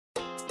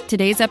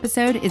Today's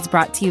episode is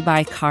brought to you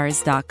by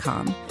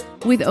Cars.com.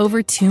 With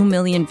over 2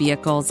 million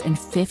vehicles and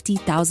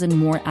 50,000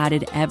 more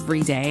added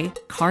every day,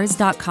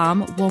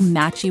 Cars.com will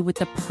match you with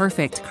the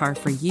perfect car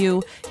for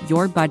you,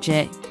 your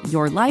budget,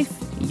 your life,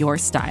 your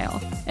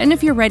style. And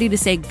if you're ready to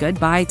say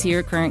goodbye to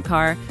your current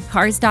car,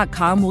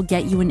 Cars.com will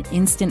get you an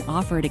instant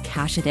offer to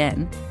cash it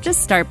in.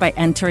 Just start by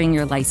entering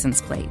your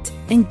license plate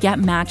and get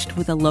matched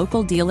with a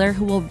local dealer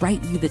who will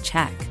write you the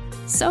check.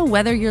 So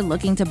whether you're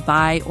looking to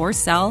buy or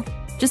sell,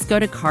 just go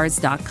to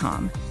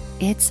Cars.com.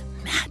 It's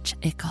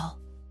magical.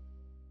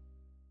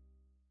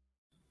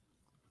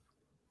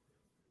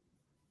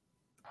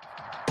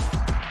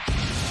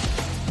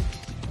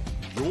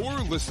 You're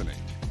listening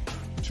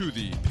to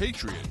the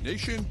Patriot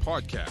Nation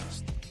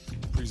podcast,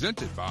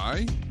 presented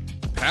by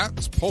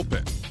Pat's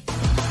Pulpit.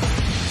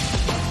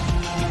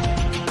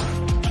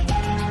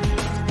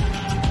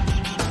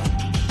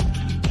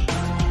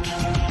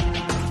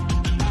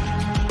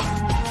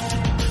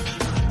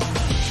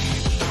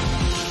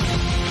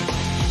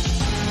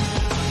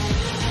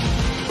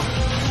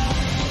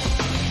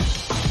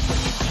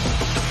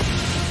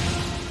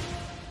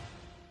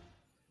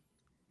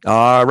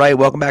 All right,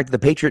 welcome back to the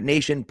Patriot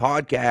Nation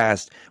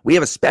podcast. We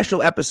have a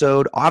special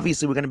episode.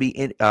 Obviously, we're going to be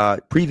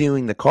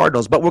previewing the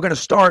Cardinals, but we're going to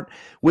start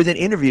with an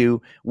interview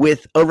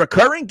with a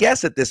recurring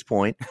guest at this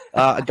point,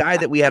 a guy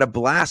that we had a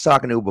blast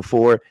talking to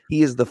before.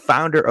 He is the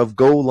founder of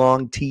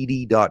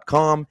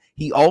GoLongTD.com.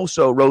 He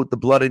also wrote The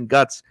Blood and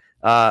Guts,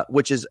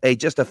 which is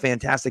just a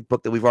fantastic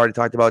book that we've already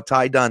talked about.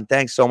 Ty Dunne,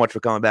 thanks so much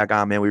for coming back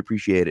on, man. We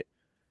appreciate it.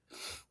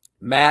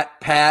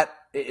 Pat,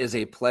 it is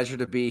a pleasure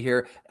to be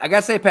here. I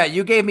got to say, Pat,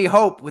 you gave me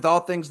hope with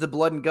all things The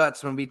Blood and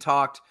Guts when we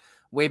talked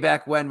way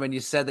back when you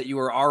said that you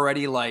were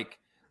already like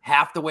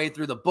half the way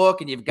through the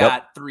book and you've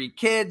got 3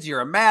 kids, you're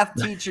a math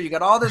teacher, you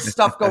got all this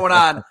stuff going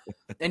on,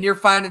 and you're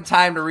finding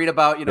time to read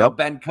about,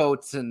 Ben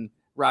Coates and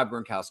Rob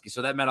Gronkowski.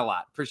 So that meant a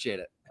lot. Appreciate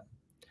it.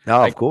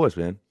 No, of course,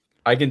 man.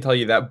 I can tell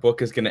you that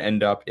book is going to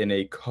end up in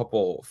a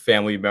couple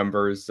family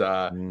members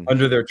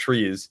under their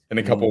trees in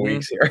a couple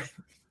weeks here.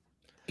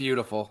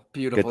 Beautiful.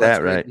 Get that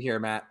That's right great to hear,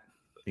 Matt.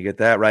 You get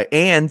that right.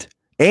 And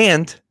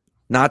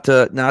not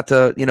to,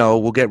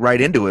 we'll get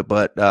right into it,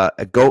 but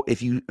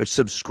if you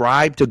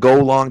subscribe to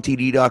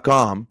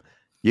GoLongTD.com,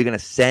 you're going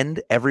to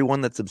send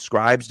everyone that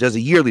subscribes, does a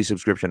yearly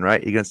subscription,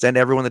 right? You're going to send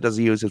everyone that does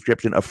a yearly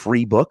subscription a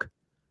free book.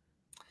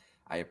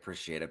 I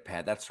appreciate it,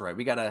 Pat. That's right.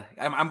 We gotta.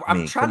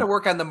 I'm trying to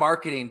work on the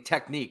marketing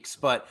techniques,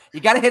 but you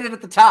got to hit it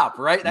at the top,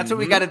 right? That's what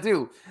we got to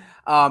do.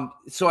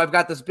 So I've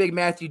got this big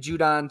Matthew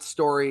Judon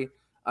story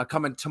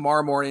coming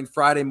tomorrow morning,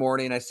 Friday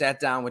morning. I sat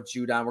down with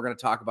Judon. We're going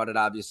to talk about it,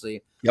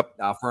 obviously. Yep.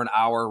 For an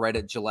hour, right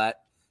at Gillette.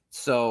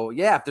 So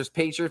yeah, if there's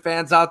Patriot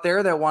fans out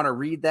there that want to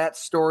read that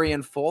story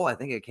in full, I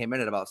think it came in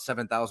at about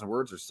 7,000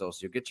 words or so. So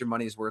you'll get your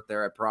money's worth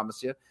there. I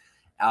promise you.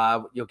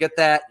 You'll get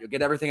that. You'll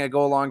get everything at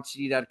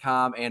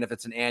GoLongTD.com. And if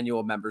it's an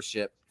annual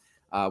membership,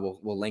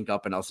 we'll link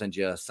up and I'll send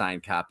you a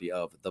signed copy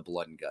of The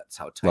Blood and Guts.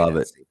 How tight Love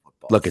it.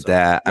 Football. Look at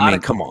that. I mean,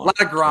 come on. A lot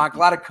of Gronk, a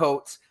lot of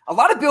Coates, a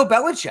lot of Bill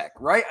Belichick,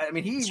 right? I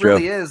mean, he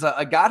really is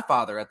a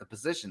godfather at the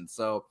position.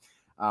 So,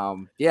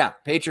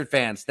 Patriot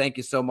fans, thank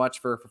you so much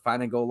for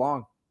finding Go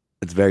Long.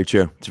 It's very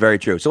true. It's very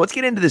true. So let's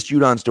get into this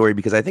Judon story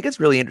because I think it's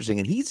really interesting.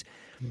 And he's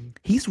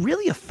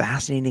really a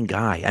fascinating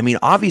guy. I mean,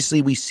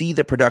 obviously we see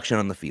the production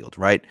on the field,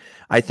 right?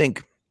 I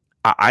think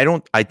I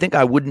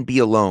wouldn't be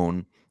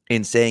alone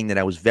in saying that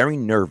I was very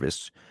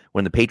nervous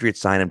when the Patriots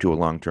signed him to a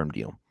long-term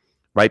deal,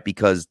 right?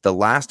 Because the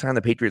last time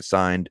the Patriots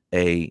signed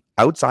a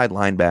outside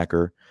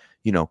linebacker,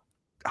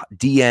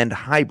 D-end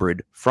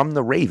hybrid from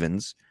the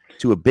Ravens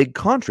to a big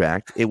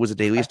contract, it was a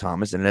Adalius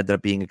Thomas and it ended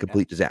up being a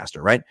complete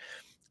disaster, right?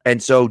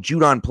 And so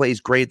Judon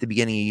plays great at the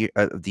beginning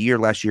of the year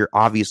last year,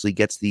 obviously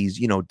gets these,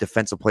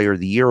 Defensive Player of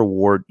the Year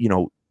award,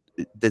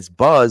 this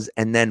buzz,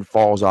 and then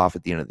falls off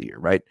at the end of the year,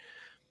 right?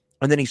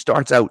 And then he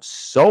starts out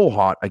so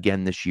hot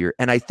again this year.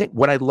 And I think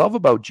what I love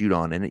about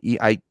Judon, and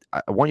I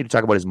want you to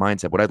talk about his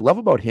mindset. What I love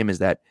about him is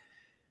that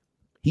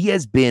he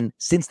has been,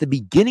 since the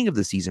beginning of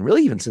the season,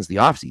 really even since the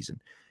offseason,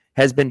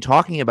 has been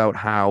talking about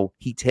how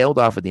he tailed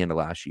off at the end of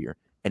last year.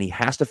 And he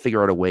has to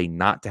figure out a way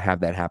not to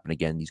have that happen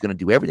again. He's going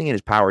to do everything in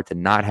his power to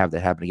not have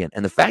that happen again.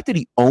 And the fact that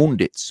he owned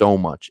it so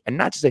much, and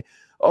not to say,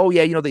 oh,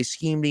 yeah, they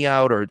schemed me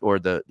out or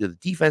the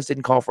defense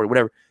didn't call for it,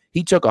 whatever.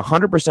 He took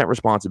 100%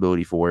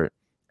 responsibility for it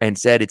and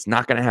said it's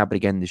not going to happen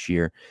again this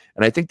year.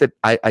 And I think that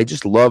I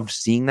just loved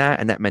seeing that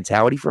and that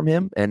mentality from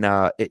him. And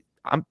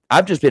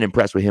I've just been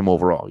impressed with him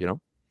overall,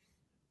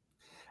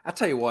 I'll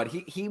tell you what,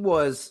 he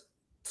was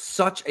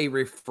such a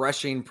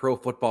refreshing pro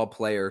football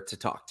player to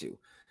talk to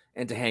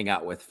and to hang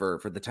out with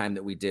for the time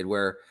that we did,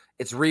 where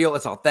it's real,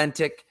 it's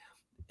authentic.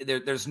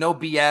 There's no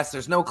BS,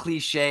 there's no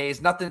cliches,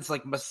 nothing's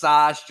like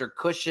massaged or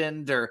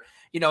cushioned or,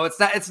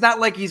 it's not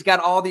like he's got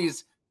all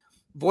these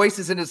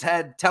voices in his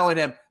head telling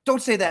him,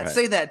 don't say that,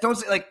 say that, don't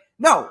say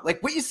no,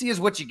 what you see is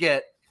what you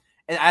get.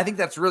 And I think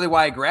that's really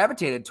why I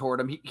gravitated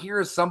toward him. Here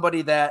is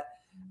somebody that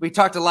we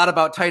talked a lot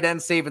about tight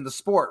ends saving the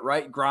sport,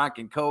 right? Gronk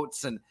and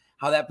Coates and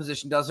how that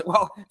position does it.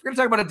 Well, if you're going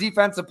to talk about a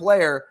defensive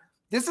player,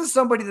 This is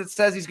somebody that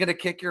says he's going to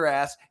kick your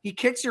ass. He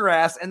kicks your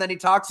ass, and then he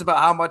talks about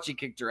how much he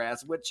kicked your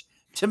ass, which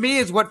to me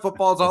is what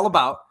football is all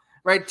about,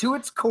 right? To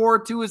its core,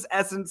 to its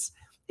essence,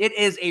 it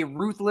is a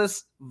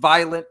ruthless,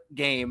 violent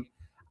game.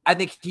 I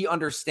think he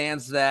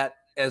understands that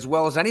as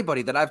well as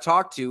anybody that I've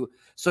talked to.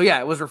 So, yeah,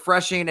 it was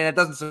refreshing, and it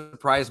doesn't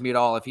surprise me at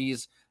all if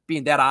he's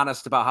being that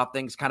honest about how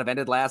things kind of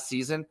ended last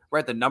season,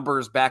 right? The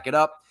numbers back it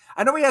up.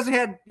 I know he hasn't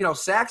had,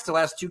 sacks the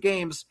last 2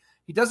 games.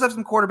 He does have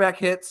some quarterback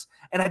hits,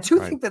 and I do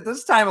think that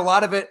this time a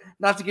lot of it,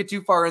 not to get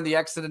too far in the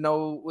X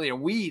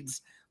and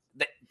weeds,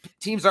 that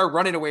teams are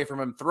running away from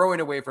him, throwing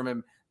away from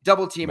him,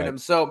 double teaming him.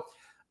 So,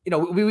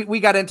 we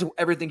got into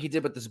everything he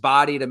did with his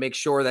body to make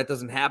sure that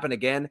doesn't happen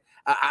again.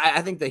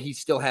 I think that he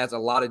still has a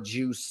lot of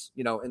juice,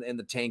 in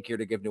the tank here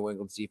to give New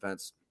England's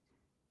defense.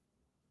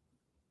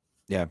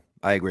 Yeah,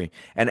 I agree.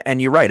 And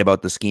you're right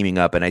about the scheming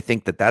up. And I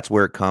think that that's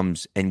where it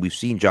comes. And we've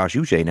seen Josh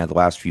Uche now the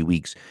last few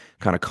weeks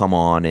kind of come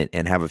on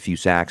and have a few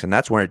sacks. And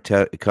that's where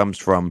it comes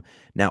from.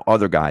 Now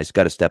other guys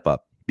got to step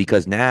up,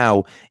 because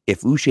now if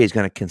Uche is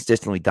going to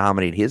consistently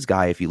dominate his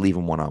guy, if you leave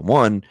him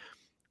one-on-one,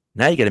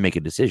 now you got to make a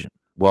decision.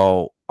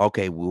 Well,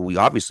 okay, we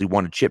obviously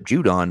want to chip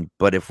Judon,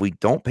 but if we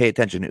don't pay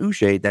attention to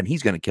Uche, then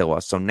he's going to kill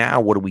us. So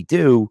now what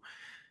do?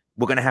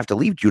 We're going to have to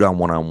leave Judon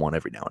one-on-one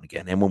every now and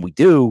again. And when we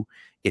do,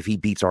 if he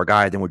beats our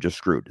guy, then we're just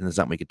screwed, and there's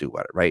nothing we could do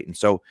about it, right? And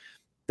so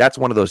that's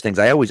one of those things.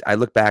 I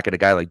look back at a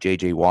guy like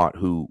J.J. Watt,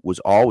 who was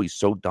always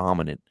so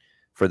dominant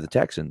for the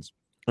Texans,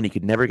 and he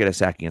could never get a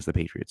sack against the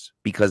Patriots,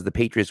 because the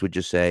Patriots would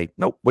just say,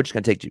 nope, we're just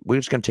going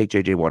to take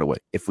J.J. Watt away.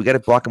 If we got to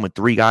block him with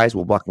 3 guys,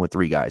 we'll block him with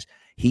 3 guys.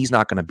 He's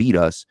not going to beat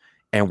us,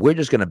 and we're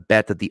just going to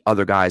bet that the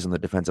other guys on the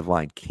defensive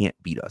line can't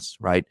beat us,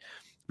 right?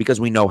 Because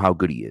we know how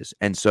good he is.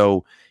 And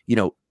so,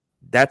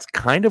 that's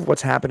kind of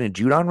what's happening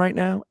to Judon right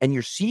now. And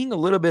you're seeing a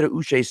little bit of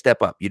Uche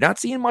step up. You're not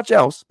seeing much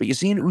else, but you're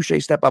seeing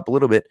Uche step up a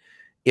little bit.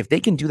 If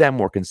they can do that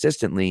more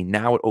consistently,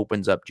 now it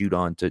opens up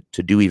Judon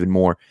to do even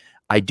more.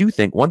 I do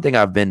think one thing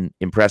I've been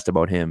impressed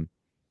about him,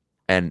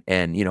 and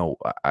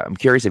I'm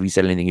curious if he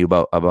said anything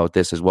about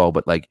this as well,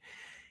 but like,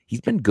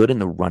 he's been good in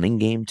the running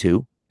game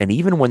too. And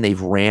even when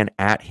they've ran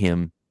at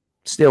him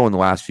still in the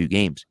last few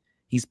games,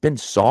 he's been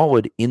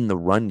solid in the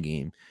run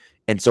game.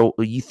 And so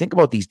you think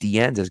about these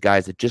DNs as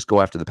guys that just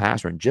go after the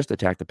passer and just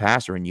attack the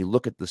passer, and you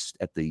look at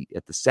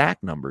the sack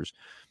numbers,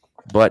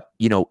 but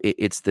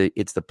it's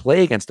the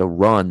play against the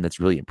run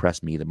that's really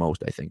impressed me the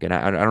most, I think. And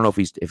I don't know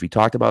if you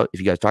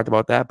guys talked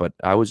about that, but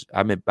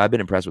I've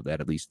been impressed with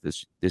that, at least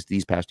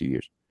these past 2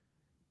 years.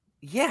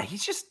 Yeah,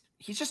 he's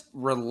just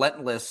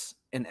relentless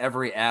in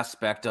every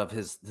aspect of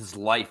his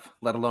life,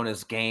 let alone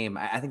his game.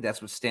 I think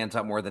that's what stands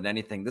out more than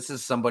anything. This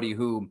is somebody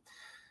who,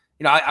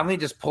 I'm going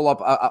to just pull up.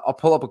 I'll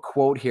pull up a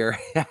quote here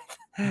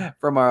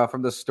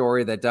from the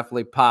story that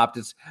definitely popped.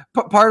 It's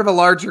part of a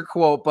larger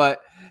quote,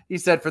 but he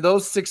said, "For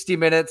those 60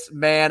 minutes,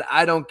 man,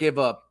 I don't give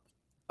up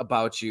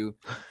about you.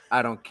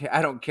 I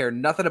don't care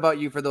nothing about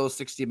you for those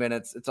 60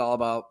 minutes. It's all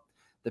about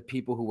the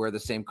people who wear the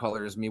same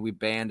color as me. We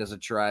band as a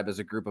tribe, as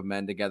a group of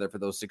men together for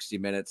those 60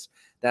 minutes.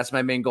 That's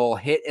my main goal.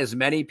 Hit as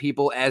many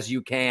people as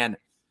you can.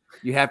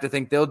 You have to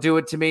think they'll do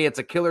it to me. It's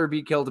a kill or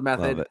be killed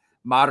method."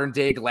 Modern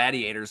day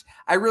gladiators.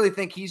 I really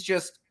think he's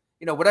just,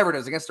 whatever it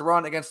is, against the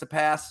run, against the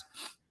pass,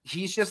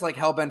 he's just like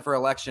hell-bent for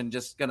election,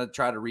 just going to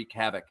try to wreak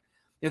havoc.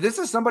 This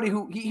is somebody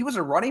who he was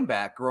a running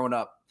back growing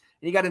up,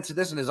 and he got into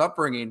this in his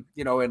upbringing,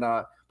 in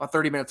about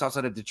 30 minutes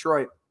outside of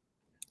Detroit.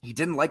 He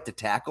didn't like to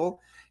tackle.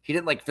 He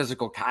didn't like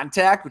physical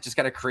contact, which is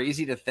kind of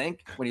crazy to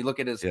think when you look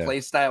at his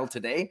play style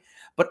today.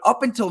 But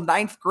up until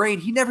 9th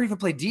grade, he never even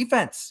played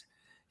defense.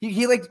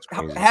 He liked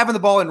having the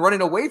ball and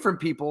running away from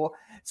people.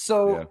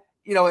 So,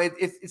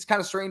 it's kind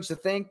of strange to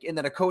think. And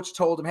then a coach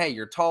told him, hey,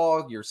 you're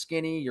tall, you're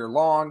skinny, you're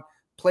long,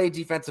 play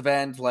defensive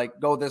end, like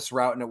go this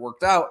route. And it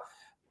worked out.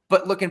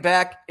 But looking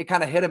back, it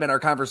kind of hit him in our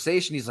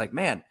conversation. He's like,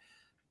 man,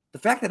 the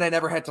fact that I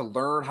never had to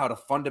learn how to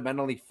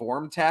fundamentally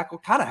form tackle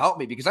kind of helped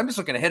me, because I'm just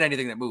looking to hit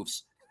anything that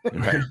moves.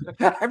 Right.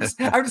 I'm just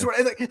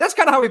that's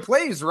kind of how he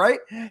plays, right?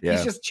 Yeah.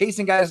 He's just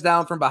chasing guys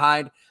down from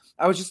behind.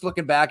 I was just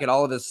looking back at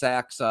all of his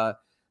sacks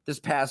this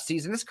past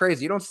season. It's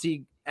crazy. You don't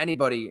see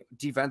anybody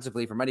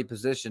defensively from any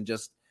position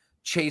just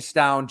chase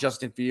down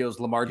Justin Fields,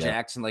 Lamar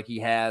Jackson like he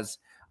has.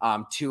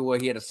 Tua,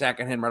 he had a sack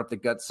on him right up the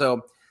gut.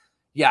 So,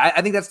 yeah,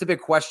 I think that's the big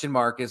question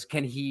mark is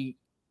can he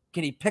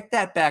pick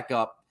that back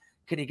up?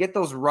 Can he get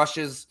those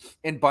rushes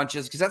in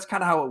bunches? Because that's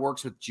kind of how it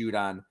works with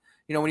Judon.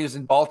 When he was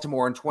in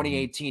Baltimore in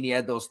 2018, he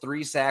had those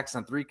 3 sacks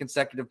on 3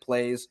 consecutive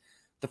plays.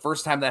 The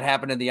first time that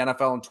happened in the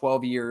NFL in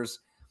 12 years.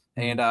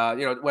 And,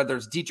 whether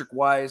it's Dietrich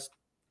Wise,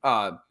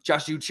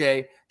 Josh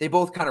Uche, they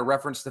both kind of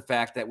reference the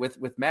fact that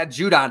with Matt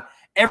Judon,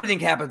 everything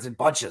happens in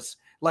bunches.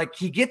 Like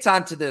he gets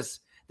onto this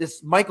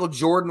Michael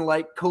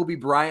Jordan-like, Kobe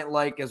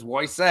Bryant-like, as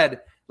Roy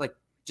said, like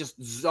just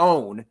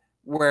zone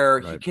where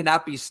he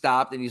cannot be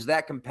stopped. And he's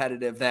that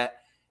competitive that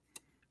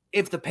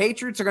if the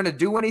Patriots are going to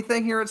do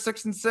anything here at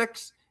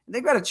 6-6,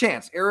 they've got a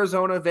chance.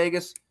 Arizona,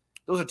 Vegas,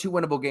 those are 2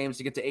 winnable games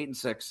to get to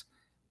 8-6.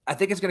 I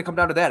think it's going to come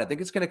down to that. I think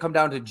it's going to come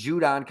down to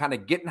Judon kind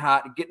of getting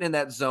hot, getting in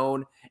that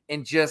zone,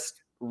 and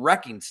just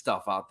wrecking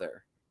stuff out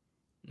there.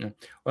 Yeah.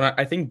 Well,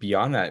 I think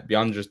beyond that,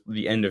 beyond just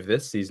the end of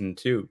this season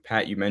too,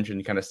 Pat, you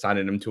mentioned kind of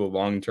signing him to a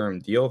long-term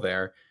deal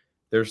there.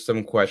 There's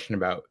some question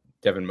about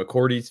Devin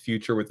McCourty's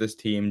future with this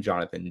team.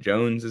 Jonathan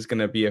Jones is going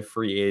to be a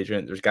free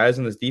agent. There's guys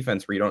in this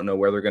defense where you don't know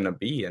where they're going to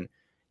be. And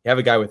you have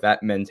a guy with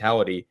that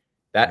mentality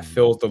that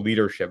fills the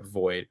leadership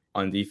void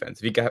on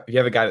defense. If you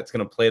have a guy that's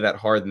going to play that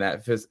hard and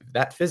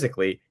that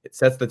physically, it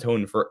sets the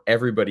tone for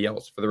everybody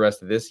else for the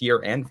rest of this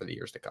year and for the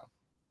years to come.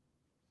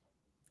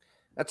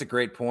 That's a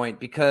great point,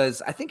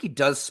 because I think he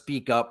does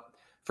speak up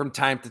from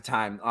time to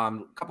time. A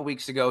couple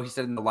weeks ago, he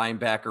said in the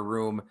linebacker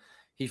room,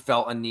 he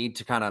felt a need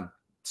to kind of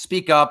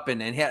speak up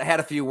and had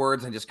a few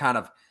words and just kind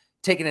of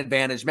taking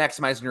advantage,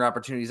 maximizing your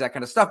opportunities, that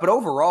kind of stuff. But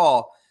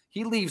overall,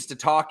 he leaves to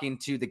talking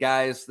to the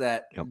guys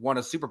that won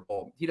a Super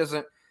Bowl.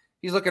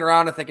 He's looking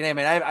around and thinking, hey,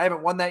 man, I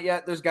haven't won that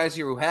yet. There's guys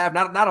here who have.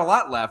 Not a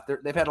lot left.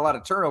 They've had a lot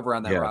of turnover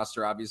on that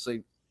roster,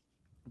 obviously.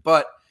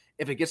 But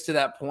if it gets to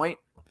that point,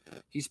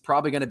 he's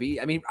probably going to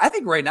be, I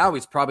think right now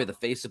he's probably the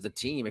face of the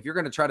team. If you're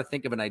going to try to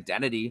think of an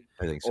identity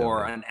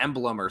or an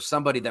emblem or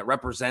somebody that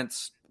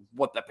represents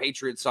what the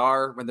Patriots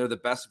are when they're the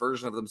best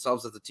version of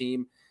themselves as a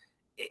team,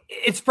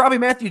 it's probably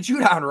Matthew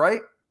Judon,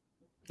 right?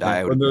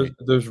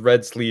 Those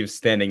red sleeves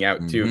standing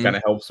out too kind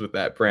of helps with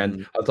that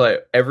brand. I'll tell you,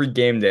 every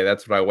game day,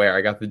 that's what I wear. I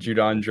got the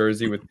Judon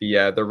jersey with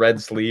the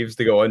red sleeves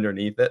to go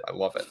underneath it. I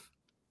love it.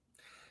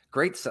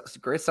 Great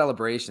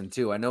celebration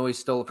too. I know he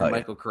stole it from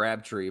Michael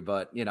Crabtree,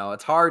 but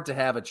it's hard to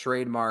have a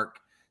trademark,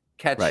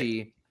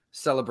 catchy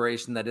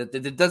celebration that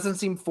it doesn't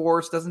seem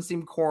forced, doesn't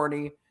seem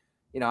corny.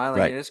 I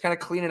like just kind of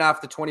cleaning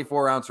off the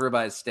 24-ounce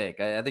ribeye steak.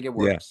 I think it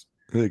works.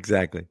 Yeah,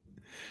 exactly.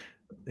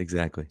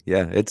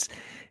 Yeah,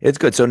 it's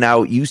good. So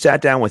now you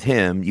sat down with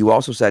him. You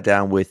also sat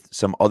down with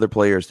some other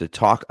players to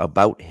talk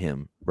about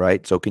him,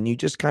 right? So can you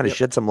just kind of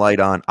shed some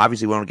light on?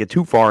 Obviously, we don't get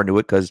too far into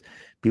it because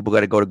people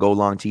got to go to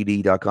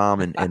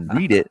golongtd.com and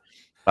read it.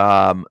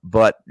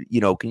 But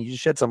can you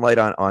just shed some light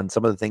on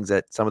some of the things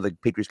that some of the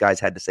Patriots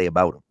guys had to say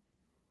about him?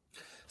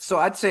 So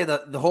I'd say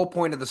that the whole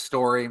point of the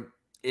story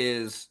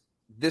is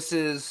this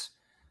is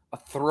a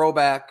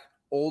throwback,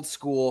 old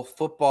school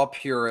football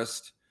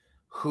purist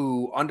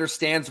who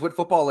understands what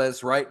football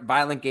is, right?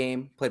 Violent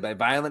game played by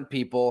violent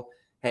people.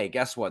 Hey,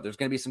 guess what? There's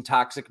going to be some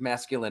toxic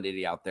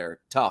masculinity out there.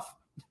 Tough.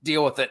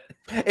 Deal with it.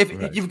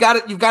 You've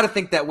got to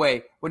think that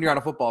way when you're on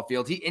a football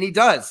field. He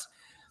does.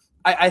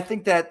 I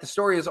think that the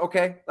story is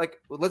okay. Like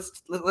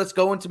let's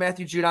go into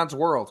Matthew Judon's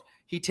world.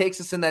 He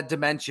takes us in that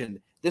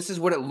dimension. This is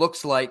what it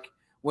looks like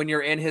when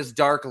you're in his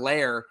dark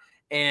lair.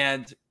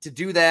 And to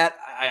do that,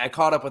 I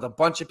caught up with a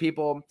bunch of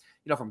people,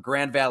 from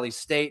Grand Valley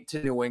State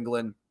to New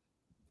England.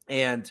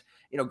 And,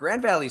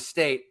 Grand Valley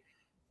State,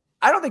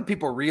 I don't think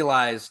people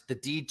realize the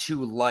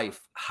D2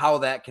 life, how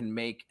that can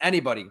make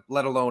anybody,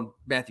 let alone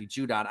Matthew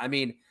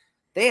Judon.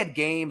 They had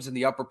games in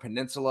the Upper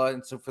Peninsula.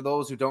 And so for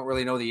those who don't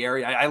really know the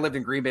area, I lived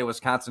in Green Bay,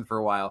 Wisconsin for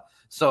a while.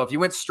 So if you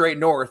went straight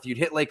north, you'd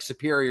hit Lake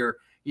Superior,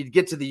 you'd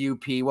get to the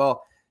UP.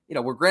 Well,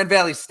 where Grand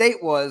Valley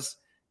State was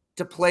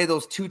to play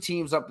those two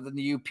teams up in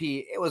the UP,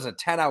 it was a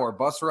 10-hour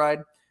bus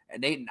ride,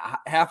 an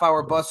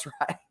 8.5-hour bus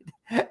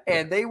ride.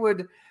 And they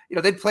would,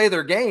 they'd play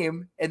their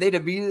game and they'd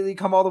immediately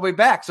come all the way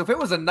back. So if it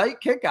was a night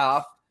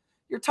kickoff,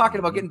 you're talking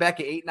about getting back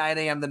at 8, 9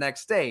 a.m. the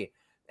next day.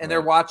 And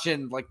they're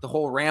watching like the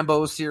whole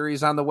Rambo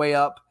series on the way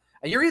up.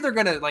 And you're either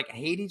going to like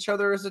hate each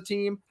other as a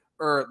team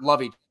or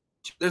love each other.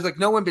 There's like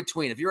no in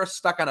between. If you're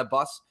stuck on a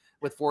bus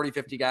with 40,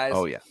 50 guys.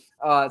 Oh, yeah.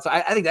 So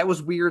I think that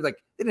was weird. Like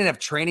they didn't have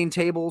training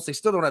tables. They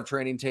still don't have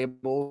training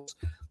tables.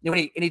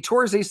 He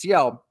tore his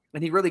ACL,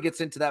 and he really gets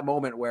into that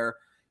moment where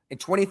in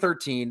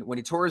 2013, when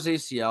he tore his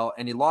ACL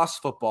and he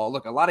lost football,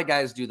 look, a lot of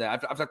guys do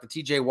that. I've talked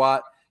to TJ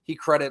Watt. He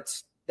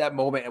credits that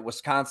moment at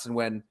Wisconsin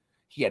when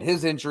he had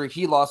his injury.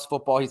 He lost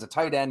football. He's a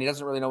tight end. He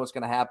doesn't really know what's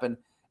going to happen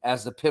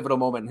as the pivotal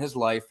moment in his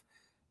life.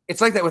 It's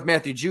like that with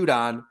Matthew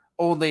Judon,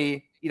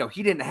 only,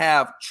 he didn't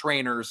have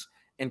trainers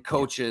and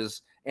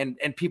coaches and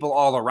people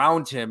all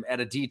around him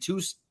at a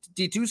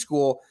D2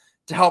 school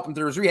to help him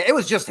through his rehab. It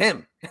was just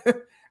him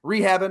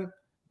rehabbing,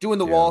 doing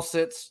the wall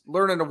sits,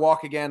 learning to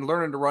walk again,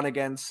 learning to run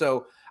again.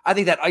 So I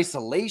think that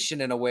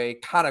isolation in a way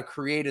kind of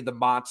created the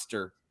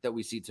monster that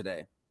we see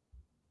today.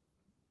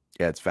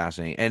 Yeah, it's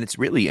fascinating. And it's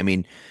really,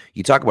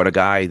 you talk about a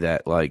guy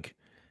that like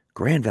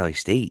Grand Valley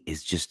State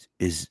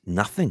is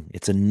nothing.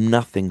 It's a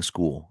nothing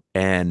school.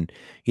 And,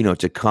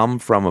 to come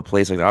from a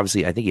place like that,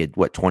 obviously, I think he had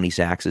 20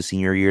 sacks his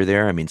senior year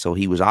there. So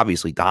he was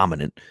obviously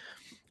dominant,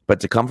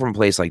 but to come from a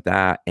place like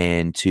that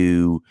and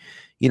to,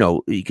 because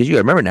you got to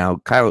remember now,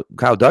 Kyle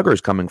Duggar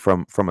is coming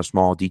from a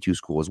small D2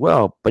 school as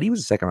well, but he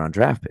was a 2nd round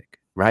draft pick,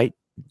 right?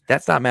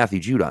 That's not Matthew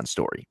Judon's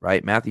story,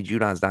 right? Matthew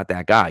Judon's not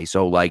that guy.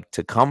 So like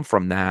to come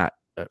from that,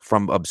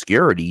 from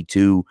obscurity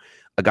to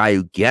a guy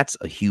who gets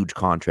a huge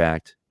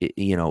contract,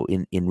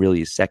 in really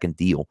his second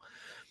deal.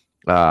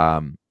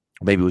 I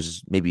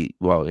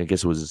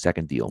guess it was his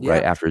second deal,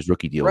 right? After his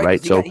rookie deal,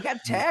 right? So he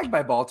got tagged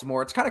by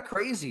Baltimore. It's kind of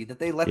crazy that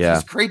they let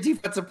these great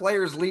defensive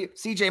players leave.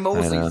 CJ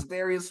Mosley,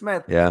 Darius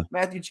Smith,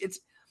 Matthew.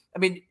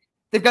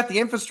 They've got the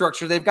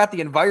infrastructure. They've got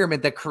the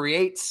environment that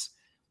creates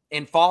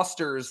and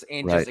fosters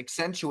and Right. just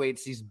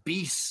accentuates these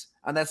beasts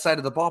on that side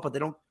of the ball, but they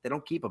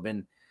don't keep them.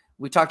 And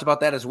we talked about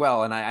that as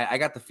well. And I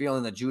got the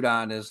feeling that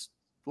Judon is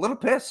a little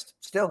pissed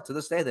still to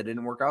this day that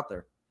didn't work out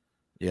there.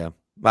 Yeah,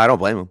 I don't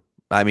blame him.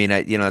 I mean,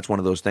 it's one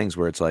of those things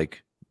where it's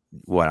like,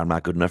 what, I'm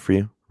not good enough for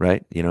you,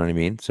 right? You know what I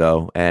mean?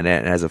 So, and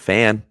as a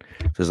fan,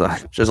 there's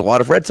a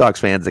lot of Red Sox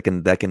fans that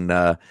can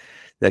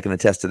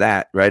attest to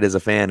that, right? As a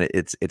fan,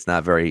 it's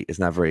not very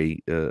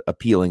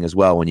appealing as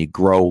well when you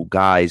grow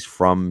guys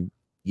from,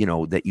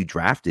 that you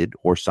drafted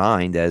or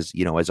signed as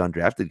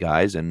undrafted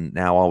guys, and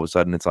now all of a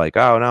sudden it's like,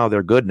 oh no,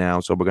 they're good now,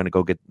 so we're going to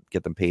go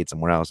get them paid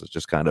somewhere else. It's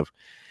just kind of,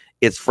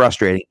 it's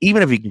frustrating.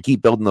 Even if you can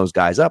keep building those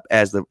guys up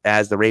as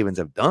the Ravens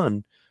have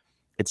done,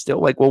 it's still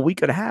like, well, we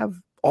could have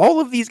all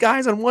of these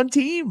guys on one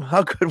team.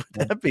 How good would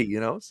that be?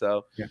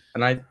 So yeah.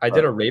 And I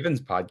did a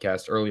Ravens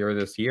podcast earlier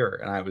this year,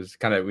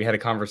 and we had a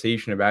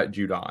conversation about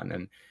Judon,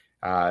 and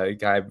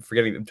I'm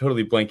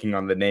totally blanking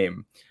on the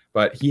name,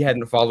 but he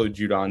hadn't followed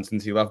Judon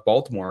since he left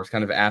Baltimore. I was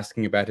kind of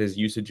asking about his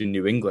usage in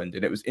New England,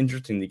 and it was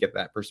interesting to get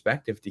that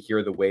perspective, to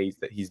hear the ways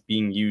that he's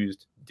being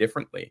used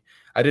differently.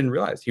 I didn't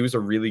realize he was a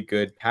really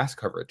good pass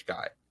coverage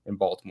guy in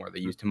Baltimore.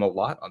 They used him a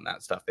lot on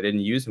that stuff. They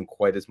didn't use him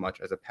quite as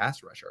much as a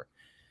pass rusher.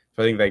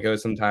 So I think that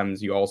goes,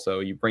 sometimes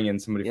you bring in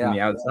somebody from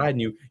the outside,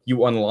 and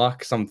you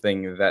unlock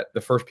something that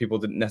the first people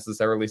didn't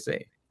necessarily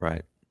see.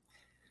 Right.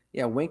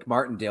 Yeah, Wink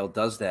Martindale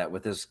does that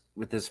with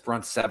his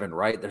front seven,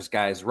 right? There's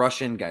guys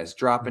rushing, guys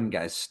dropping,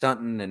 guys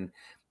stunting, and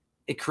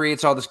it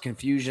creates all this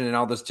confusion and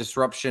all this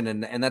disruption,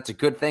 and that's a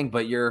good thing.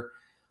 But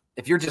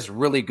if you're just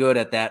really good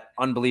at that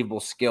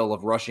unbelievable skill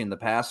of rushing the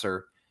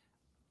passer,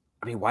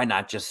 I mean, why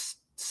not just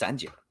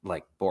send you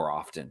like more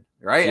often,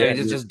 right? Yeah, I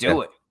mean, just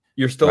do it.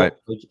 You're still right.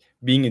 like,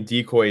 being a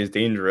decoy is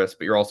dangerous,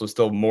 but you're also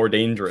still more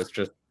dangerous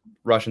just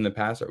rushing the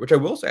passer, which I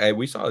will say,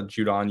 we saw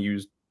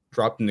Judon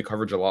dropped into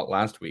coverage a lot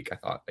last week, I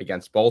thought,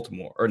 against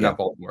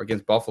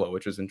against Buffalo,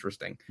 which was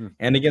interesting,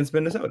 and against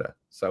Minnesota.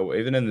 So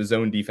even in the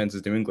zone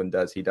defenses New England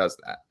does, he does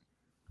that.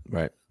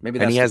 Right. Maybe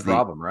that's the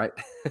problem, right?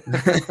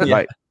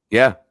 Right.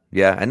 Yeah.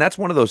 Yeah. And that's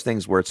one of those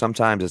things where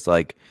sometimes it's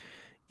like,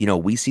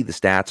 we see the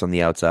stats on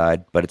the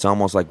outside, but it's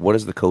almost like, what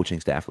is the coaching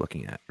staff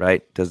looking at,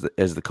 right?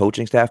 Is the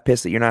coaching staff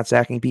pissed that you're not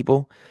sacking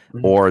people?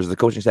 Mm-hmm. Or does the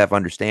coaching staff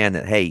understand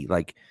that, hey,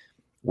 like,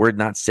 we're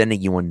not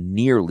sending you on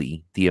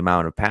nearly the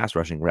amount of pass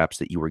rushing reps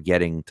that you were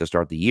getting to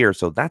start the year,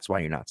 so that's why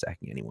you're not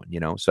sacking anyone,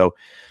 So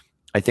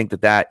I think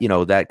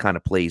that kind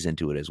of plays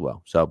into it as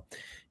well. So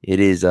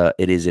it is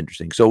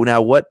interesting. So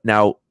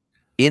now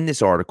in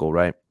this article,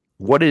 right?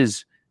 What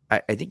is, I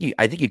think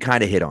you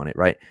kind of hit on it,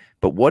 right?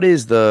 But what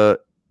is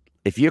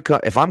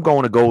if I'm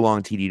going to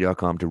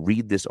golongtd.com to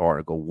read this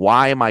article,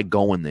 why am I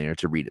going there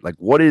to read it? Like,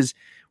 what is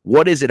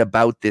it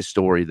about this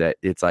story that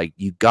it's like,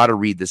 you got to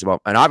read this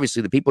about? And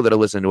obviously the people that are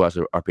listening to us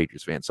are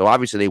Patriots fans. So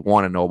obviously they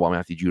want to know about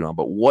Matthew Judon,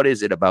 but what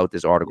is it about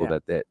this article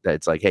that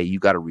it's like, hey, you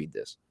got to read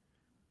this?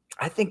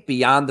 I think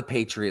beyond the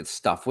Patriots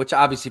stuff, which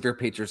obviously if you're a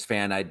Patriots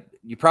fan,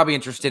 you're probably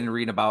interested in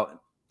reading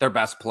about their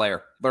best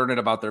player, learning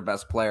about their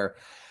best player.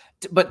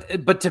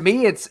 But to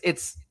me, it's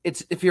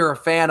if you're a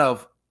fan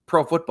of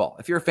pro football,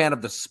 if you're a fan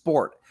of the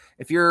sport,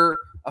 if you're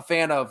a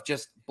fan of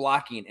just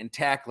blocking and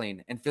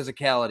tackling and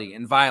physicality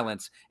and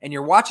violence, and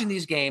you're watching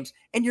these games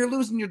and you're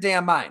losing your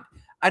damn mind.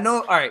 I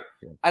know. All right.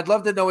 I'd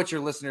love to know what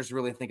your listeners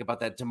really think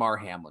about that Damar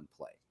Hamlin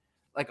play.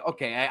 Like,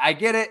 okay, I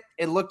get it.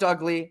 It looked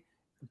ugly,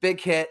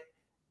 big hit,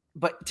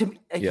 but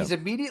he's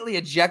immediately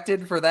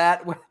ejected for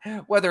that.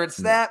 Whether it's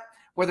that,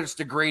 whether it's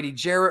to Grady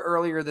Jarrett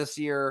earlier this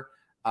year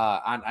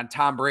on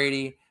Tom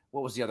Brady.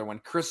 What was the other one?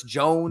 Chris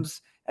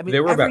Jones. I mean, they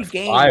were about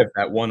 5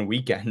 that one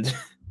weekend.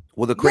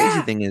 Well, the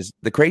crazy thing is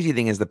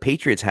the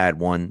Patriots had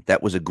one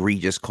that was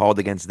egregious called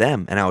against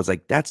them. And I was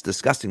like, that's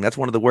disgusting. That's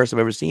one of the worst I've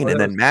ever seen. And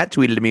then Matt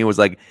tweeted to me and was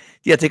like,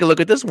 yeah, take a look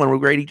at this one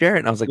with Grady Jarrett.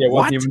 And I was like,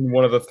 what? Even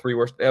one of the 3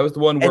 worst. That was the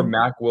one where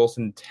Mac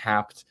Wilson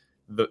tapped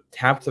the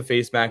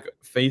face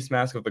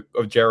mask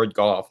of Jared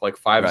Goff like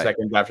 5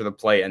 seconds after the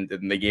play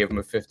ended, and they gave him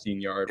a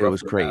 15-yard. It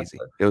was crazy.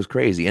 It was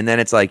crazy. And then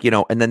it's like,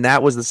 and then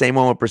that was the same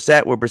one with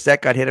Brissett, where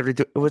Brissett got hit every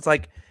 2. It was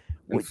like,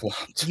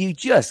 you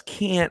just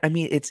can't. I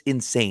mean, it's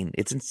insane.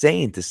 It's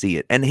insane to see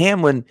it. And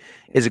Hamlin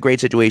is a great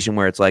situation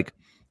where it's like,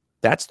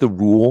 that's the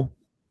rule,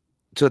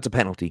 so it's a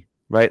penalty,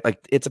 right?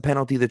 Like, it's a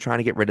penalty. They're trying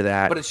to get rid of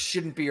that, but it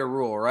shouldn't be a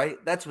rule, right?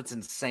 That's what's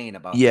insane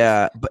about.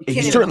 Yeah, but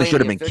he certainly should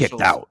have been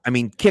kicked out. I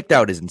mean, kicked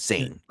out is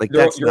insane. Like,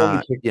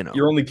 you're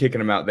only kicking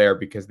him out there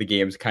because the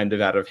game's kind of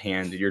out of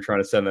hand, and you're trying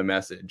to send the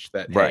message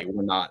that hey,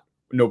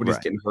 nobody's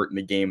getting hurt in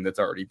the game that's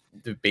already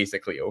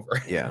basically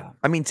over. Yeah,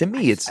 I mean, to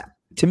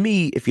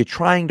me, if you're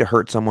trying to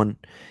hurt someone,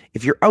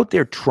 if you're out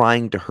there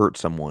trying to hurt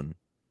someone,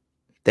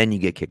 then you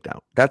get kicked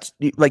out. That's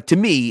like, to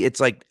me, it's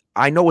like,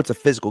 I know it's a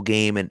physical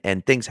game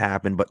and things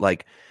happen, but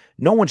like,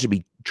 no one should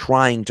be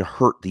trying to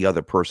hurt the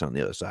other person on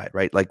the other side,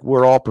 right? Like,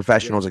 we're all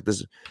professionals. Like,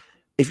 this,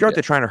 if you're out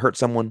there trying to hurt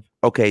someone,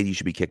 okay, you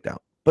should be kicked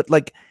out. But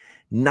like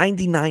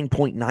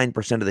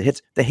 99.9% of the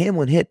hits, the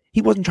Hamlin hit,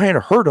 he wasn't trying to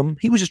hurt him.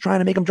 He was just trying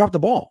to make him drop the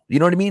ball. You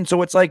know what I mean?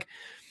 So it's like,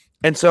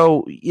 and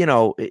so,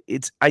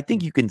 I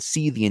think you can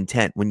see the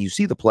intent when you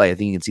see the play. I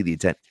think you can see the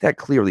intent. That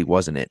clearly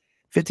wasn't it.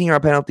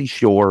 15-yard penalty,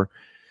 sure.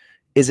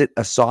 Is it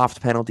a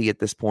soft penalty at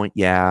this point?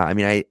 Yeah. I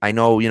mean, I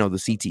know, the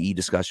CTE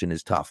discussion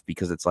is tough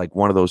because it's like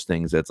one of those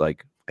things that's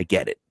like, I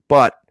get it,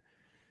 but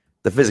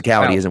the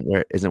physicality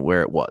isn't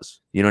where it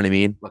was. You know what I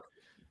mean? Look,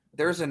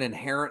 there's an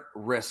inherent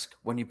risk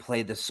when you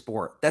play this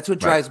sport. That's what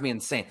drives me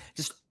insane.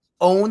 Just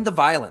own the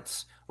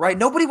violence, right?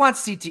 Nobody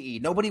wants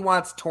CTE. Nobody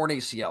wants torn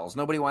ACLs.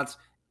 Nobody wants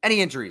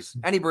any injuries,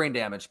 any brain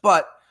damage,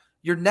 but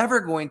you're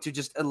never going to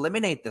just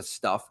eliminate this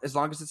stuff as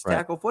long as it's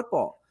tackle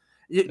football.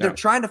 They're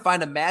trying to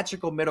find a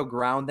magical middle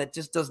ground that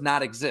just does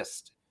not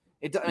exist.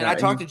 And I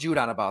talked to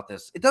Judon about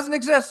this. It doesn't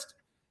exist.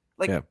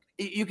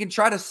 You can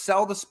try to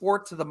sell the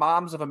sport to the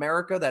moms of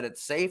America that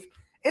it's safe.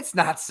 It's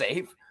not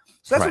safe.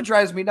 So that's what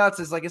drives me nuts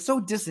is it's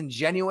so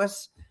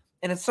disingenuous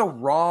and it's so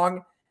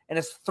wrong and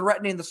it's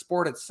threatening the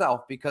sport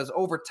itself because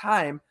over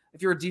time,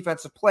 if you're a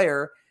defensive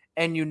player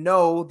and you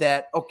know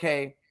that,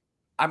 okay,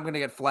 I'm going to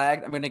get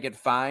flagged, I'm going to get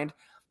fined,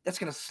 that's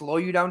going to slow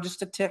you down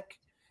just a tick.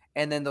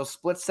 And then those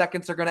split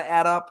seconds are going to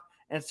add up.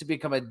 And it's to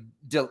become a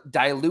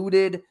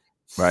diluted,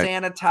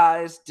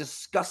 sanitized,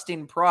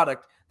 disgusting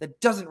product that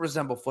doesn't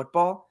resemble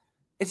football.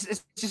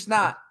 It's just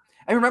not.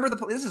 I remember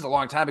this is a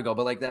long time ago,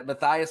 but that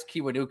Matthias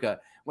Kiwanuka,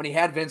 when he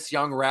had Vince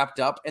Young wrapped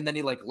up and then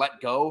he let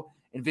go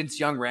and Vince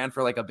Young ran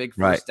for a big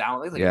first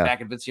down. Back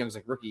in Vince Young's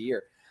rookie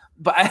year.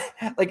 But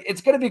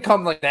it's going to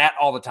become like that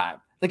all the time.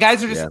 The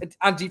guys are just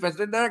on defense.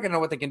 They're not going to know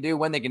what they can do,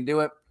 when they can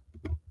do it.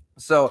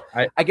 So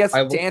I guess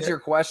to answer your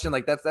question,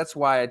 that's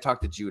why I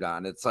talked to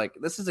Judon. It's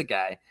this is a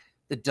guy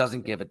that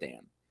doesn't give a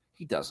damn.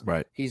 He doesn't.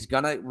 Right. He's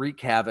going to wreak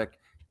havoc.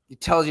 He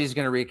tells you he's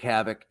going to wreak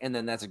havoc, and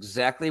then that's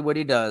exactly what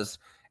he does,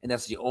 and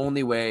that's the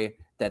only way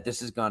that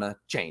this is going to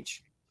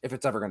change, if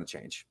it's ever going to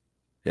change.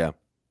 Yeah.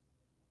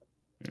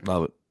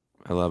 Love it.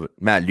 I love it.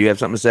 Matt, do you have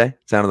something to say?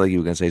 Sounded like you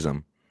were going to say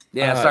something.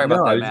 Yeah, sorry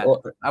about that, Matt.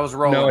 I was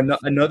rolling. No,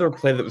 another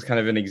play that was kind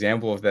of an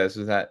example of this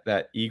was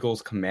that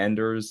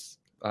Eagles-Commanders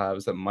it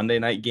was a Monday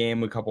night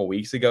game a couple of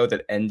weeks ago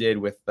that ended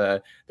with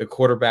the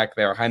quarterback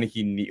there,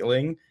 Heineke,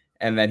 kneeling,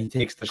 and then he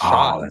takes the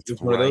shot.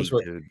 It's one of those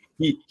where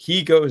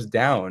he goes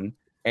down,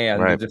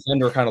 and the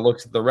defender kind of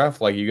looks at the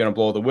ref like, you're going to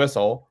blow the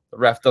whistle. The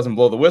ref doesn't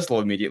blow the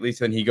whistle immediately,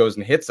 so then he goes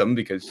and hits him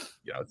because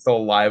it's still a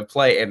live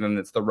play, and then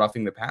it's the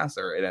roughing the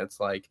passer, and it's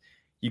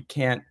you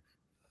can't.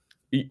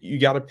 You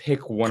got to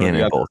pick one or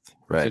the other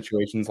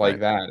situations like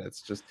that.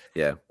 It's just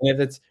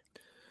And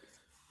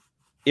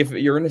if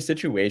you're in a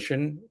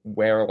situation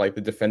where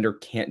the defender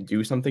can't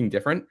do something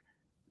different,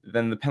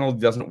 then the penalty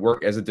doesn't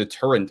work as a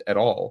deterrent at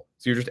all.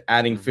 So you're just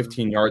adding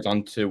 15 yards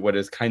onto what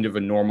is kind of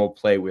a normal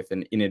play with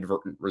an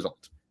inadvertent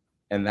result.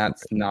 And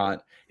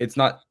it's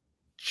not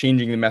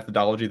changing the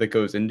methodology that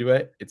goes into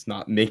it. It's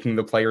not making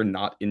the player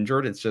not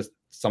injured. It's just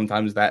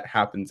sometimes that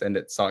happens and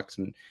it sucks.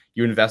 And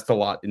you invest a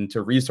lot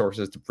into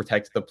resources to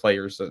protect the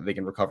players so that they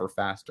can recover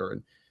faster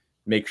and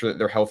make sure that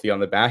they're healthy on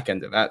the back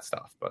end of that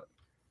stuff. But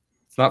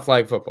it's not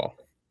flag football.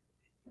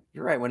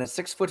 You're right. When a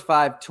 6'5",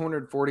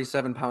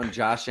 247-pound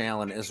Josh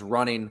Allen is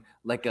running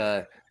like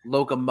a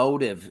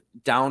locomotive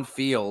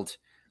downfield,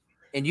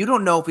 and you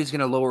don't know if he's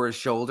going to lower his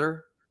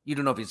shoulder, you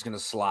don't know if he's going to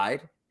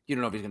slide, you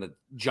don't know if he's going to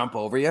jump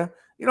over you,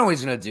 you know what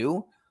he's going to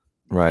do.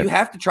 Right. You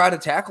have to try to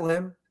tackle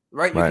him.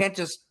 Right. You can't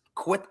just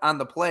quit on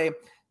the play.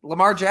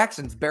 Lamar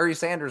Jackson's Barry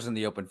Sanders in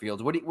the open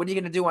field. What are you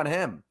going to do on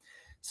him?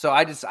 So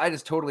I just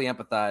totally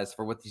empathize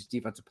for what these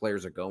defensive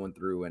players are going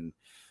through,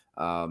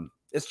 and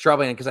it's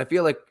troubling because I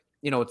feel like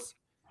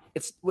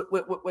it's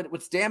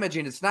what's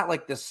damaging. It's not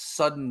like this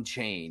sudden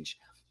change.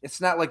 It's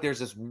not like there's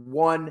this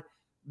one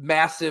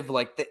massive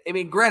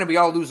granted, we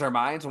all lose our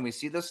minds when we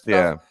see this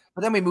stuff,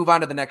 but then we move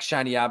on to the next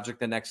shiny object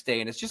the next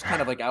day, and it's just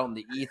kind of out in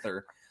the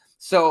ether.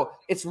 So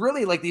it's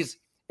really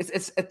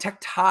it's a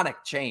tectonic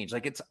change.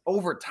 It's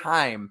over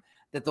time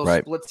that those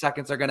split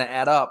seconds are going to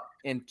add up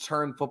and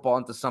turn football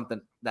into something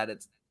that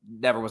it's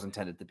never was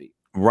intended to be.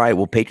 Right.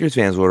 Well, Patriots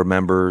fans will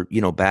remember,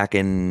 back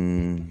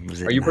in,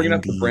 are you bringing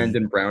up the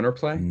Brandon Browner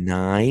play?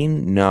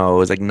 9? No, it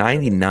was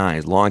 99.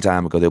 It's a long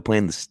time ago. They were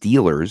playing the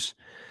Steelers,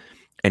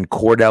 and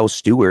Cordell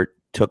Stewart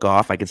took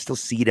off. I can still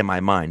see it in my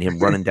mind, him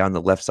running down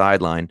the left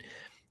sideline.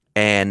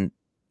 And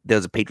there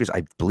was a Patriots,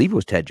 I believe it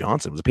was Ted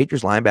Johnson, it was a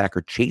Patriots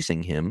linebacker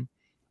chasing him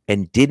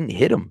and didn't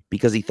hit him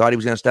because he thought he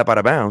was going to step out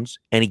of bounds,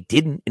 and he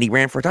didn't, and he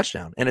ran for a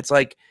touchdown. And it's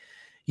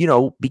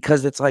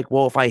because it's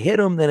well, if I hit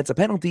him, then it's a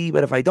penalty.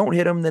 But if I don't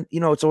hit him, then,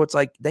 so it's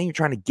then you're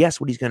trying to guess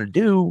what he's going to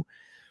do.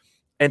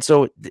 And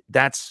so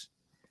that's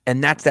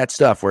that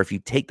stuff where if you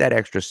take that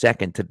extra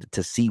second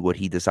to see what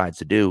he decides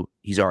to do,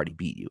 he's already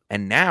beat you.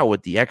 And now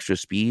with the extra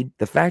speed,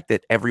 the fact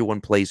that everyone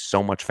plays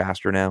so much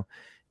faster now,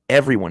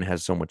 everyone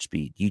has so much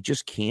speed. You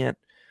just can't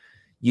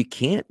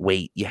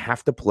wait. You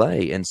have to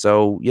play. And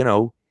so,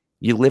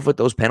 you live with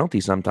those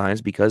penalties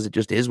sometimes because it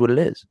just is what it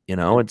is,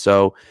 And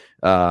so,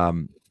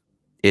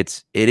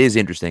 it is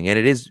interesting, and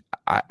it is.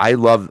 I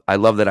love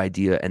that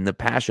idea and the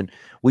passion.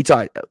 We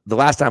talked the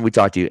last time we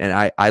talked to you,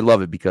 and I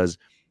love it because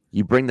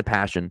you bring the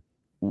passion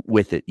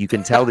with it. You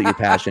can tell that you're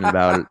passionate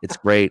about it. It's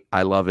great.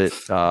 I love it.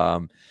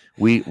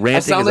 Ranting. I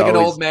sound like an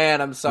old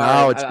man. I'm sorry.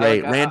 No, it's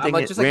great.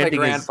 I'm just like my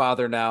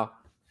grandfather now.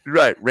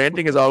 Right.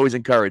 Ranting is always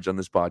encouraged on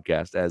this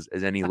podcast, as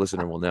any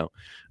listener will know.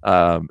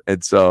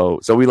 And so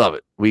we love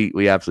it.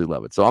 We absolutely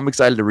love it. So I'm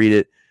excited to read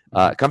it.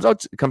 It comes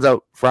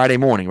out Friday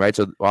morning, right?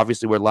 So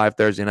obviously we're live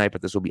Thursday night,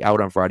 but this will be out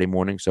on Friday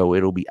morning. So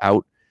it'll be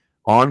out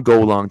on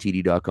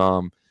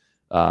golongtd.com.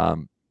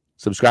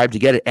 Subscribe to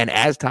get it. And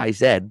as Ty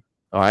said,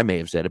 or I may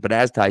have said it, but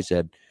as Ty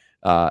said,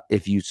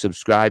 if you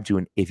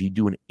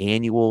do an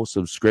annual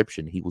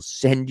subscription, he will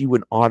send you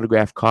an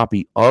autographed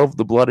copy of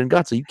the Blood and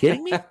Guts. Are you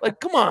kidding me?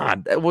 Like, come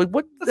on.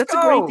 That's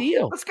a great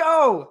deal. Let's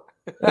go.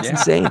 That's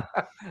insane.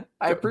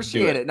 I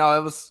appreciate it.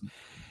 No,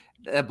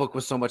 that book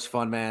was so much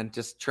fun, man.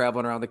 Just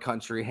traveling around the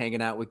country,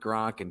 hanging out with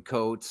Gronk and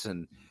Coates.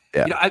 And,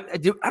 I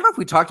don't know if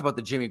we talked about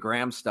the Jimmy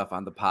Graham stuff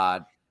on the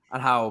pod, on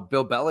how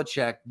Bill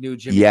Belichick knew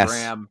Jimmy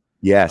Graham.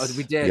 Yes.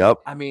 We did. Yep.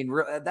 I mean,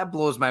 that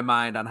blows my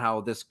mind on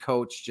how this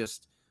coach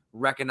just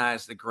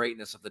recognized the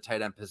greatness of the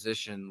tight end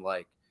position,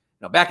 like,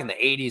 back in the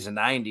 80s and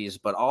 90s,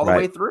 but all the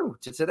way through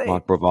to today.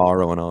 Mark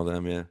Bavaro and all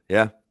them. Yeah.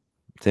 Yeah.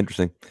 It's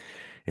interesting.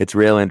 It's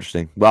real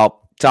interesting.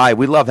 Well, Ty,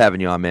 we love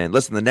having you on, man.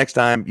 Listen, the next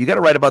time you got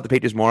to write about the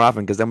Patriots more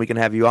often, because then we can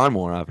have you on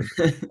more often.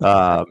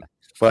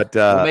 But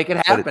we'll make it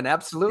happen.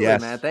 Absolutely,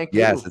 man. Thank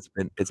you. Yes,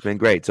 it's been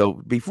great. So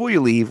before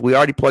you leave, we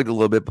already plugged a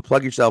little bit, but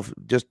plug yourself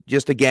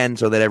just again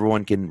so that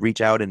everyone can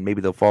reach out and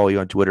maybe they'll follow you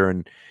on Twitter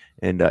and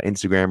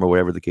Instagram or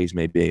whatever the case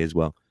may be as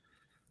well.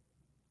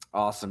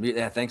 Awesome.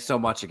 Yeah, thanks so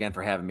much again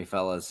for having me,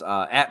 fellas.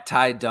 At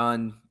Ty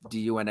Dunne,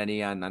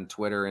 Dunne on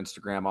Twitter,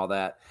 Instagram, all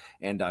that.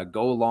 And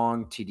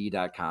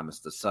golongtd.com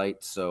is the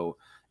site. So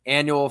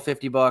annual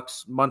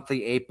 $50, monthly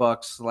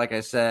 $8. Like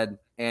I said,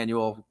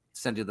 annual,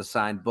 send you the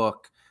signed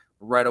book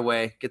right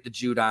away. Get the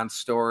Judon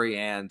story.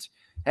 And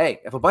hey,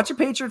 if a bunch of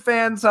Patriot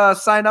fans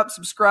sign up,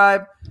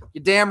 subscribe,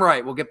 you're damn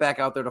right. We'll get back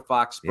out there to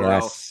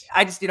Foxborough. Yes.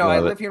 I just, I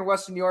live here in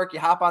Western New York. You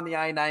hop on the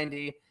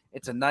I-90.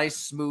 It's a nice,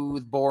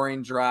 smooth,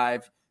 boring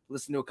drive.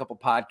 Listen to a couple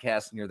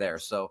podcasts and you're there.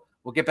 So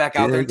we'll get back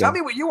out there. Tell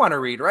me what you want to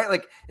read, right?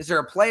 Like, is there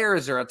a player?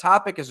 Is there a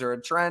topic? Is there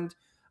a trend?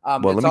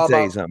 Well, let me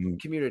tell you something.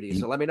 Community.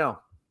 So let me know.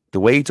 The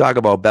way you talk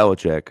about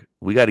Belichick,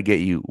 we got to get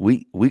you.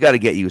 We got to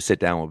get you to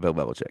sit down with Bill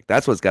Belichick.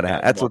 That's what's got to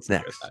happen. That's what's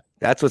next.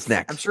 That's what's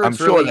next. I'm sure it's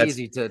really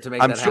easy to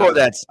make. I'm sure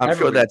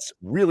that's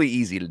really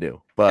easy to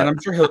do. But and I'm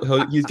sure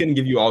he's going to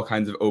give you all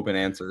kinds of open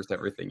answers to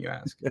everything you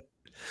ask.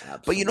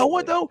 But you know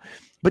what though?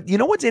 But you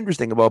know what's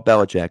interesting about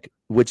Belichick,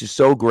 which is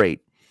so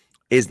great,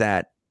 is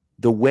that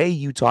the way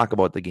you talk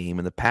about the game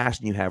and the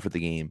passion you have for the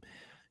game,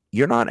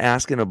 you're not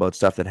asking about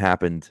stuff that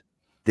happened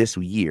this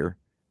year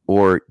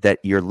or that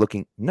you're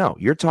looking. No,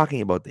 you're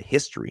talking about the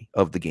history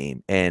of the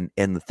game and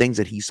the things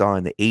that he saw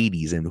in the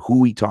 80s and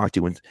who he talked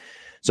to. And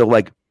so,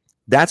 like,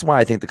 that's why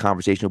I think the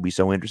conversation will be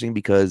so interesting,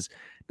 because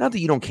not that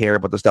you don't care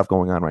about the stuff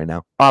going on right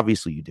now.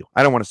 Obviously you do.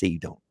 I don't want to say you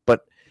don't,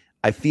 but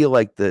I feel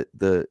like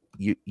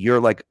you're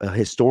like a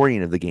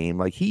historian of the game,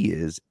 like he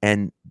is.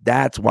 And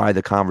that's why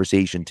the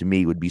conversation to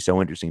me would be so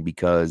interesting,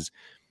 because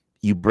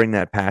you bring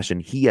that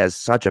passion. He has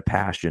such a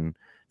passion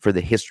for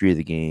the history of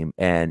the game,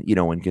 and,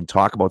 and can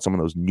talk about some of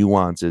those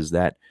nuances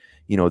that,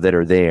 that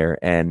are there.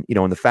 And,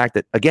 and the fact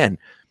that, again,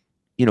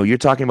 you're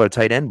talking about a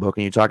tight end book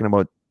and you're talking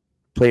about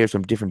players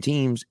from different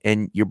teams,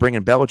 and you're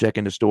bringing Belichick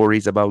into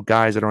stories about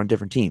guys that are on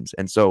different teams.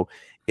 And so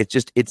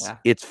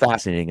it's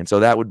fascinating. And so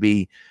that would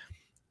be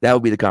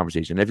the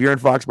conversation. If you're in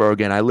Foxborough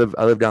again, I live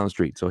down the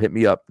street, so hit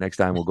me up next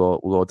time. We'll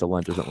go to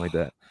lunch or something like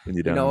that. When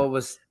you're down it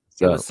was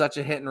such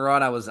a hit and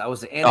run. I was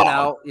in and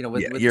out.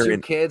 With two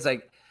kids.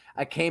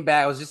 I came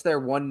back. I was just there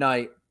one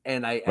night,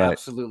 and I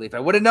absolutely. If I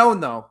would have known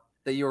though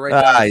that you were right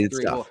down the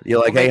street, you're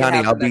like, hey, honey,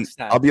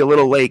 I'll be a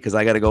little late because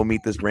I got to go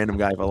meet this random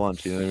guy for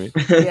lunch. You know what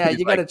I mean? Yeah,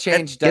 you got to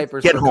change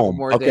diapers. Get home,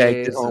 more okay?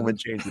 Days get home and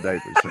change the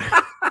diapers.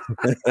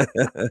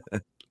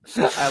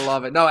 I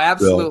love it. No,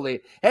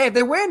 absolutely. Hey, if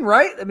they win,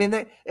 right? I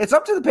mean, it's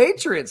up to the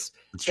Patriots.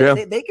 It's true.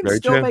 They can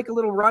still make a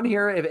little run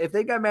here. If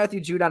they got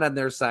Matthew Judon on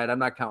their side, I'm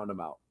not counting them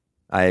out.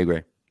 I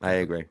agree.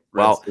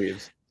 Red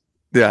sleeves.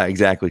 Yeah,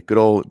 exactly. Good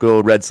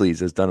old red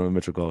sleeves, as Dunne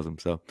Mitchell calls them.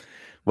 So,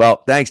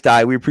 well, thanks,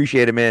 Ty. We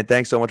appreciate it, man.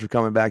 Thanks so much for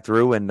coming back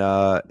through, and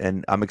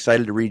I'm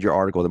excited to read your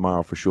article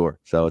tomorrow for sure.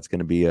 So it's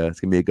gonna be a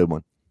good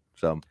one.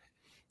 So.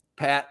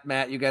 Pat,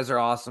 Matt, you guys are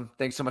awesome.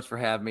 Thanks so much for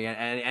having me.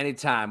 And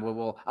anytime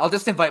I'll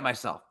just invite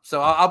myself. So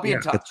I'll be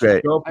in touch. That's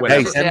great.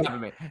 Hey,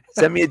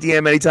 send me a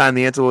DM anytime.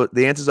 The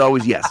answer is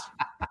always yes.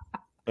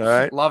 All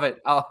right. Love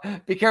it.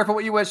 Be careful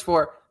what you wish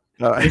for.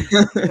 All right.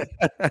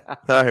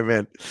 All right,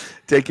 man.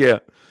 Take care.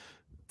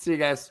 See you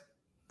guys.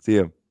 See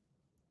you.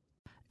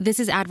 This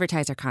is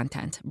advertiser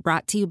content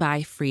brought to you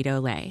by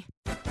Frito-Lay.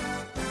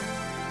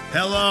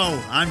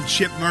 Hello, I'm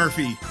Chip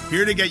Murphy,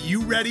 here to get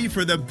you ready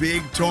for the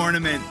big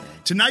tournament.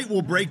 Tonight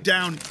we'll break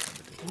down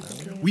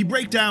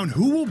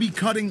who will be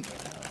cutting.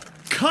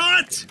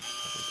 Cut!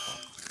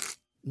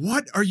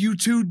 What are you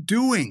two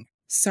doing?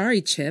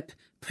 Sorry, Chip.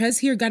 Prez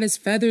here got his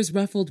feathers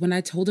ruffled when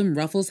I told him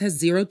Ruffles has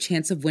zero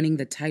chance of winning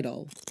the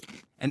title.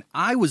 And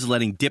I was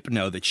letting Dip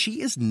know that she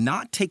is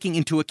not taking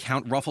into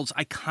account Ruffles'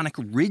 iconic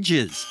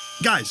ridges.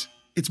 Guys,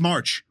 it's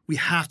March. We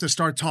have to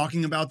start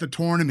talking about the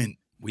tournament.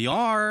 We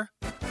are.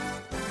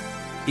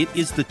 It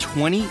is the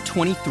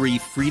 2023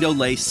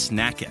 Frito-Lay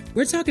Snack It.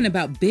 We're talking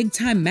about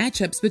big-time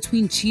matchups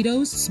between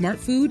Cheetos, Smart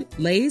Food,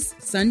 Lay's,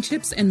 Sun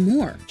Chips, and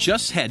more.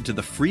 Just head to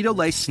the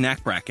Frito-Lay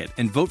Snack Bracket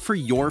and vote for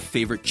your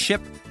favorite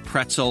chip,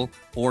 pretzel,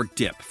 or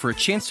dip for a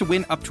chance to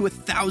win up to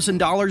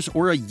 $1,000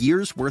 or a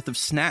year's worth of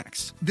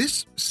snacks.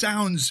 This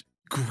sounds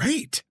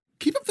great.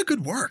 Keep up the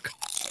good work.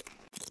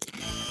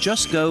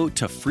 Just go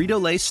to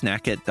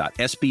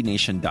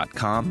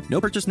fritolaysnackit.sbnation.com. No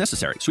purchase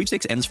necessary.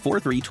 Sweepstakes ends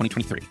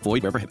 4/3/2023.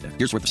 Void where prohibited.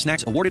 Year's worth of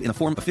snacks awarded in the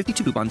form of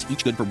 52 coupons,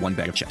 each good for one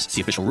bag of chips. See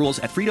official rules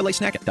at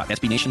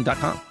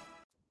fritolaysnackit.sbnation.com.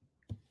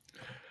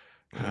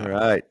 All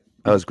right.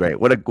 That was great.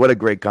 What a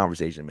great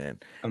conversation,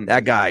 man.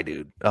 That guy,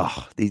 dude.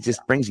 Oh, he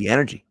just brings the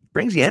energy.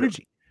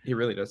 He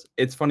really does.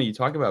 It's funny. You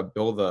talk about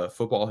Bill, the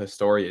football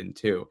historian,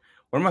 too.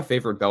 One of my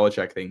favorite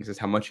Belichick things is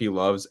how much he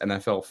loves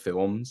NFL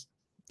films.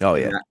 Oh,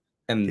 yeah.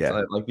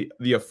 Like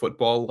the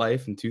football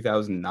life in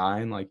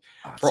 2009, like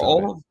for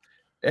all of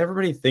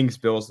everybody thinks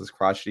Bill's this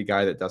crotchety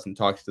guy that doesn't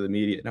talk to the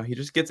media. No, he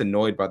just gets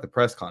annoyed by the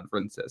press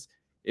conferences.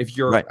 If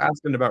you're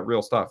asking about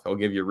real stuff, he'll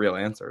give you real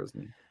answers.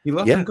 And he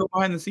lets them go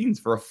behind the scenes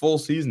for a full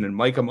season and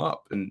mic them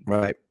up. And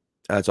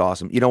that's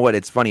awesome. You know what?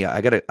 It's funny.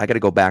 I gotta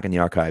go back in the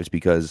archives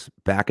because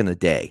back in the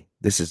day,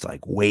 this is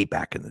like way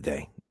back in the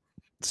day.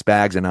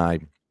 Spags and I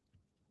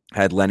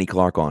had Lenny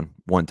Clark on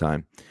one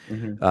time.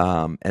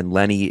 And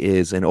Lenny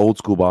is an old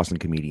school Boston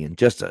comedian,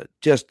 just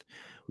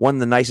one of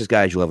the nicest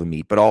guys you'll ever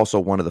meet, but also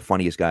one of the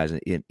funniest guys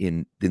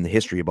in the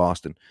history of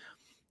Boston.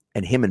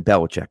 And him and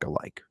Belichick are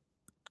like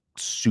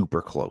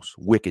super close,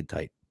 wicked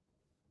tight.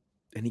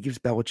 And he gives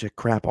Belichick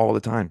crap all the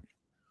time.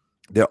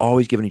 They're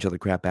always giving each other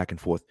crap back and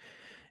forth.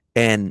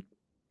 And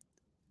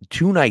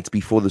 2 nights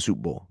before the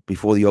Super Bowl,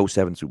 before the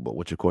 2007 Super Bowl,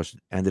 which of course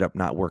ended up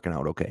not working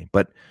out okay,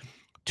 but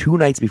 2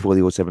 nights before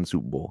the 2007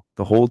 Super Bowl,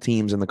 the whole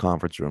team's in the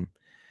conference room,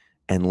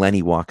 and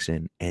Lenny walks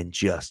in and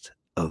just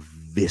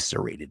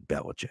eviscerated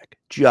Belichick.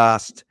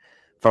 Just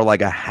for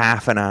like a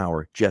half an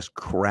hour, just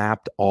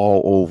crapped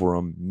all over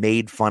him,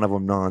 made fun of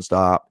him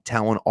nonstop,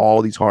 telling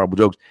all these horrible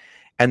jokes.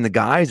 And the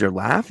guys are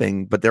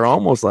laughing, but they're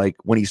almost like,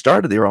 when he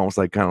started, they were almost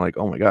like, kind of like,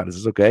 oh my God, is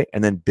this okay?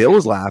 And then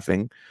Bill's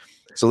laughing.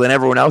 So then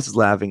everyone else is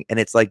laughing. And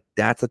it's like,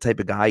 that's the type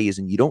of guy he is.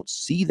 And you don't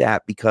see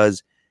that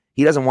because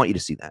he doesn't want you to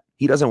see that.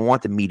 He doesn't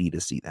want the media to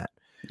see that.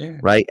 Yeah.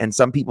 Right. And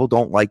some people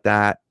don't like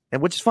that,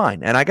 and which is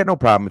fine. And I got no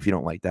problem if you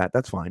don't like that.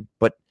 That's fine.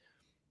 But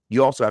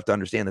you also have to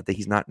understand that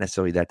he's not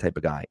necessarily that type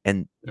of guy.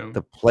 And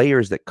the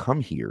players that come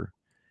here,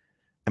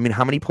 I mean,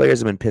 how many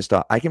players have been pissed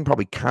off? I can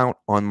probably count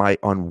on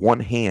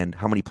one hand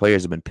how many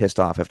players have been pissed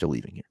off after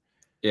leaving here.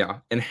 Yeah.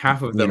 And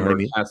half of them are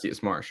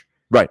Cassius Marsh.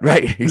 Right.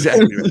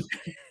 Exactly.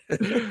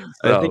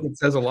 I think it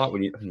says a lot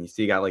when you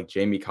see a guy like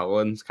Jamie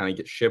Collins kind of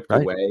get shipped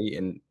away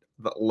in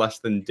the less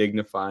than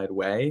dignified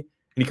way.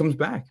 And he comes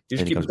back. He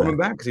just keeps coming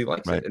back because he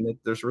likes it. And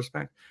there's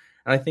respect.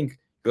 And I think,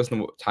 listen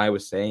to what Ty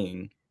was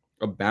saying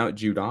about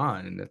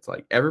Judon. And it's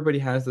like, everybody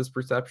has this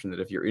perception that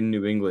if you're in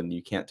New England,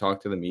 you can't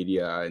talk to the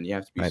media and you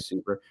have to be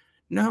super.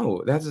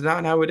 No, that's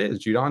not how it is.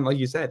 Judon, like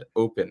you said,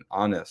 open,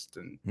 honest,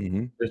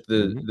 and there's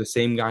the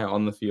same guy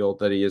on the field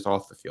that he is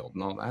off the field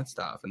and all that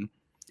stuff. And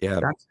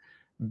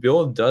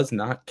Bill does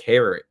not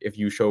care if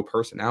you show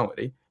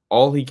personality.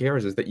 All he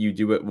cares is that you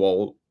do it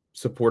while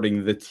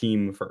supporting the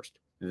team first.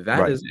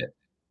 That is it.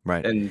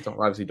 Right. And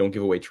obviously don't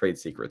give away trade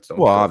secrets.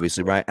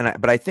 Obviously, right.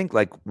 But I think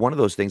like one of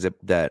those things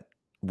that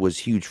was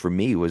huge for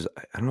me was,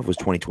 I don't know if it was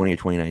 2020 or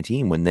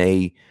 2019 when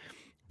they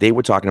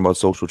were talking about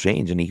social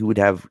change, and he would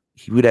have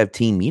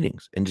team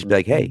meetings and just be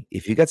like, hey,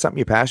 if you got something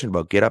you're passionate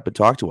about, get up and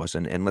talk to us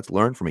and let's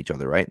learn from each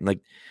other. Right. And like,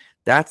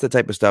 that's the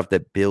type of stuff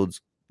that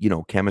builds,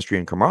 chemistry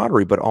and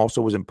camaraderie, but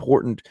also was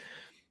important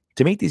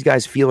to make these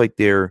guys feel like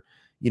they're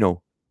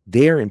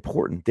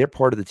important. They're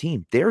part of the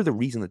team. They're the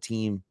reason the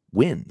team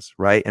wins,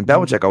 right? And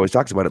Belichick always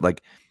talks about it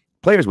like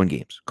players win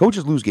games,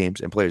 coaches lose games,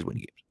 and players win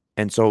games.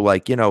 And so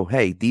like,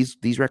 hey,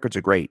 these records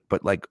are great,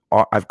 but like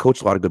I've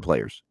coached a lot of good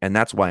players, and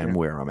that's why I'm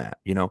where I'm at,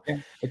 Yeah.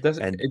 It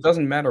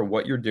doesn't matter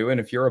what you're doing.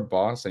 If you're a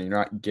boss and you're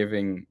not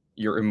giving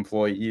your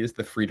employees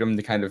the freedom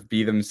to kind of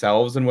be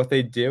themselves in what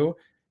they do,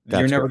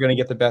 you're never going to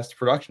get the best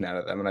production out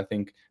of them. And I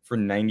think for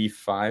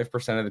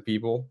 95% of the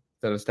people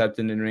that have stepped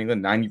into New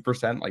England,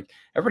 90%, like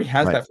everybody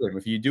has that freedom.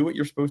 If you do what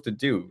you're supposed to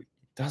do, it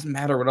doesn't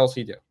matter what else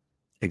you do.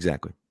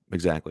 Exactly.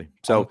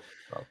 So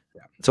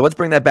let's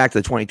bring that back to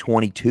the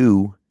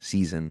 2022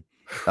 season.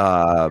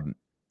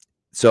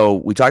 So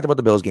we talked about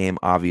the Bills game,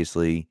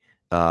 obviously.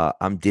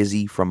 I'm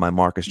dizzy from my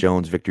Marcus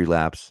Jones victory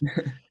laps.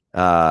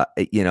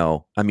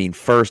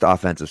 First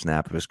offensive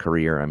snap of his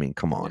career. I mean,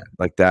 come on.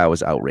 Like that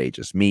was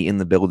outrageous. Me in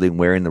the building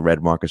wearing the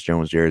red Marcus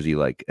Jones jersey.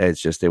 Like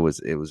it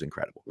was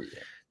incredible. Yeah.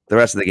 The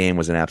rest of the game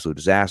was an absolute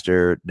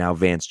disaster. Now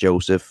Vance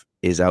Joseph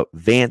is out.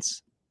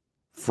 Vance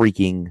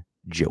freaking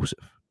Joseph.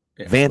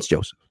 Yeah. Vance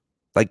Joseph.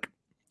 Like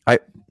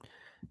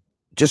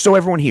just so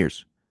everyone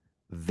hears,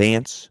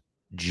 Vance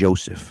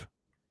Joseph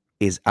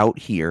is out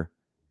here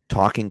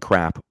talking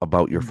crap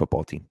about your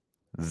football team.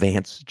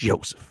 Vance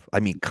Joseph. I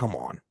mean, come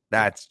on.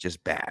 That's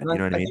just bad. And You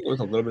know what I mean? think it was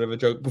a little bit of a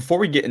joke. Before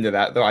we get into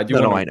that, though, I do.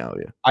 No, I know.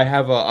 Yeah. I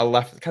have a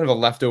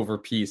leftover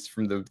piece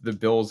from the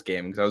Bills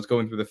game because I was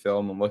going through the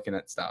film and looking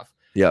at stuff.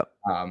 Yeah.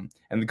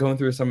 And going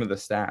through some of the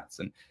stats,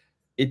 and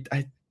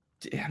I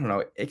don't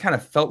know. It kind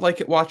of felt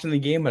like it watching the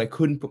game, but I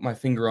couldn't put my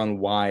finger on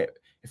why.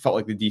 It felt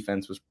like the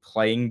defense was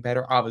playing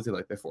better. Obviously,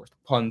 like they forced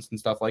punts and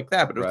stuff like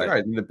that. But it was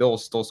right. The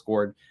Bills still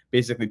scored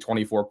basically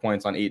 24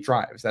 points on 8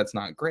 drives. That's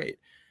not great.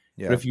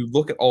 Yeah. But if you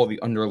look at all the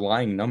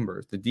underlying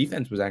numbers, the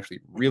defense was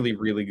actually really,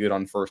 really good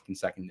on first and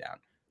second down.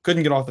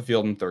 Couldn't get off the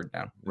field on third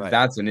down. Right.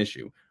 That's an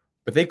issue.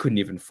 But they couldn't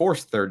even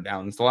force third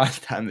downs the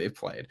last time they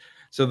played.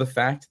 So the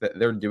fact that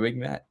they're doing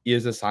that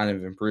is a sign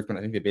of improvement.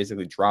 I think they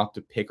basically dropped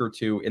a pick or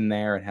two in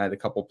there and had a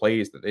couple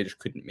plays that they just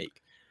couldn't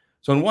make.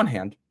 So on one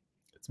hand,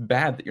 it's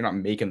bad that you're not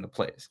making the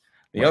plays.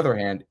 On the other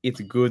hand, it's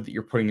good that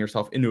you're putting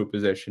yourself into a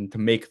position to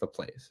make the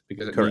plays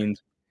because it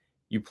means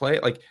you play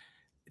like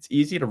it's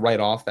easy to write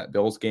off that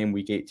Bills game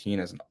week 18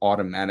 as an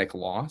automatic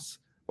loss.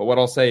 But what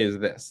I'll say is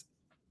this.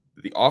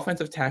 The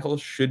offensive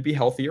tackles should be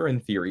healthier in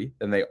theory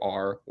than they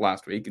are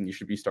last week. And you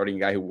should be starting a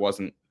guy who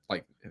wasn't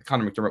like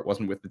Connor McDermott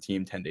wasn't with the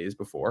team 10 days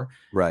before.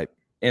 Right.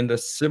 And a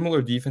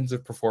similar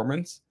defensive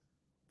performance,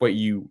 but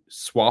you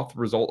swap the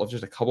result of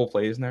just a couple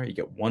plays in there. You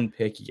get one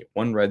pick, you get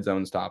one red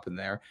zone stop in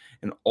there.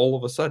 And all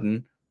of a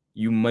sudden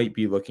you might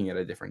be looking at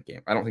a different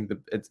game. I don't think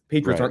the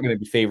Patriots aren't going to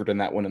be favored in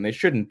that one, and they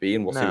shouldn't be.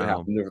 And we'll see what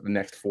happens over the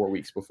next 4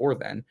 weeks before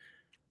then.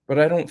 But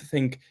I don't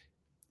think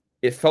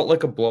it felt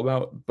like a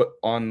blowout, but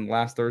on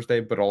last Thursday,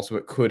 but also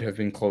it could have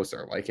been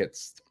closer. Like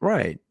it's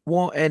right.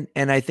 Well, and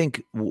I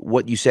think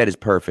what you said is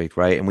perfect,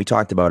 right? And we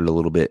talked about it a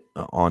little bit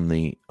on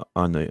the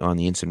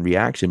instant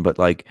reaction, but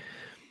like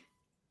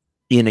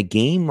in a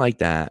game like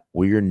that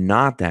where you're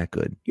not that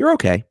good, you're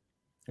okay,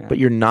 but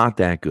you're not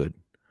that good.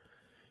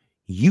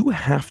 You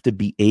have to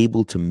be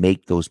able to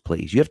make those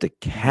plays. You have to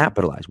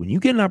capitalize. When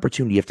you get an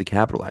opportunity, you have to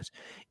capitalize.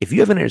 If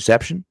you have an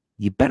interception,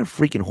 you better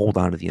freaking hold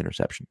on to the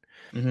interception.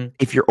 Mm-hmm.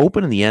 If you're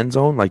open in the end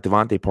zone like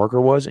Devontae Parker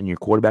was and your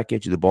quarterback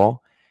gets you the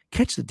ball,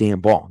 catch the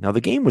damn ball. Now,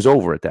 the game was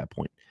over at that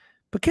point,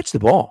 but catch the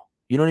ball.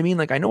 You know what I mean?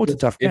 Like, I know it's a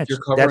tough catch. If you're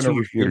covering that's what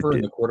you're here to do.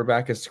 And the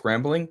quarterback is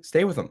scrambling,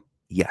 stay with him.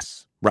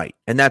 Yes, right.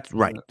 And that's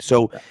right.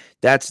 So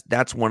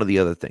that's one of the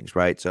other things,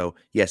 right? So,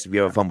 yes, if you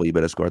have a fumble, you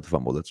better score at the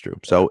fumble. That's true.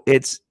 So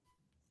it's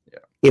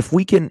if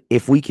we can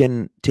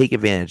take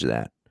advantage of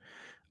that,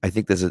 I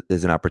think there's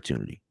an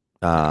opportunity.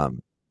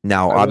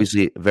 Now,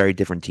 obviously, a very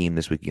different team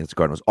this week against the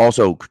Cardinals.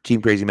 Also,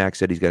 Team Crazy Max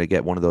said he's going to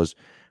get one of those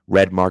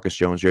red Marcus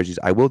Jones jerseys.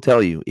 I will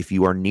tell you, if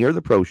you are near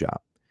the pro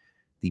shop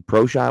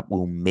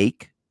will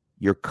make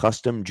your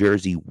custom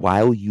jersey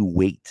while you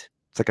wait.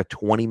 It's like a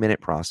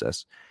 20-minute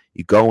process.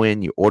 You go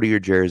in, you order your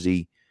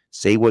jersey,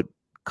 say what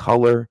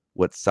color,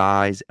 what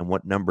size, and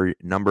what number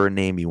and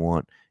name you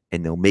want,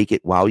 and they'll make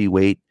it while you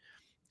wait.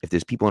 If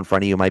there's people in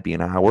front of you, it might be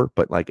an hour,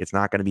 but like it's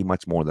not going to be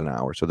much more than an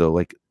hour. So they'll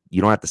like you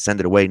don't have to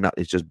send it away.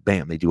 It's just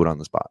bam, they do it on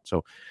the spot.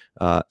 So,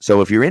 so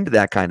if you're into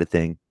that kind of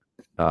thing,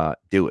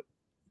 do it.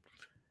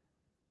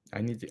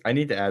 I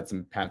need to add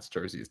some Pats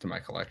jerseys to my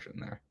collection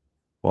there.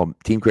 Well,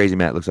 Team Crazy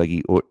Matt looks like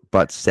he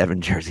bought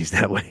 7 jerseys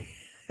that way.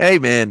 Hey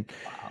man,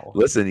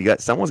 listen,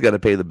 someone's got to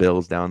pay the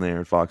bills down there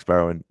in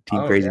Foxborough, and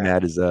Team Crazy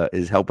Matt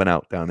is helping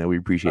out down there. We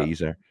appreciate you,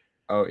 sir.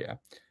 Oh yeah.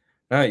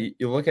 No,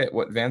 you look at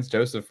what Vance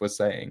Joseph was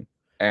saying.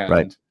 And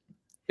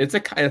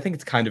I think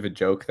it's kind of a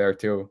joke there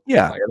too.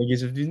 Yeah, like, I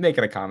think he's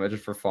making a comment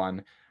just for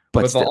fun.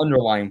 But the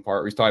underlying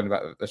part, he's talking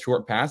about the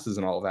short passes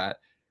and all that.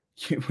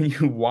 When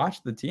you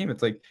watch the team,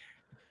 it's like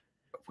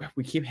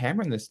we keep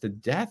hammering this to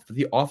death, but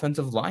the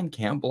offensive line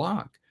can't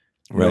block.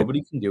 Right.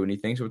 Nobody can do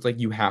anything, so it's like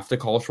you have to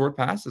call short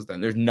passes.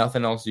 Then there's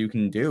nothing else you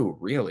can do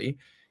really,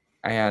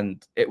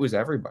 and it was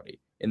everybody.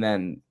 And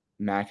then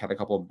Mac had a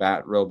couple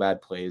of real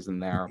bad plays in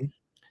there. Mm-hmm.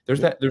 There's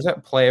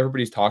that play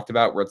everybody's talked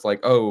about where it's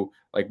like,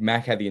 like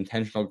Mac had the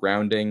intentional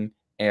grounding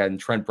and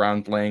Trent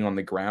Brown's laying on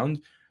the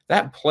ground.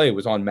 That play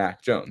was on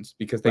Mac Jones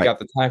because they got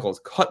the tackles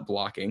cut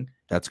blocking.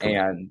 That's cool.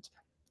 And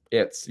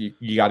it's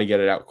you got to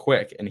get it out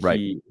quick. And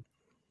he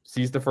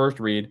sees the first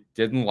read,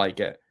 didn't like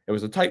it. It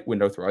was a tight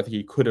window throw. I think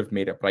he could have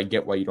made it, but I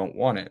get why you don't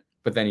want it.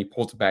 But then he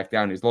pulls it back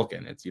down. He's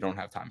looking. You don't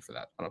have time for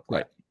that on a play.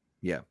 Right.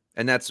 Yeah,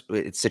 and it's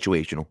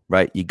situational,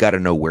 right? You got to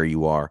know where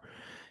you are.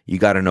 You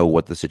got to know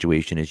what the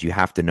situation is. You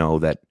have to know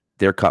that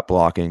they're cut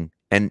blocking,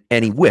 and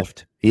he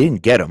whiffed. He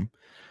didn't get him,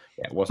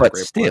 but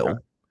still,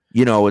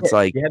 it's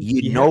like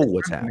you know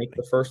what's happening. Make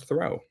the first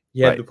throw.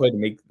 You had the play to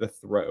make the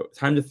throw.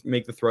 Time to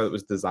make the throw that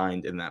was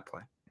designed in that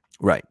play.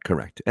 Right,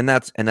 correct, and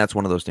that's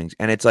one of those things.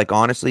 And it's like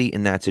honestly,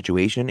 in that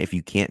situation, if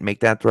you can't make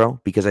that throw,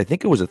 because I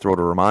think it was a throw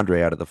to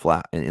Ramondre out of the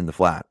flat in the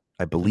flat,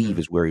 I believe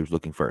is where he was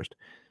looking first.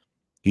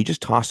 You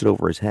just toss it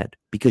over his head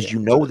because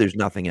there's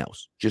nothing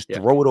else. Just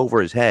throw it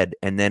over his head,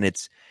 and then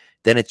it's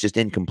just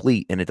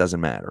incomplete and it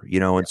doesn't matter,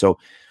 And so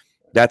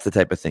that's the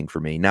type of thing for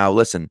me. Now,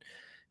 listen,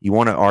 you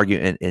want to argue,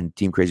 and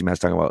Team Crazy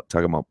Matt's talking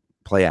about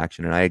play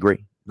action, and I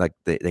agree. Like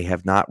they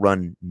have not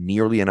run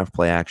nearly enough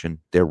play action.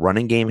 Their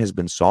running game has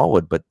been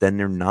solid, but then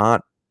they're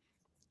not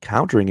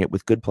countering it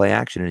with good play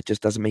action, and it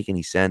just doesn't make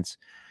any sense.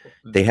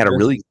 They had a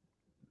really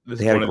this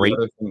They is had one a of great the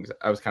other things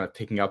I was kind of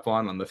picking up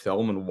on the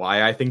film and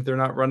why I think they're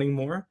not running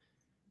more.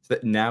 Is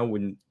that now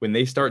when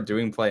they start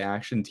doing play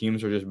action,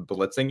 teams are just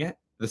blitzing it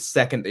the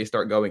second they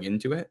start going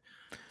into it.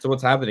 So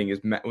what's happening is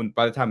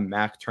by the time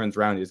Mac turns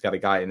around, he's got a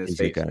guy in his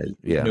face.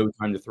 Yeah. No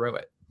time to throw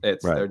it.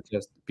 They're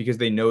just because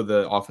they know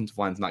the offensive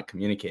line's not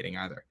communicating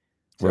either.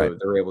 So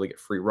they're able to get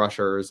free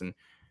rushers, and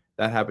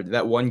that happened.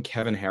 That one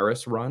Kevin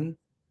Harris run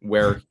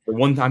where the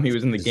one time he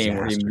was in the game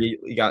where he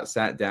immediately got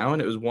sat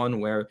down, it was one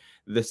where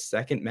the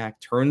second Mac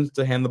turns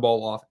to hand the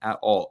ball off at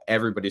all,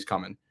 everybody's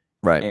coming.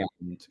 Right.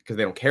 And because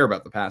they don't care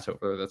about the pass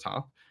over the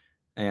top.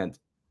 And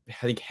I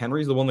think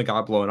Henry's the one that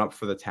got blown up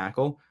for the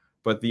tackle,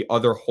 but the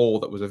other hole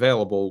that was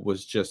available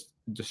was just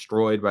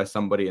destroyed by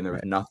somebody, and there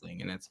was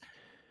nothing. And it's,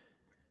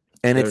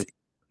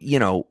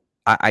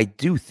 I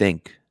do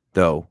think,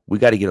 though, we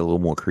got to get a little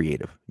more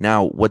creative.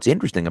 Now, what's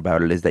interesting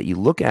about it is that you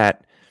look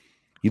at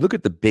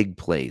the big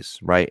plays,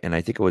 right? And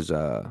I think it was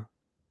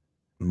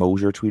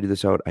Mosier tweeted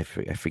this out. I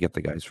forget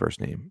the guy's first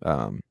name.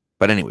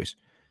 But anyways,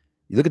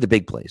 you look at the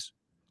big plays.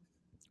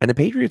 And the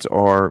Patriots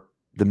are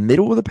the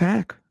middle of the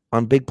pack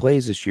on big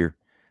plays this year.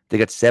 They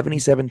got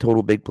 77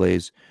 total big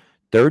plays,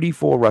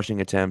 34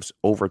 rushing attempts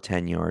over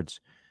 10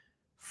 yards,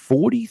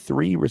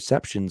 43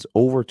 receptions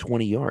over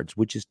 20 yards,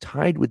 which is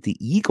tied with the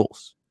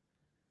Eagles.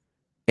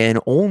 And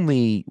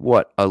only,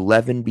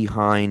 11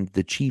 behind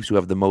the Chiefs, who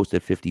have the most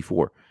at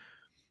 54.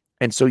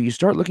 And so you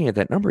start looking at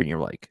that number and you're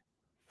like,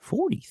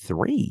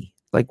 43?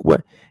 Like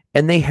what?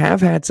 And they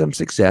have had some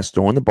success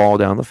throwing the ball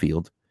down the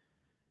field.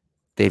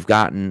 They've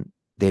gotten,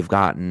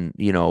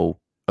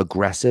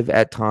 aggressive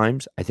at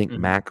times. I think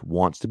Mac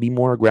wants to be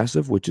more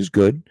aggressive, which is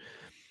good.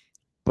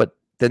 But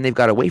then they've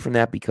got away from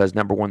that because,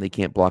 number one, they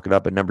can't block it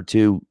up. And number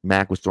two,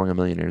 Mac was throwing a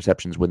million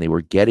interceptions when they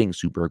were getting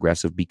super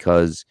aggressive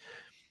because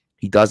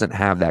he doesn't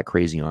have that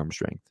crazy arm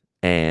strength.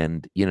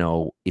 And,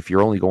 if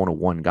you're only going to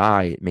one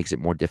guy, it makes it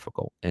more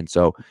difficult. And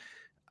so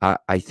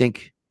I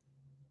think,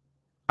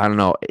 I don't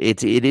know.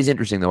 It is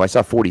interesting, though. I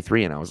saw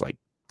 43 and I was like,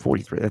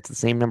 43, that's the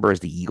same number as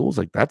the Eagles?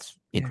 Like, that's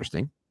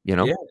interesting,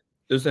 Yeah.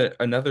 There's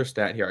another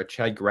stat here.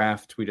 Chad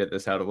Graff tweeted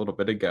this out a little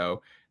bit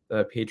ago.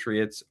 The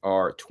Patriots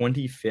are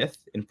 25th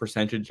in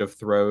percentage of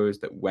throws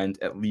that went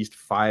at least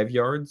 5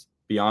 yards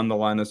beyond the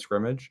line of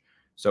scrimmage.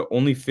 So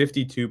only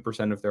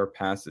 52% of their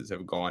passes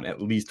have gone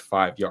at least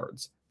 5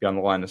 yards beyond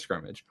the line of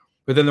scrimmage.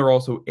 But then they're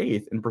also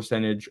 8th in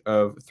percentage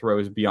of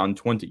throws beyond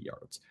 20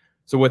 yards.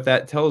 So what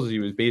that tells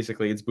you is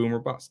basically it's boom or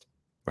bust.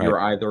 Right. You're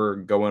either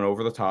going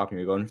over the top and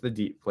you're going for the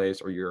deep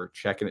plays, or you're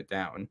checking it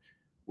down,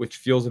 which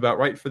feels about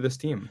right for this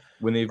team.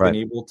 When they've been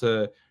able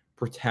to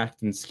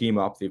protect and scheme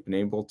up, they've been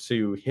able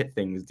to hit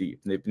things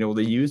deep, and they've been able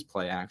to use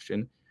play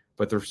action,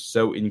 but they're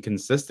so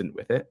inconsistent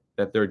with it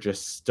that they're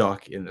just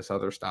stuck in this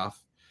other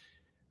stuff,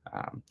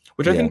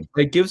 which I think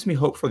it gives me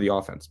hope for the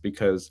offense,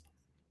 because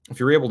if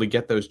you're able to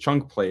get those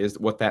chunk plays,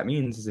 what that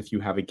means is if you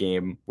have a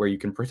game where you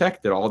can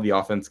protect it all, the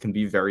offense can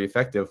be very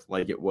effective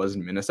like it was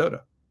in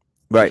Minnesota.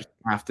 Right.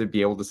 You have to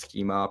be able to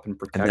scheme up and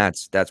protect. And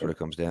that's what it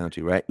comes down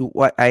to, right?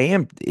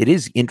 It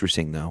is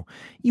interesting, though.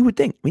 You would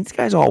think, these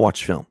guys all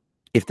watch film.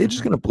 If they're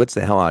just going to blitz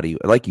the hell out of you,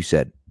 like you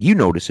said, you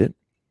notice it.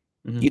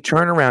 You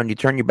turn around, you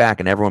turn your back,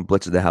 and everyone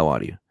blitzes the hell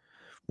out of you.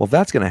 Well, if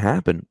that's going to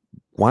happen,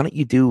 why don't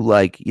you do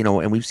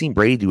and we've seen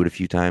Brady do it a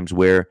few times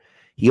where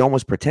he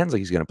almost pretends like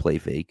he's going to play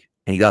fake,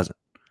 and he doesn't.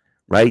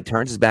 Right?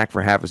 Turns his back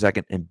for half a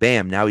second, and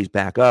bam, now he's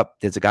back up.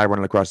 There's a guy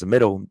running across the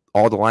middle.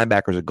 All the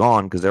linebackers are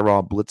gone because they're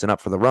all blitzing up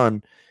for the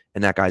run.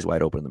 And that guy's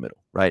wide open in the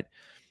middle, right?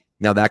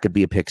 Now, that could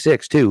be a pick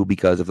six, too,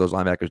 because if those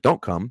linebackers don't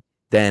come,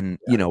 then,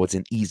 it's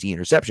an easy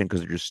interception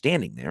because they're just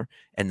standing there.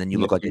 And then you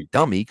look like a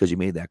dummy because you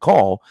made that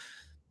call.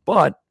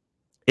 But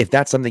if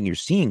that's something you're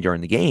seeing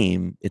during the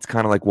game, it's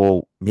kind of like,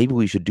 well, maybe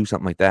we should do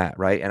something like that,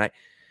 right? And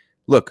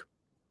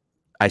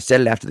I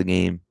said it after the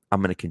game.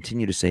 I'm going to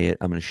continue to say it.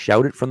 I'm going to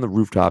shout it from the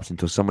rooftops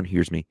until someone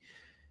hears me.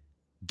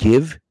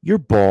 Give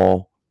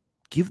the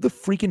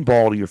freaking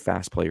ball to your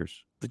fast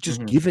players.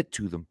 Just give it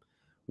to them.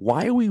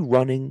 Why are we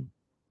running?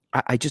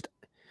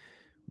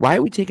 Why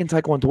are we taking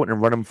Tyquan Thornton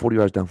and running him 40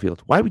 yards downfield?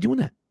 Why are we doing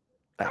that?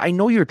 I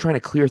know you're trying to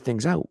clear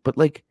things out, but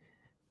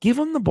give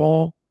him the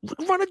ball,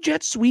 run a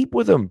jet sweep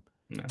with him,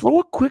 throw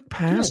a quick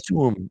pass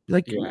to him.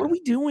 What are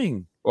we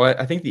doing? Well,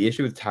 I think the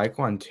issue with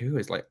Tyquan too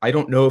is I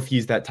don't know if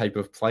he's that type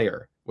of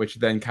player, which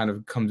then kind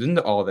of comes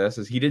into all this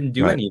is he didn't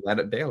do any of that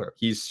at Baylor.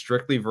 He's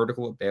strictly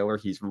vertical at Baylor.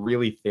 He's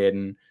really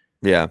thin.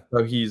 Yeah.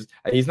 So he's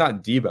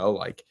not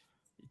Debo.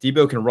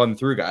 Debo can run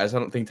through guys. I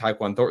don't think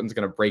Tyquan Thornton's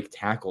going to break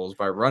tackles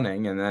by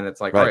running. And then it's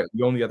all right,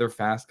 the only other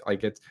fast,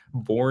 it's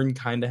Bourne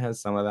kind of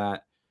has some of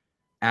that.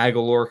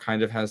 Aguilar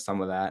kind of has some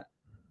of that.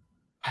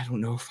 I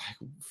don't know if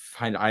I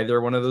find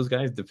either one of those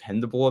guys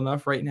dependable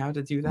enough right now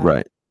to do that.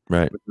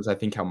 Right. Which is, I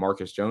think, how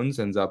Marcus Jones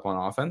ends up on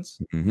offense.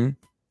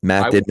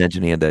 Matt did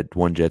mention he had that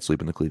one jet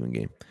sweep in the Cleveland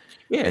game.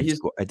 Yeah,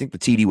 I think the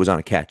TD was on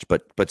a catch,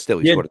 but still,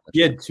 he scored a touchdown.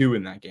 He had 2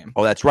 in that game.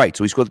 Oh, that's right.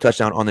 So he scored the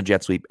touchdown on the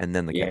jet sweep and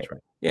then the catch,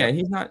 right? Yeah,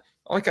 he's not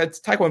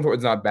Tyquan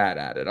Thornton's not bad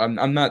at it.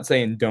 I'm not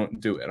saying don't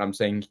do it. I'm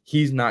saying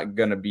he's not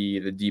gonna be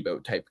the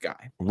Debo type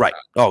guy. Right.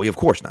 Oh, of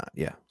course not.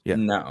 Yeah.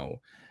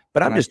 No.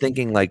 But I'm just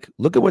thinking, like,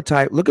 look at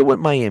what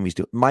Miami's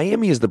doing.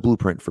 Miami is the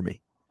blueprint for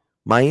me.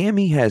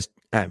 Miami has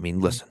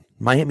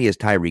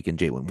Tyreek and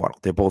Jalen Waddle.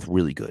 They're both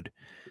really good,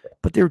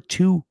 but they're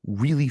two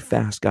really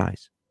fast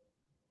guys.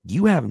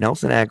 You have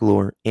Nelson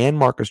Aguilar and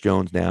Marcus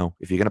Jones now.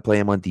 If you're going to play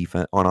him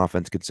on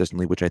offense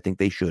consistently, which I think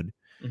they should.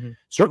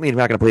 Certainly, if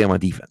you're not going to play him on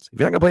defense. If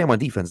you're not going to play him on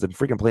defense, then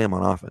freaking play him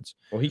on offense.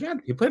 Well, he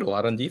played a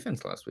lot on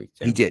defense last week.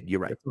 He did.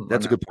 You're right.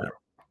 That's a good point.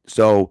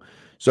 So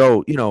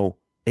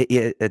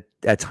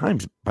at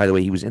times, by the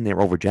way, he was in there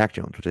over Jack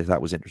Jones, which I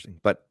thought was interesting.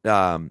 But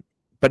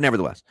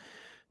nevertheless,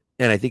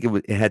 and I think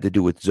it had to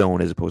do with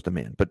zone as opposed to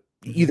man. But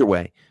either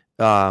way,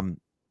 you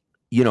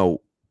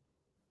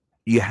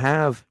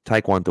have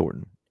Tyquan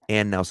Thornton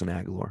and Nelson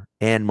Aguilar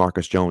and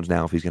Marcus Jones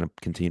now if he's going to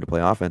continue to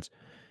play offense.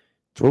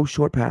 Throw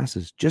short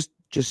passes. Just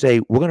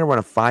say, we're going to run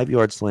a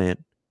 5-yard slant.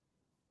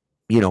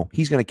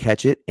 He's going to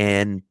catch it,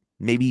 and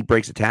maybe he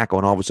breaks a tackle,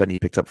 and all of a sudden he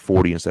picks up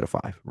 40 instead of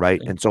 5,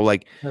 right? And so,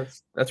 like,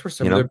 that's where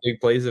some of their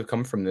big plays have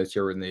come from this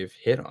year when they've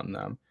hit on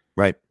them.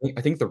 Right.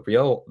 I think the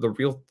real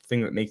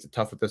thing that makes it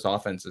tough with this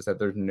offense is that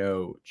there's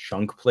no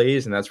chunk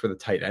plays, and that's where the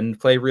tight end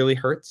play really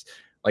hurts.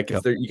 Like,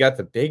 you got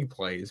the big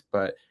plays,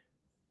 but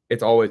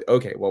it's always,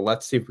 okay, well,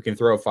 let's see if we can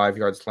throw a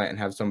 5-yard slant and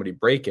have somebody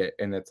break it.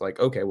 And it's like,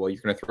 okay, well,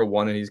 you're going to throw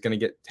one and he's going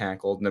to get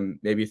tackled. And then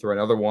maybe throw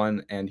another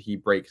one and he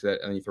breaks it.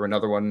 And you throw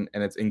another one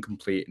and it's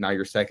incomplete. Now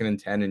you're 2nd and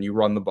 10 and you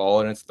run the ball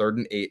and it's 3rd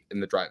and 8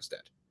 and the drive's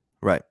dead.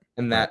 Right.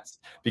 And that's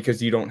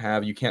because you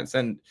can't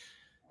send,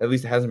 at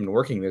least it hasn't been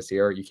working this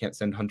year. You can't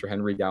send Hunter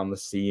Henry down the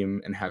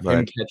seam and have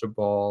him catch a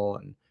ball.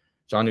 And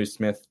Jonnu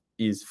Smith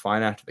is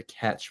fine after the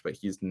catch, but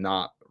he's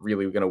not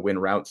really going to win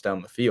routes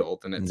down the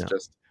field. And it's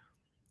just,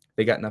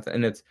 they got nothing.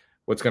 And it's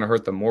what's going to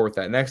hurt them more with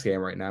that next game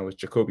right now is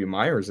Jacoby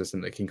Myers is in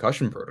the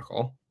concussion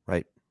protocol.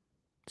 Right.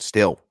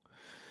 Still,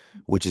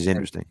 which is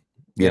interesting.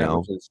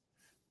 That's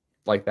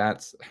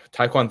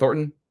Tyquan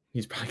Thornton.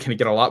 He's probably going to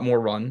get a lot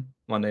more run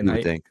Monday night.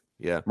 I think.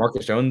 Yeah.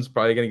 Marcus Jones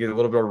probably going to get a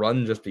little bit of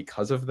run just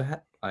because of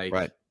that.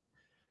 Right.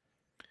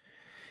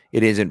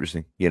 It is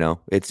interesting.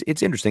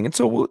 It's interesting. And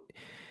so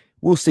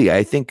we'll see.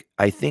 I think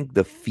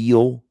the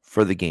feel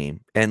for the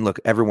game, and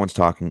look, everyone's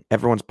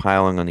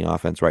piling on the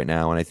offense right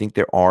now. And I think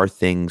there are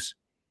things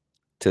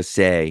to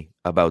say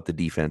about the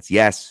defense.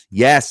 Yes,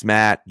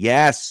 Matt.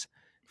 Yes.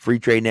 Free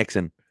Trey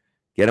Nixon.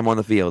 Get him on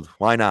the field.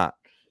 Why not?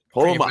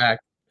 Pull him up.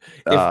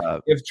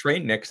 If Trey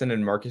Nixon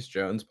and Marcus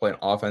Jones play an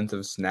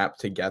offensive snap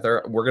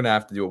together, we're going to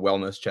have to do a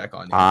wellness check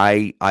on you.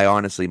 I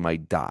honestly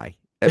might die.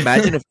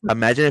 Imagine if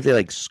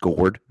they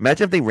scored.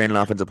 Imagine if they ran an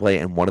offensive play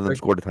and one of them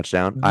scored a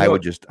touchdown. You know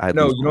what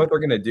they're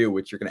going to do,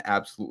 which you're going to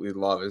absolutely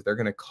love, is they're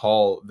going to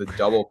call the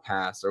double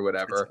pass or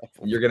whatever.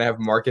 You're going to have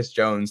Marcus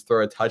Jones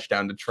throw a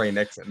touchdown to Trey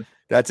Nixon.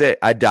 That's it.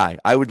 I'd die.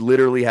 I would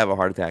literally have a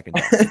heart attack and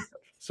die.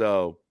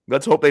 So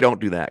let's hope they don't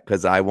do that,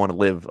 because I want to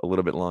live a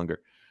little bit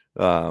longer.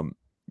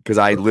 Because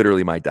I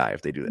literally might die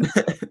if they do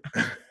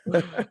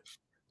that.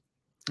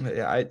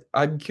 Yeah,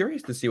 I'm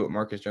curious to see what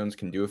Marcus Jones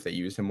can do if they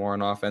use him more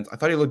on offense. I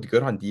thought he looked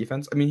good on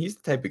defense. I mean, he's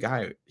the type of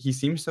guy, he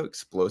seems so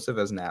explosive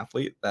as an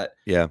athlete that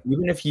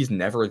even if he's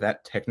never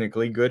that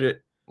technically good at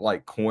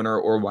corner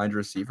or wide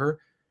receiver,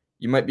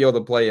 you might be able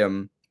to play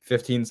him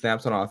 15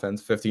 snaps on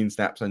offense, 15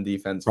 snaps on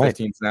defense,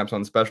 15 snaps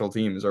on special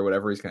teams or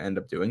whatever he's going to end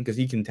up doing, because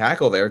he can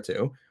tackle there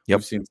too.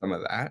 We've seen some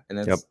of that, and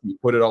you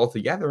put it all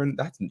together, and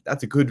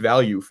that's a good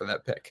value for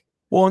that pick.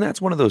 Well, and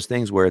that's one of those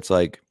things where it's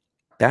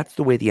that's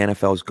the way the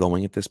NFL is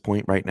going at this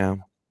point right now.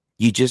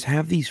 You just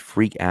have these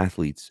freak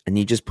athletes and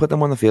you just put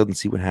them on the field and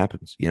see what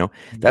happens.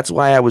 That's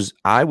why I was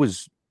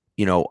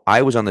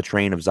on the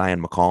train of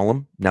Zion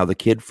McCollum. Now the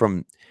kid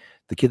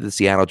that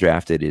Seattle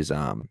drafted is,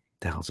 the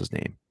hell's his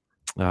name?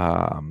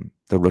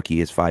 The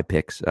rookie is 5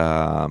 picks. Shoot,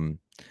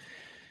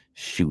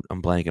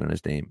 I'm blanking on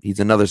his name. He's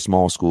another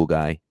small school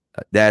guy.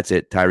 That's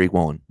it. Tyreek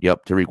Woolen.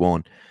 Yep. Tyreek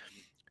Woolen.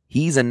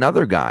 He's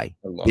another guy,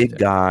 big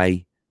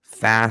guy,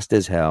 fast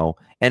as hell.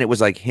 And it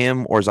was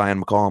him or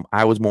Zion McCollum.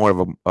 I was more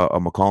of a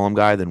McCollum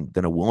guy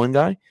than a Woolen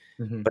guy,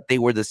 but they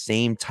were the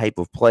same type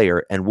of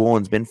player. And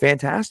Woolen's been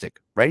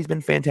fantastic, right? He's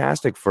been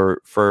fantastic for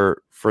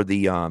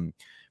the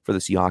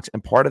Seahawks.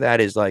 And part of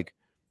that is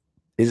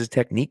is his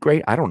technique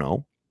great? I don't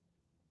know,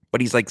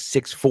 but he's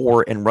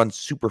 6'4" and runs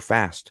super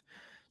fast.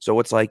 So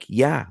it's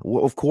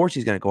well, of course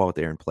he's going to go out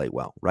there and play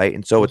well, right?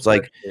 And so it's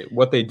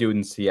what they do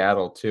in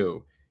Seattle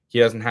too. He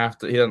doesn't have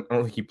to. I don't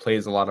think he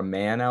plays a lot of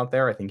man out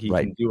there. I think he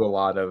can do a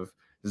lot of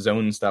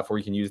zone stuff where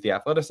you can use the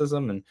athleticism,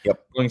 and as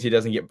long as he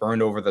doesn't get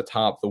burned over the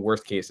top, the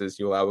worst case is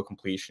you allow a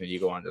completion and you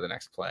go on to the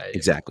next play.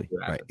 Exactly.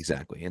 Right.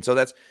 Exactly. And so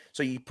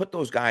you put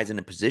those guys in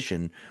a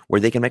position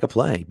where they can make a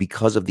play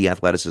because of the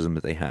athleticism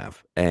that they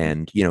have.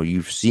 And,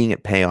 you're seeing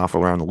it pay off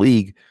around the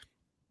league.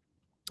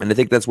 And I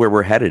think that's where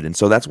we're headed. And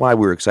so that's why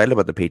we're excited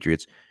about the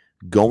Patriots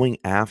going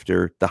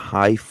after the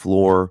high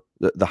floor,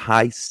 the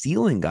high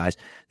ceiling guys.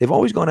 They've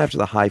always gone after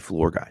the high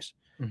floor guys,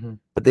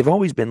 but they've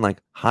always been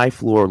high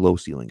floor, low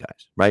ceiling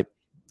guys, right?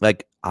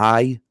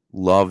 I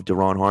love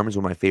Deron Harmon. He's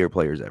one of my favorite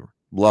players ever.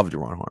 Love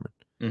Deron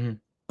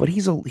Harmon. But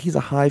he's a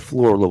high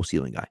floor, low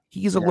ceiling guy.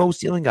 He's a low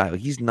ceiling guy.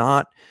 He's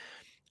not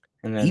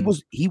And then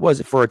he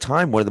was for a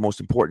time one of the most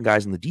important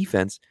guys in the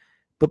defense,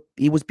 but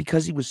it was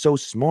because he was so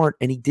smart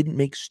and he didn't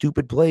make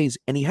stupid plays,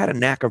 and he had a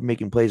knack of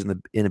making plays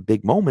in a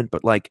big moment,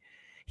 but like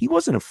he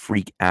wasn't a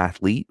freak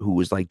athlete who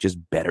was like just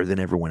better than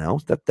everyone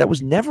else. That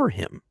was never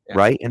him,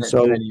 right? And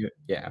so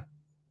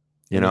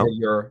you know,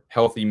 your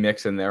healthy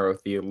mix in there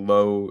with the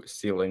low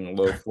ceiling,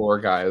 low floor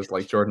guys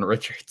like Jordan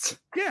Richards.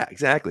 Yeah,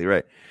 exactly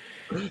right.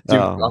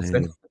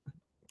 Man.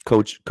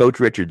 Coach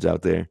Richards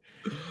out there.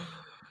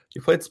 He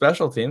played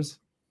special teams.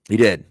 He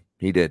did.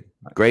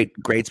 Great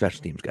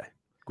special teams guy.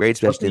 Great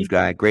special teams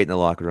guy. Great in the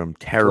locker room.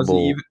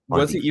 Terrible.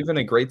 Was he even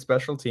a great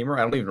special teamer?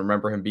 I don't even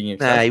remember him being.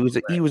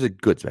 He was a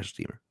good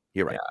special teamer.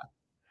 You're right.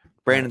 Yeah.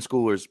 Brandon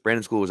School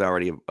was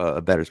already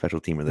a better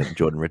special teamer than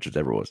Jordan Richards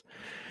ever was.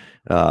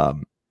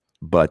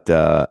 But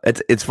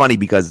it's funny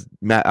because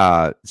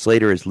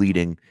Slater is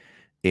leading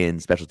in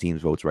special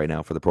teams votes right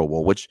now for the Pro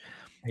Bowl, which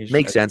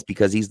makes sense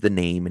because he's the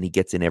name and he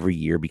gets in every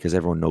year because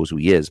everyone knows who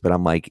he is. But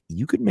I'm like,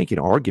 you could make an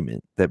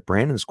argument that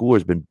Brandon Schooler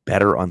has been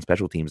better on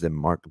special teams than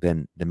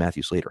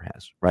Matthew Slater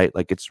has, right?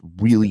 Like, it's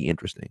really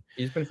interesting.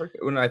 He's been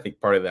and I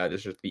think part of that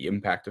is just the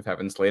impact of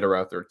having Slater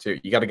out there too.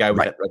 You got a guy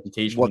with that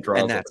reputation,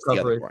 draws, and that's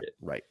coverage.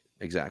 Right.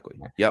 Exactly.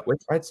 Yep.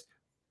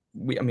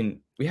 We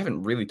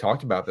haven't really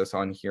talked about this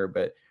on here,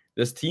 but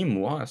this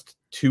team lost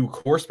 2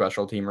 core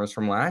special teamers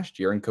from last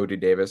year in Cody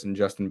Davis and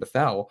Justin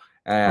Bethel,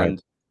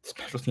 and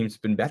special teams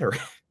have been better.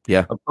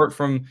 Yeah. Apart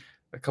from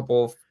a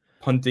couple of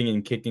punting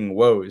and kicking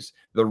woes,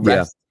 the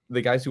rest,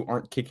 the guys who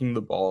aren't kicking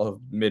the ball have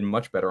been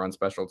much better on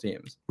special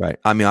teams. Right.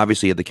 I mean,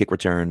 obviously, you had the kick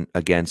return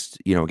against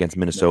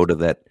Minnesota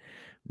that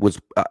was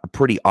a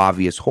pretty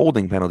obvious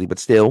holding penalty, but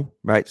still,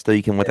 right? Still,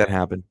 you can let that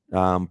happen.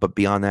 But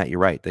beyond that, you're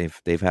right.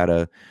 They've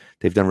done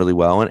really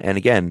well, and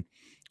again,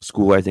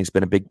 School, I think, has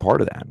been a big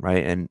part of that,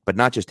 right? But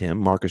not just him.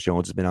 Marcus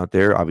Jones has been out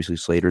there. Obviously,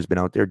 Slater's been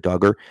out there.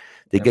 Duggar.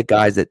 They get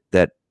guys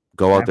that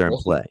go out there and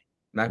play.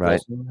 Matt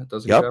Wilson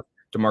does a good job.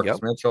 DeMarcus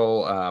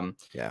Mitchell.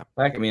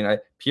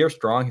 Pierre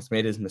Strong has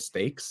made his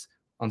mistakes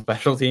on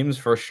special teams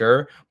for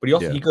sure, but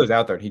he goes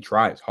out there and he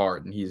tries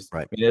hard, and he's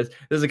right. This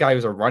is a guy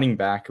who's a running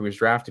back who was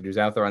drafted, who's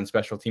out there on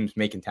special teams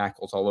making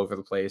tackles all over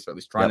the place, or at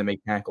least trying to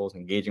make tackles,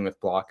 engaging with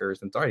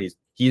blockers, and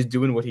he's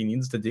doing what he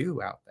needs to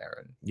do out there.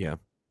 And yeah.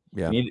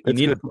 You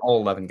need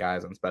all 11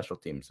 guys on special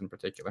teams in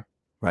particular.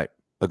 Right.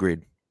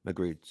 Agreed.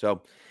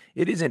 So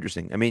it is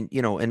interesting. I mean,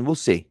 and we'll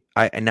see.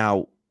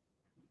 Now,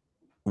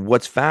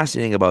 what's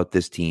fascinating about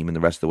this team and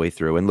the rest of the way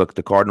through, and look,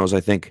 the Cardinals,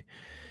 I think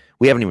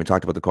we haven't even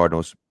talked about the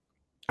Cardinals.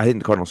 I think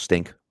the Cardinals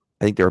stink.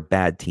 I think they're a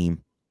bad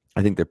team.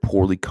 I think they're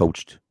poorly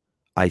coached.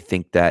 I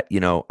think that,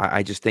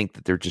 I just think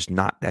that they're just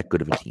not that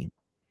good of a team.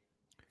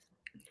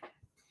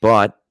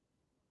 But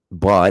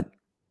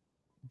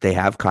they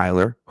have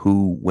Kyler,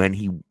 who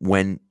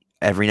when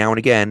every now and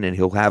again, and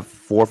he'll have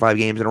 4 or 5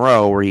 games in a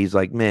row where he's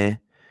like, meh. And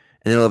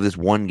then he'll have this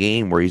one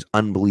game where he's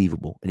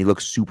unbelievable and he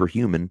looks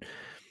superhuman.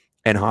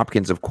 And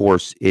Hopkins, of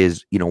course,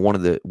 is, one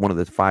of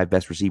the 5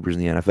 best receivers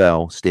in the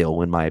NFL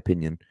still, in my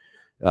opinion.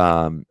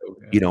 And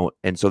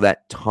so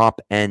that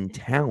top end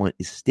talent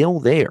is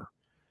still there,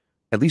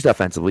 at least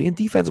offensively, and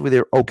defensively.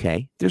 They're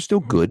okay. They're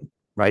still good,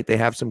 right? They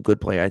have some good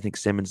players. I think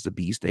Simmons is a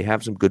beast. They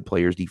have some good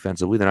players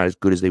defensively. They're not as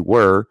good as they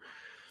were.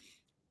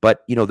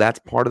 But, that's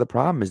part of the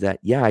problem is that,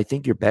 I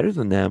think you're better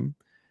than them.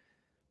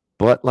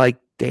 But,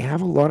 they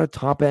have a lot of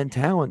top-end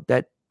talent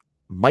that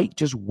might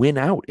just win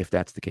out if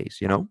that's the case,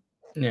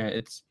 Yeah,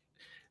 it's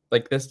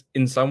like this.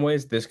 In some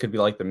ways, this could be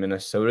like the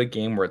Minnesota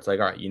game where it's like,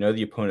 all right,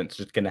 the opponent's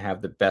just going to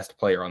have the best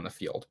player on the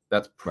field.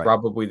 That's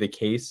probably the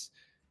case.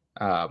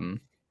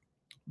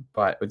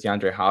 But with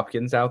DeAndre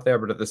Hopkins out there,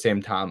 but at the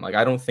same time,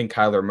 I don't think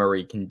Kyler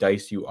Murray can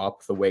dice you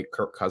up the way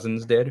Kirk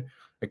Cousins did.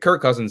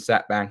 Kirk Cousins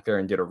sat back there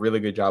and did a really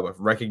good job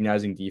of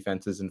recognizing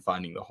defenses and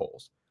finding the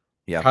holes.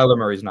 Yeah, Kyler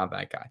Murray's not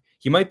that guy.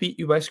 He might beat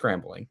you by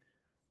scrambling,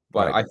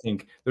 but I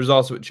think there's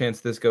also a chance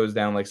this goes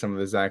down like some of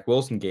the Zach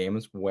Wilson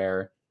games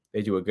where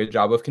they do a good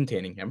job of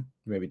containing him.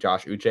 Maybe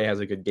Josh Uche has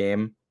a good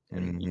game,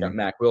 and you got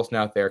Mac Wilson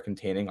out there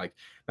containing. Like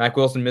Mac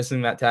Wilson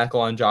missing that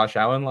tackle on Josh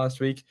Allen last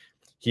week.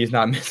 He's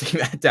not missing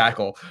that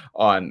tackle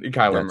on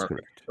Kyler Murray,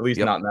 correct. At least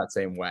not in that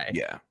same way.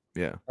 Yeah.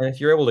 And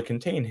if you're able to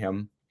contain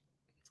him,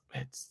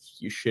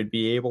 you should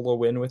be able to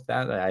win with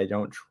that. I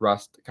don't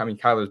trust. I mean,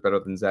 Kyler's better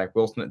than Zach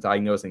Wilson at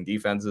diagnosing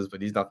defenses,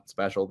 but he's nothing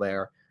special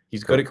there.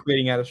 He's good at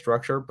creating out of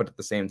structure, but at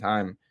the same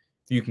time,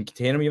 if you can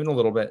contain him even a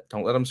little bit,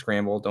 don't let him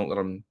scramble, don't let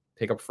him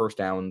pick up first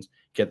downs,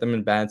 get them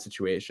in bad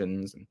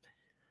situations. And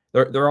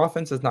their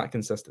offense is not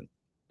consistent.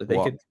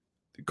 The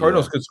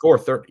Cardinals could score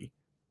 30,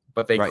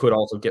 but they could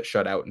also get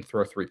shut out and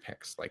throw 3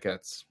 picks.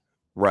 That's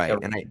right.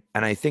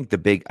 And I think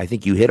I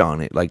think you hit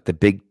on it.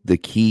 The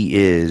key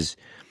is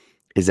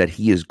that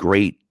he is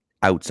great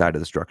outside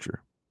of the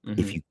structure. Mm-hmm.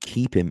 If you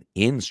keep him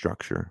in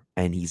structure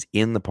and he's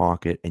in the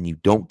pocket and you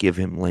don't give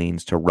him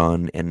lanes to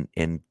run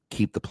and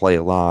keep the play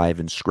alive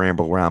and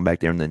scramble around back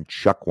there and then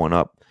chuck one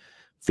up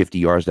 50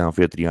 yards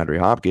downfield to DeAndre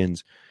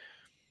Hopkins,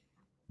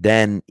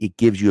 then it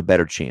gives you a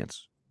better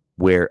chance.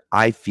 Where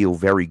I feel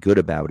very good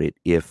about it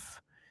if,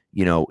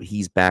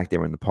 he's back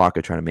there in the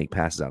pocket trying to make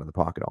passes out of the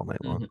pocket all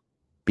night long.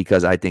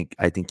 because I think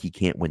he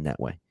can't win that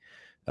way.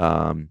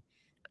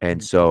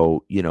 And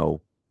so,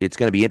 it's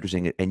going to be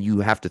interesting, and you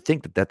have to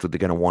think that that's what they're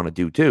going to want to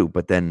do too.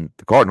 But then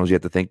the Cardinals, you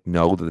have to think,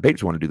 no, that the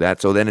Patriots want to do that.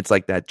 So then it's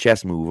like that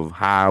chess move of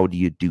how do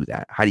you do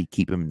that? How do you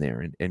keep him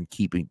there and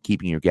keeping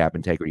your gap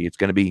integrity? It's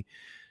going to be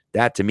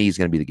that, to me, is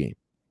going to be the game.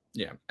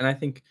 Yeah, and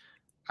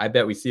I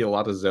bet we see a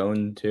lot of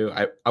zone too.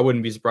 I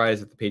wouldn't be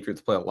surprised if the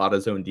Patriots play a lot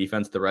of zone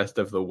defense the rest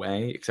of the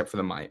way, except for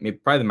probably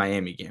the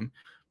Miami game,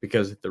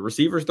 because the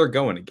receivers they're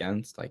going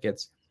against,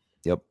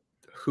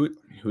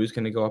 who's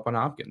going to go up on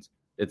Hopkins?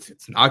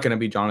 It's not going to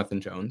be Jonathan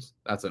Jones.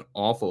 That's an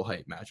awful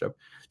height matchup.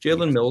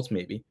 Jalen Mills,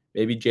 maybe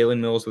Jalen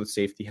Mills with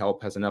safety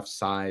help has enough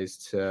size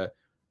to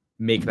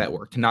make that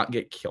work, to not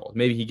get killed.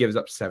 Maybe he gives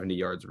up 70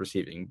 yards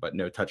receiving, but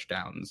no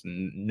touchdowns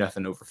and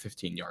nothing over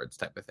 15 yards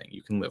type of thing.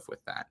 You can live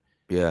with that.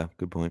 Yeah,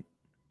 good point.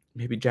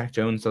 Maybe Jack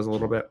Jones does a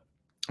little bit.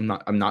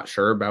 I'm not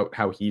sure about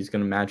how he's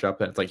going to match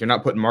up. It's like you're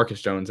not putting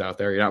Marcus Jones out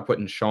there. You're not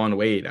putting Sean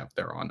Wade out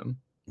there on him.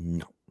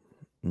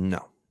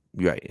 No.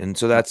 Right. And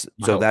so that's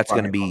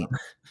going to be,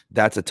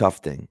 that's a tough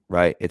thing,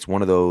 right? It's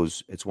one of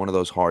those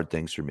hard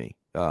things for me.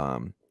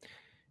 And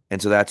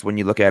so that's when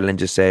you look at it and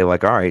just say,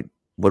 like, all right,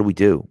 what do we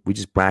do? We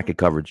just bracket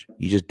coverage.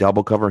 You just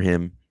double cover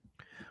him.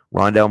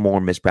 Rondale Moore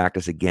missed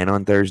practice again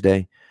on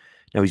Thursday.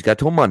 Now he's got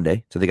till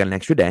Monday, so they got an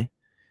extra day.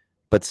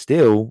 But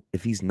still,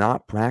 if he's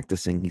not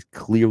practicing, he's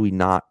clearly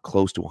not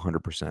close to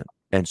 100%.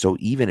 And so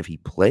even if he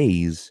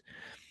plays,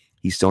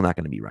 he's still not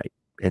going to be right.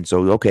 And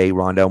so, okay,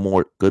 Rondale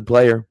Moore, good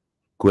player,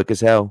 quick as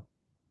hell.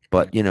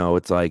 But,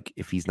 it's like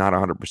if he's not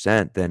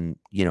 100%, then,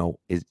 are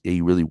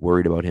you really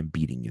worried about him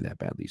beating you that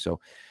badly? So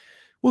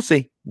we'll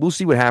see. We'll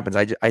see what happens.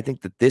 I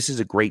think that this is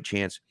a great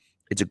chance.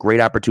 It's a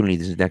great opportunity,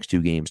 these next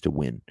two games, to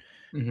win.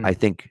 Mm-hmm. I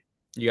think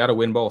you got to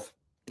win both.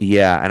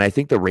 Yeah, and I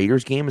think the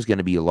Raiders game is going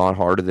to be a lot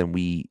harder than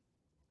we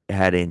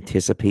had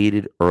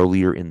anticipated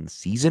earlier in the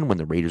season when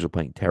the Raiders were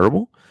playing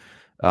terrible.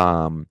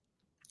 I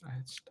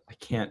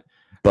can't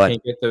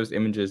get those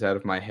images out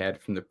of my head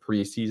from the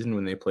preseason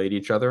when they played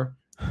each other.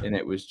 And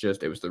it was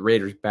the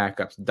Raiders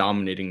backups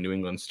dominating New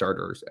England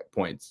starters at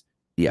points.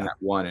 Yeah. In that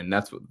one. And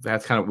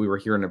that's kind of what we were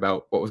hearing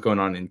about what was going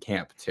on in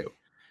camp too.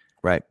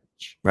 Right.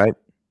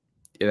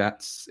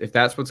 If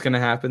that's what's going to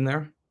happen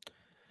there,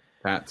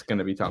 that's going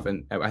to be tough.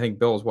 And I think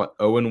Bill's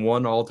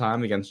 0-1 all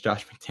time against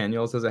Josh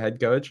McDaniels as a head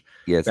coach.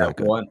 Yeah, it's that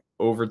one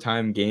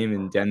overtime game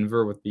in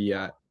Denver with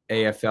the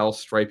AFL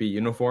stripy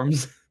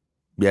uniforms.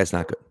 Yeah, it's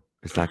not good.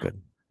 It's not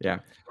good. Yeah.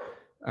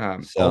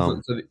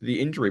 Also, the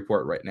injury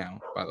report right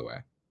now, by the way.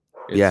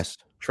 Yes.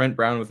 Trent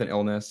Brown with an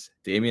illness,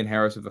 Damian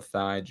Harris with a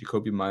thigh,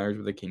 Jacoby Myers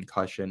with a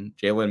concussion,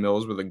 Jalen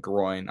Mills with a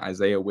groin,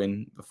 Isaiah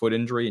Wynn the foot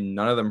injury.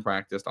 None of them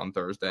practiced on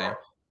Thursday.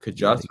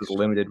 Kajust was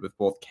limited with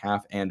both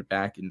calf and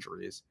back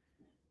injuries.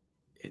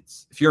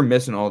 If you're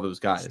missing all those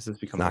guys, this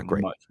becomes a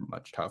much,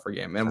 much tougher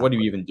game. And what do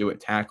you even do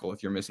at tackle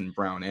if you're missing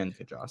Brown and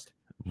Kajust?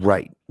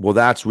 Right. Well,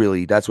 that's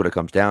what it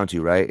comes down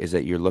to, right? Is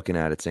that you're looking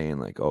at it saying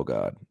like, oh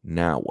God,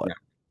 now what? Yeah.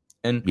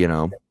 And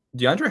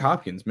DeAndre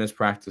Hopkins missed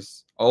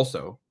practice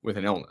also with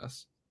an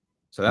illness.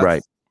 So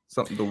that's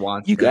something to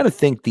watch. You got to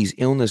think these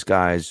illness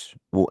guys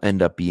will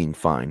end up being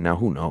fine. Now,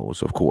 who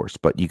knows, of course,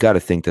 but you got to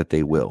think that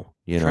they will,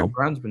 Trent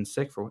Brown's been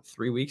sick for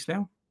 3 weeks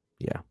now?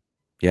 Yeah.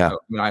 Yeah. So,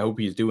 I hope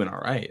he's doing all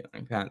right.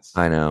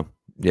 I know.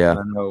 Yeah.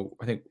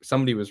 I think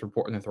somebody was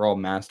reporting that they're all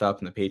masked up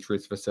in the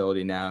Patriots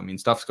facility now.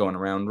 Stuff's going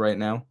around right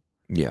now.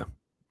 Yeah.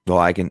 Well,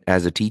 I can,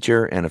 as a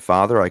teacher and a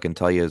father, I can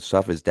tell you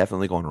stuff is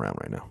definitely going around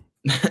right now.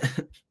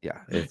 Yeah.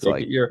 It's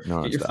get your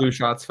flu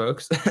shots,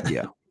 folks.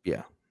 Yeah.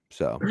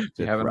 So if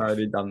you haven't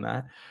already done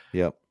that.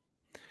 Yep.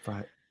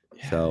 But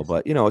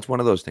it's one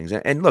of those things.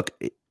 And look,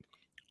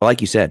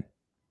 like you said,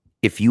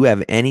 if you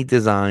have any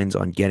designs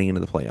on getting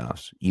into the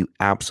playoffs, you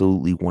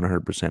absolutely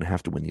 100%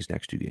 have to win these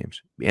next two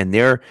games. And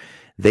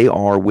they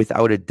are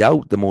without a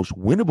doubt the most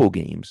winnable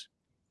games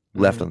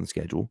left on the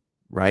schedule,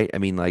 right? I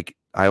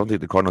don't think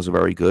the Cardinals are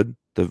very good.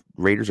 The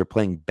Raiders are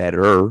playing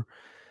better,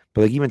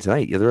 but even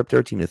tonight, they're up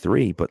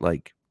 13-3. But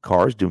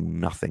Carr's doing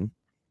nothing.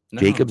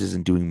 No. Jacobs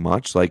isn't doing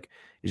much.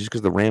 It's just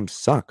because the Rams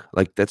suck.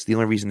 That's the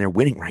only reason they're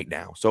winning right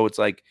now. So it's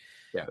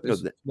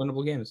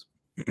winnable games.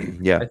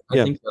 Yeah,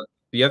 I think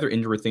the other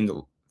injury thing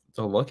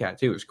to look at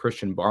too is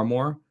Christian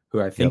Barmore,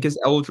 who I think is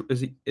eligible.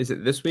 Is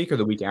it this week or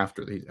the week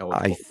after that he's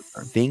eligible?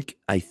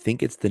 I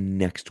think it's the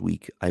next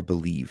week, I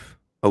believe.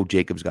 Oh,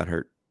 Jacobs got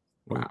hurt.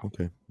 Wow. Oh,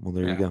 okay. Well,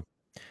 there you go.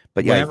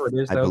 But yeah,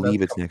 I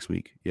believe it's next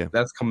week. Yeah,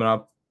 that's coming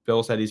up.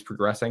 Bill said he's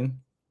progressing.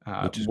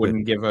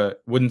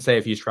 Wouldn't say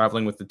if he's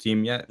traveling with the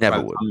team yet. Never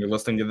By the would. time you're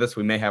listening to this,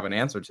 we may have an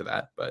answer to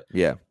that. But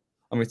yeah,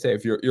 I'm gonna say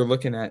if you're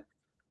looking at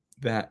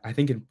that, I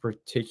think in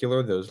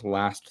particular those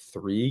last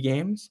 3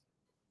 games.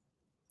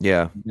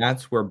 Yeah,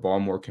 that's where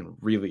Baltimore can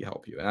really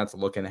help you, and that's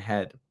looking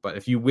ahead. But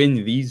if you win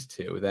these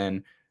 2,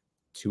 then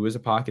 2 is a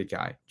pocket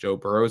guy. Joe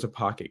Burrow is a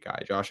pocket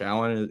guy. Josh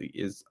Allen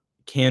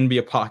can be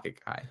a pocket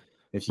guy.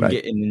 If you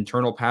get an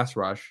internal pass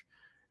rush,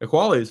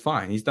 equality is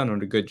fine. He's done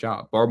a good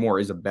job.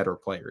 Barmore is a better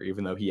player,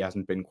 even though he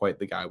hasn't been quite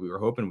the guy we were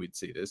hoping we'd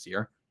see this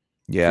year.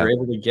 Yeah, if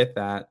you're able to get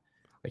that.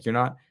 You're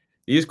not.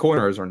 these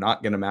corners are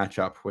not going to match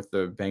up with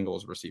the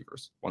Bengals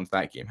receivers once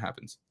that game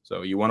happens.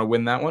 So you want to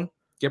win that one,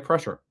 get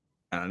pressure.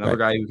 And another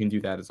guy who can do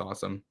that is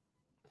awesome.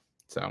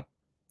 So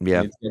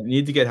yeah, you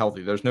need to get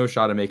healthy. There's no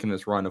shot of making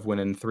this run of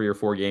winning 3 or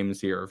 4 games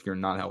here if you're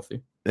not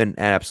healthy. And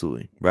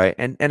absolutely. Right.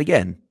 And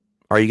again,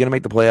 are you going to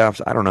make the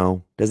playoffs? I don't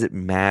know. Does it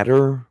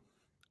matter?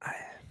 I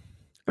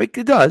mean,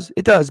 it does.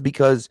 It does,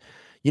 because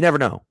you never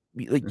know.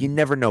 Like, you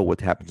never know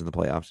what happens in the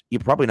playoffs. You're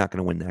probably not going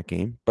to win that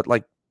game, but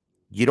like,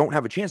 you don't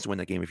have a chance to win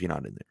that game if you're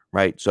not in there,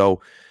 right?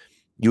 So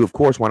you, of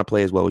course, want to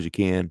play as well as you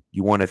can.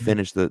 You want to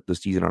finish the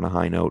season on a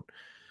high note.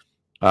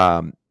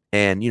 And,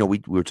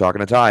 we were talking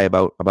to Ty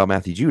about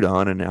Matthew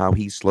Judon and how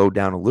he slowed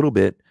down a little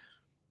bit,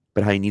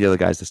 but how you need other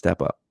guys to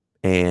step up.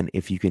 And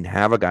if you can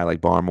have a guy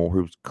like Barmore,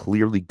 who's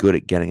clearly good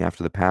at getting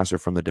after the passer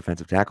from the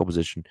defensive tackle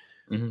position,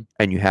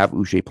 and you have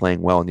Uche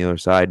playing well on the other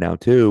side now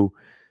too,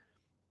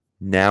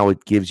 now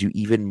it gives you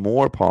even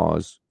more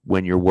pause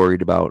when you're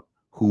worried about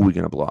who we're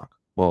going to block.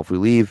 Well, if we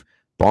leave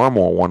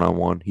Barmore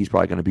one-on-one, he's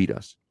probably going to beat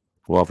us.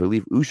 Well, if we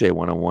leave Uche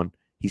one-on-one,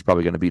 he's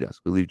probably going to beat us.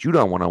 If we leave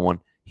Judon one-on-one,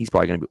 he's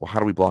probably going to be, well, how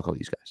do we block all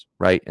these guys,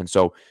 right? And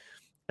so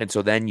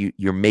then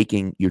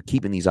you're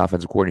keeping these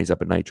offensive coordinators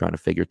up at night trying to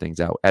figure things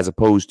out, as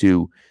opposed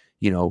to,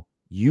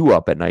 you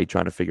up at night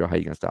trying to figure out how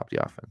you're going to stop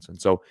the offense.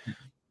 And so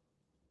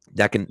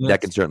that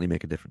can certainly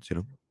make a difference,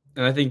 And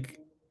I think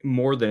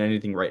more than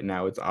anything right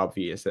now, it's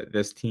obvious that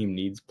this team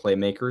needs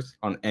playmakers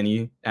in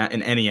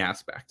any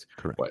aspect.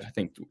 Correct. But I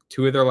think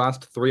two of their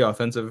last 3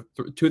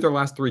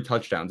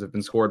 touchdowns have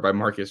been scored by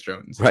Marcus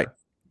Jones. Right.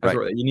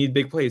 You need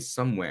big plays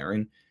somewhere.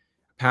 And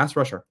pass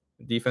rusher,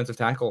 defensive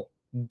tackle,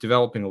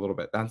 developing a little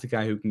bit. That's a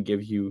guy who can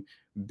give you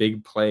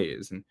big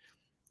plays, and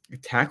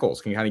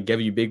tackles can kind of give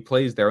you big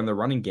plays there in the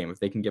running game if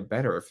they can get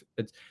better.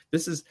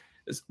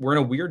 We're in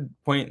a weird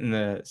point in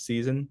the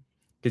season,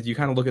 because you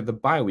kind of look at the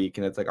bye week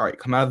and it's like, all right,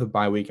 come out of the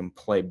bye week and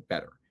play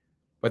better.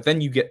 But then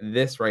you get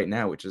this right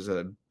now, which is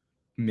a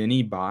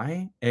mini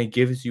bye, and it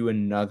gives you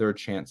another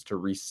chance to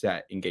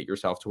reset and get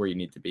yourself to where you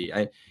need to be.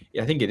 I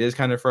think it is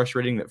kind of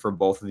frustrating that for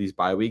both of these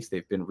bye weeks,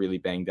 they've been really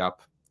banged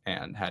up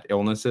and had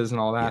illnesses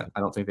and all that. Yeah. I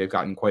don't think they've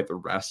gotten quite the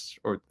rest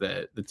or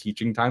the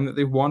teaching time that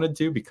they wanted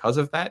to because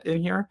of that in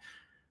here,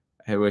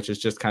 which is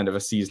just kind of a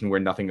season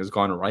where nothing has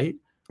gone right.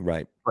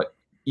 Right. But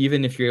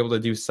even if you're able to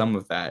do some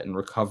of that and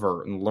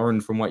recover and learn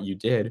from what you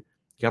did,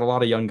 you got a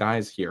lot of young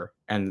guys here.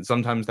 And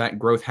sometimes that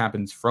growth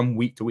happens from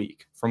week to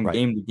week, from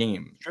game to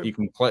game. Sure. You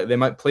can play. They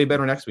might play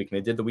better next week than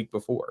they did the week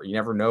before. You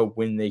never know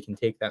when they can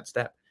take that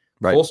step.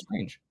 Right. Full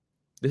range.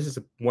 This is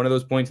one of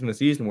those points in the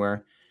season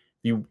where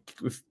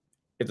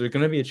if there's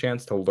going to be a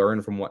chance to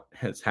learn from what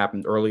has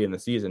happened early in the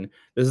season,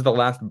 this is the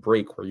last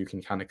break where you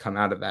can kind of come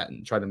out of that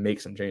and try to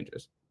make some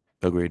changes.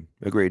 Agreed.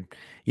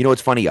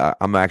 It's funny.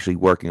 I'm actually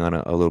working on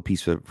a little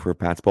piece for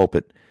Pat's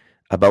Pulpit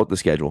about the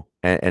schedule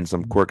and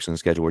some quirks in the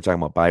schedule. We're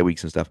talking about bye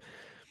weeks and stuff.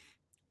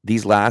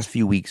 These last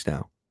few weeks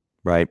now,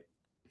 right?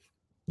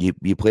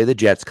 You play the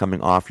Jets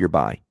coming off your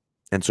bye.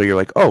 And so you're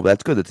like, oh,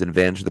 that's good. That's an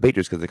advantage to the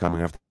Patriots because they're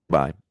coming off the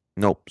bye.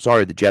 No,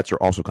 sorry. The Jets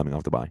are also coming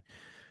off the bye.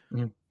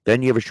 Mm-hmm.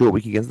 Then you have a short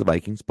week against the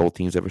Vikings. Both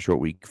teams have a short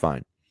week.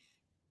 Fine.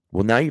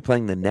 Well, now you're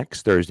playing the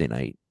next Thursday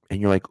night and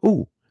you're like,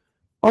 oh,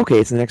 okay,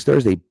 it's the next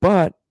Thursday,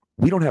 but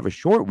we don't have a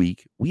short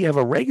week. We have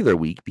a regular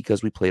week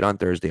because we played on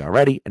Thursday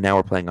already, and now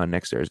we're playing on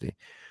next Thursday.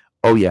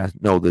 Oh, yeah.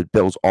 No, the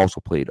Bills also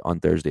played on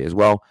Thursday as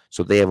well,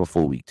 so they have a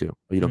full week too.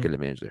 You don't get an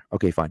advantage there.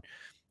 Okay, fine.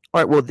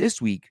 All right, well,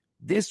 this week,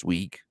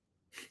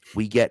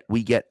 we get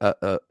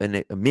a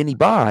mini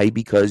bye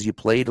because you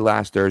played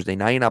last Thursday.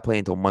 Now you're not playing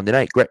until Monday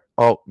night. Great.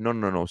 Oh,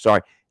 no.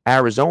 Sorry.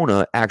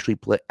 Arizona actually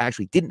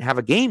didn't have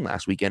a game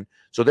last weekend,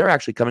 so they're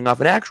actually coming off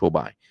an actual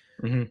bye.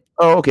 Mm-hmm.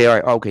 Oh, okay. All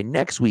right. Okay.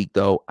 Next week,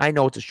 though, I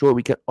know it's a short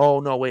weekend.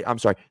 Oh, no, wait. I'm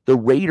sorry. The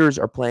Raiders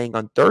are playing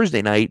on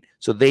Thursday night,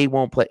 so they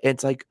won't play. And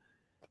it's like,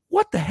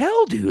 what the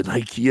hell, dude?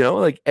 Like,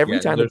 every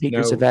time the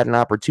Patriots have had an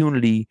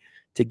opportunity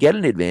to get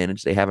an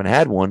advantage, they haven't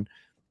had one.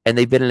 And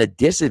they've been at a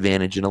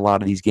disadvantage in a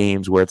lot of these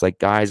games where it's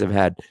like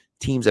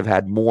teams have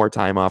had more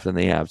time off than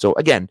they have. So,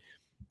 again,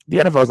 the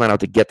NFL's not out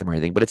to get them or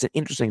anything, but it's an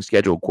interesting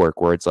schedule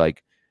quirk where it's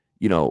like,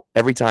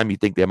 every time you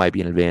think there might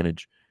be an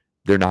advantage,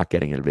 they're not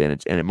getting an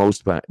advantage. And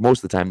most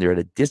of the time, they're at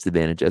a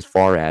disadvantage as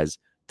far as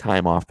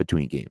time off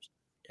between games.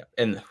 Yeah.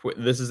 And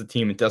this is a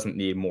team that doesn't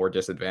need more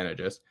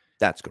disadvantages.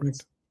 That's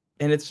correct.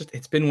 And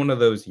it's been one of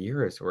those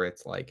years where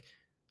it's like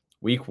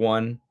week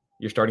 1,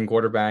 your starting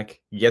quarterback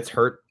gets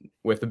hurt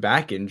with a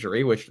back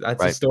injury, which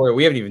that's a story.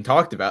 We haven't even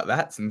talked about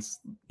that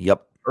since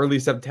early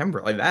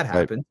September. Like that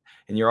happened.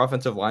 Right. And your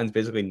offensive line's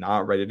basically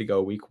not ready to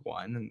go week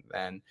 1. And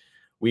then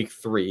week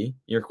 3,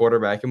 your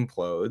quarterback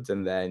implodes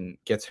and then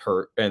gets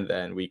hurt. And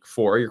then week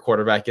 4, your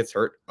quarterback gets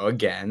hurt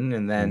again.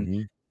 And then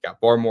you got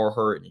Barmore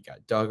hurt and you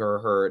got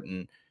Duggar hurt.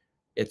 And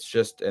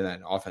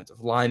then offensive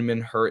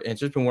linemen hurt. And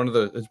it's just been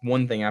it's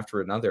one thing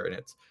after another.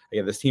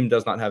 And this team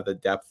does not have the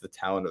depth, the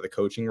talent, or the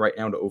coaching right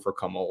now to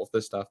overcome all of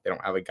this stuff. They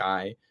don't have a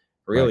guy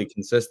really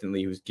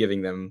consistently who's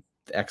giving them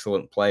the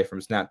excellent play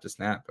from snap to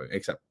snap,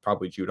 except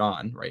probably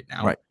Judon right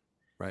now.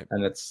 Right.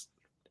 And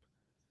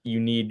you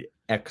need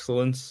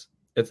excellence.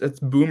 It's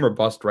boom or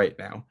bust right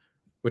now.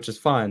 which is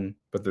fun,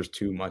 but there's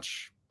too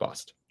much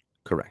bust.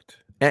 Correct.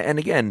 And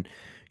again,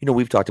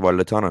 we've talked about it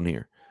a ton on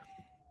here.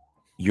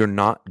 You're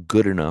not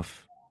good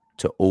enough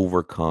to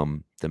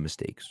overcome the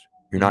mistakes.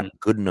 You're not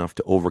good enough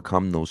to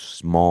overcome those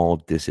small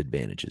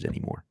disadvantages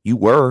anymore. You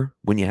were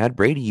when you had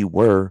Brady, you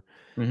were,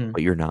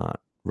 but you're not,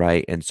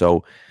 right? And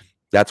so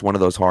that's one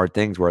of those hard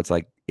things where it's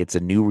like it's a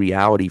new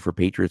reality for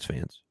Patriots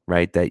fans,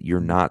 right? That you're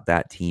not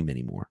that team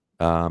anymore.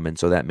 And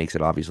so that makes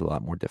it obviously a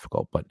lot more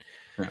difficult. But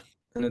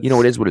it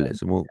is what it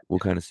is, and we'll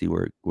kind of see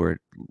where it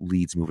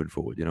leads moving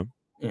forward.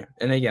 Yeah,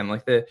 and again,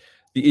 like the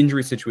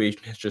injury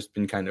situation has just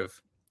been kind of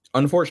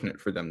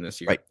unfortunate for them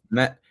this year. Right.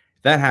 And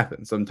that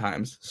happens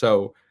sometimes.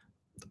 So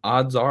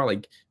odds are,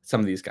 like, some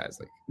of these guys,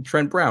 like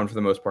Trent Brown, for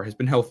the most part, has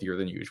been healthier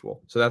than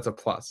usual. So that's a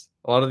plus.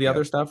 A lot of the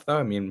other stuff, though,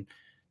 I mean,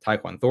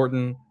 Tyquan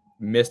Thornton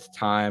missed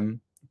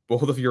time.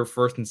 Both of your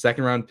first and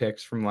second round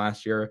picks from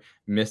last year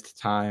missed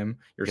time.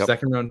 Your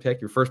second round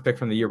pick, your first pick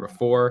from the year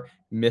before,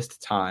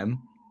 missed time.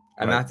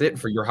 And that's it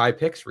for your high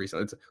picks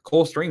recently. It's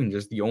Cole Strange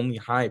is the only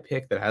high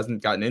pick that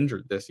hasn't gotten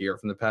injured this year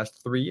from the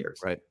past 3 years.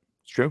 Right.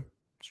 It's true.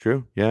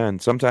 Yeah.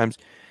 And sometimes,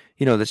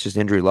 that's just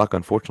injury luck,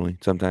 unfortunately.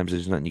 Sometimes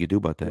there's nothing you can do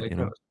about that,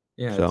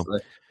 Yeah. So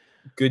like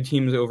good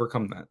teams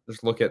overcome that.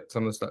 Just look at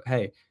some of the stuff.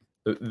 Hey,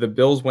 the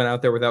Bills went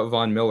out there without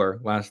Von Miller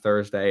last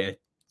Thursday. And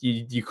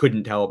you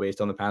couldn't tell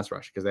based on the pass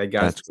rush because they had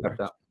guys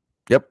stepped up.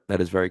 Yep.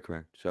 That is very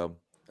correct. So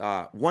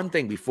one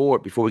thing before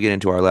we get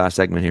into our last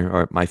segment here,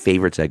 or my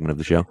favorite segment of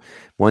the show,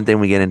 one thing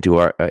we get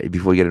into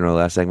before we get into our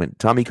last segment,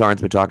 Tommy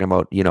Karn's been talking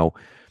about,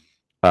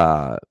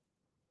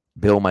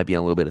 Bill might be on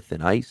a little bit of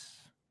thin ice,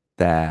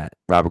 that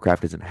Robert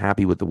Kraft isn't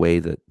happy with the way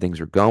that things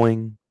are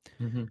going,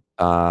 and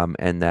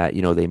that,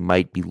 they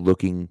might be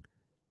looking,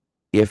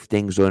 if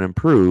things don't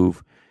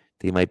improve,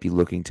 they might be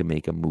looking to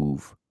make a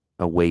move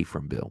away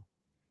from Bill.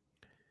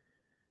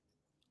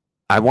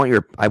 I'm going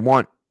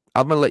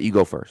to let you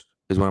go first,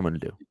 is what I'm going to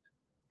do.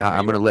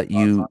 I'm going to let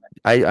you.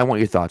 I want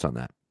your thoughts on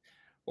that.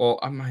 Well,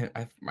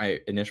 my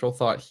initial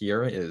thought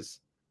here is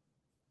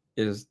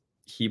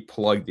he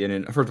plugged in,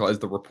 and first of all, is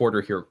the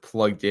reporter here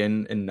plugged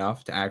in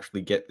enough to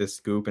actually get this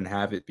scoop and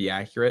have it be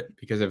accurate?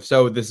 Because if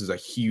so, this is a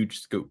huge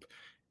scoop.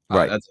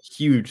 Right, that's a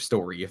huge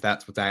story if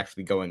that's what's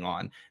actually going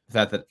on. The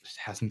fact that it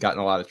hasn't gotten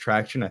a lot of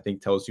traction, I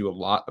think, tells you a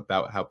lot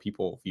about how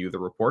people view the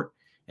report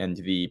and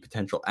the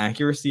potential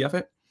accuracy of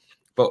it.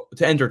 But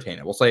to entertain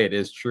it, we'll say it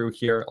is true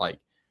here. Like,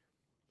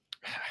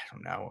 I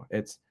don't know.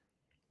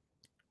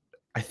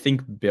 I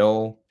think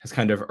Bill has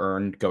kind of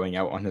earned going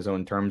out on his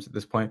own terms at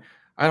this point.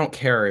 I don't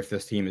care if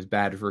this team is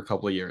bad for a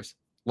couple of years.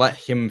 Let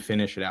him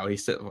finish it out.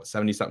 He's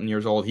 70-something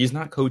years old. He's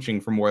not coaching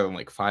for more than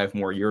like 5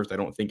 more years, I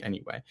don't think,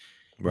 anyway.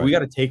 Right. We got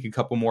to take a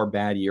couple more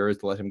bad years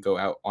to let him go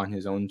out on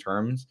his own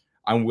terms.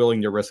 I'm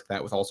willing to risk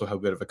that with also how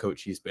good of a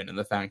coach he's been and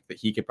the fact that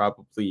he could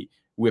probably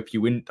whip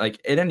you in.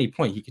 Like, at any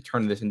point, he could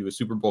turn this into a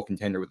Super Bowl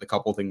contender with a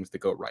couple things to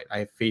go right. I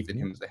have faith in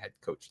him as a head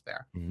coach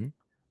there.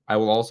 I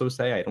will also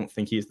say I don't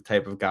think he's the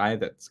type of guy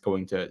that's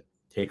going to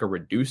take a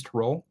reduced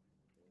role.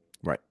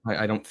 Right.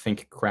 I don't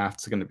think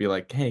Kraft's going to be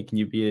like, hey, can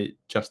you be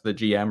just the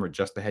GM or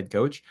just the head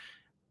coach?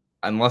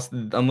 Unless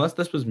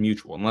this was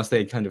mutual, unless they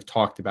had kind of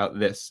talked about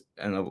this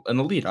and a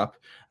lead up.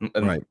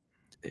 And right.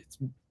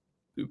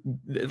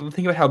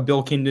 Think about how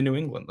Bill came to New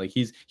England. Like,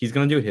 he's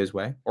going to do it his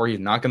way, or he's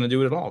not going to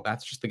do it at all.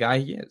 That's just the guy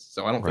he is.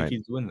 So I don't think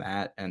he's doing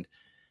that. And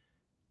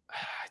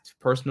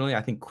personally,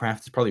 I think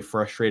Kraft is probably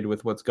frustrated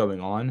with what's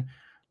going on,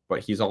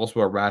 but he's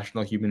also a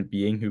rational human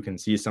being who can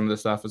see some of the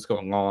stuff that's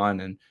going on.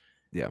 And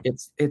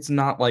it's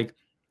not like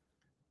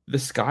the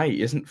sky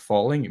isn't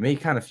falling. It may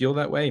kind of feel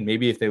that way.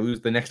 Maybe if they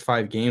lose the next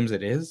 5 games,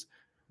 it is.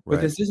 But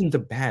this isn't a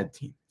bad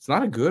team. It's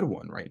not a good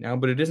one right now,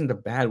 but it isn't a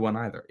bad one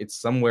either. It's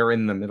somewhere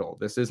in the middle.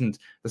 This isn't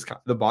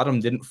the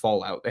bottom didn't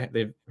fall out.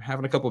 They're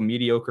having a couple of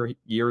mediocre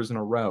years in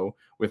a row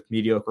with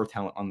mediocre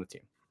talent on the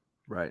team.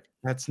 Right.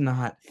 That's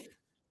not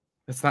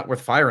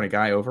worth firing a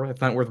guy over. That's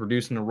not worth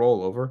reducing a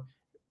role over.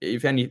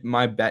 If any,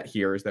 my bet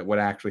here is that what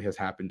actually has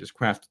happened is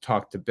Kraft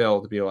talked to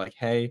Bill to be like,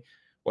 hey,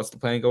 what's the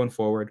plan going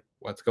forward?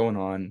 What's going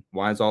on?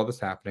 Why is all this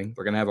happening?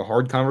 They're going to have a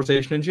hard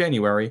conversation in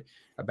January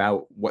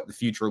about what the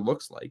future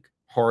looks like.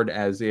 Hard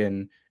as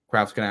in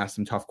Kraft's going to ask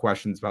some tough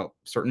questions about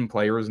certain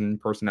players and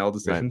personnel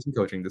decisions and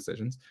coaching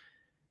decisions.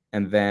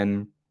 And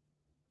then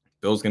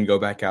Bill's going to go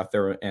back out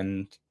there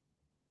and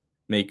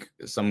make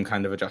some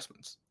kind of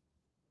adjustments.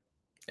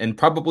 And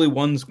probably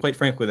ones, quite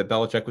frankly, that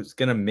Belichick was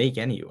going to make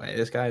anyway.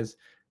 This guy's,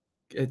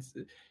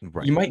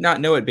 you might not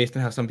know it based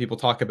on how some people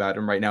talk about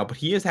him right now, but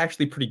he is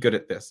actually pretty good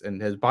at this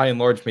and has by and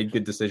large made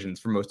good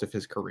decisions for most of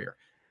his career.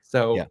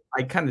 So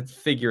I kind of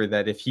figure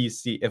that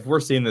if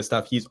we're seeing this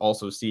stuff, he's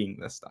also seeing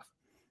this stuff.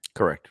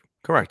 Correct.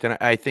 And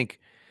I think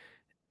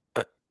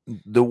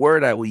the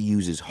word I will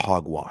use is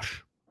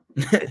hogwash.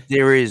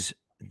 Here's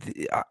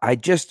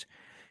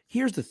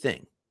the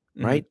thing,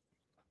 right?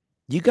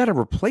 You got to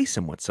replace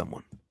him with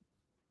someone.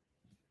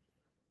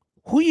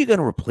 Who are you going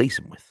to replace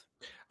him with?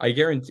 I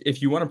guarantee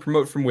if you want to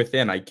promote from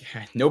within,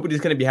 nobody's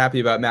going to be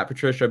happy about Matt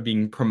Patricia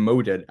being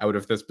promoted out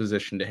of this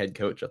position to head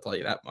coach. I'll tell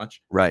you that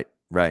much. Right.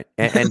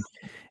 And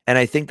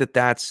I think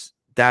that's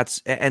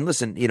that's and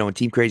listen, and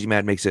Team Crazy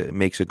Mad makes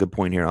a good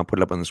point here. I'll put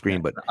it up on the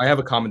screen, but I have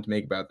a comment to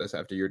make about this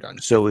after you're done.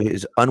 So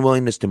his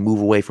unwillingness to move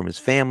away from his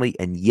family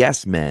and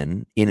yes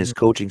men in his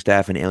coaching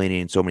staff and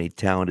alienating so many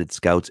talented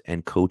scouts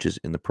and coaches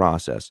in the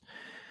process.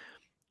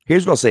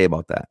 Here's what I'll say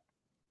about that.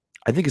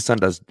 I think his son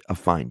does a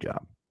fine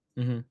job.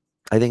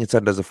 I think his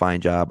son does a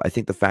fine job. I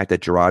think the fact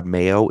that Gerard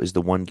Mayo is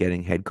the one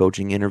getting head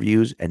coaching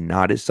interviews and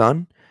not his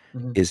son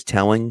is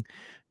telling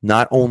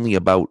not only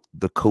about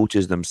the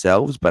coaches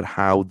themselves, but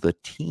how the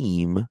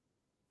team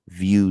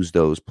views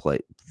those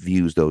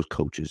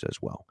coaches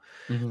as well.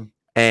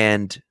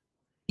 And,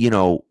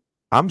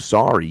 I'm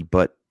sorry,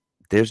 but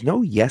there's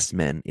no yes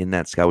men in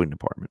that scouting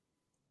department.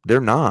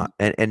 They're not.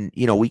 And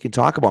we can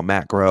talk about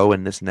Matt Groh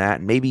and this and that,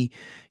 and maybe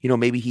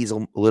he's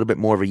a little bit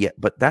more of a yet,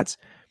 but that's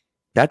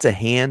a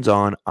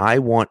hands-on, I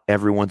want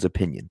everyone's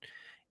opinion.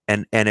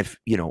 And if,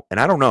 and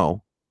I don't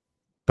know,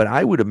 but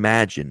I would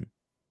imagine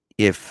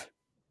if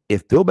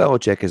Bill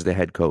Belichick is the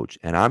head coach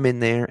and I'm in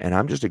there and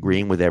I'm just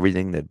agreeing with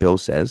everything that Bill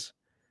says,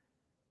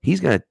 he's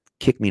going to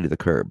kick me to the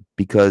curb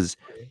because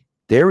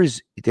there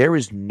is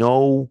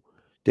no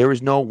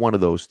one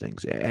of those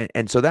things.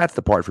 And so that's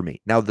the part for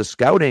me. Now the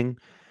scouting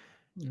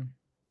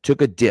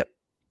took a dip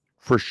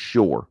for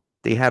sure.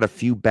 They had a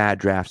few bad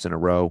drafts in a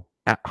row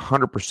at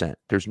 100%.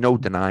 There's no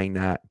denying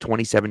that.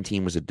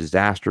 2017 was a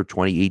disaster.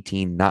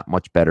 2018, not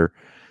much better.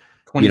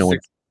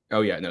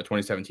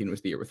 2017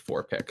 was the year with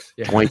 4 picks.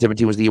 Yeah.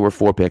 2017 was the year with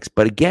 4 picks.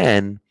 But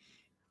again,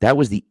 that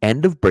was the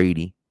end of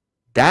Brady.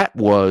 That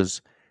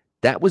was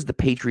the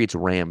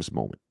Patriots-Rams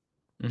moment.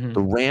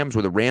 The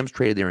Rams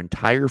traded their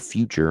entire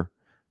future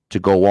to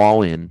go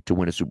all in to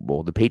win a Super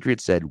Bowl. The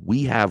Patriots said,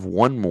 we have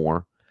one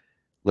more.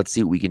 Let's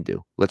see what we can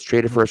do. Let's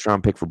trade a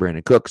first-round pick for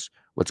Brandon Cooks.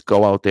 Let's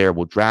go out there.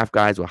 We'll draft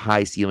guys with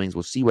high ceilings.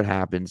 We'll see what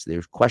happens.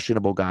 There's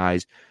questionable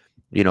guys.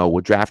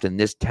 We're drafting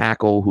this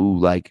tackle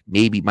who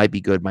maybe might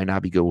be good, might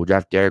not be good. We'll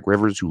draft Derek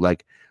Rivers, who a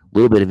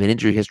little bit of an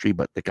injury history,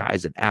 but the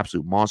guy's an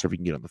absolute monster if he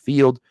can get on the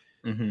field.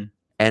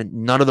 And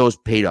none of those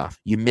paid off.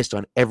 You missed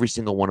on every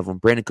single one of them.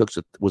 Brandon Cooks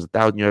was a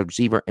 1,000-yard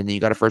receiver, and then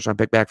you got a first-round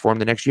pick back for him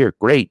the next year.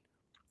 Great.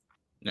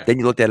 Yeah. Then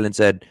you looked at it and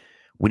said,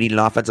 we need an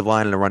offensive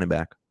line and a running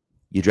back.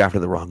 You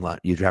drafted the wrong line.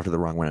 You drafted the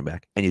wrong running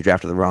back, and you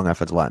drafted the wrong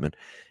offensive lineman.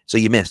 So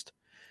you missed,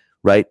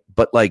 right?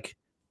 But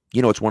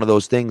it's one of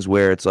those things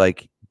where it's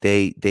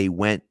they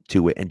went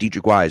to it, and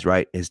Dietrich Wise,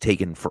 right, has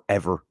taken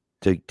forever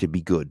to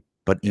be good.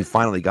 But you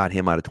finally got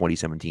him out of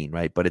 2017,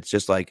 right? But it's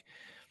just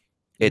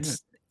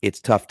it's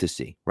tough to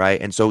see,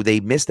 right? And so they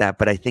missed that.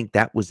 But I think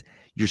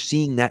you're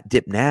seeing that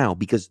dip now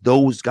because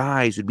those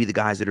guys would be the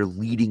guys that are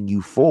leading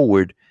you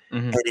forward.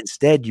 And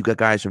instead, you got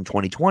guys from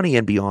 2020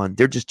 and beyond.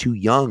 They're just too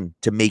young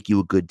to make you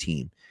a good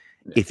team.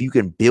 Yeah. If you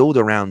can build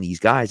around these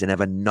guys and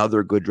have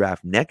another good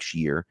draft next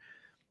year,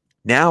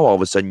 now all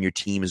of a sudden your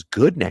team is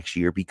good next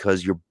year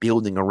because you're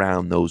building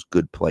around those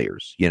good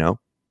players, Yeah.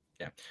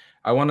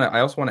 I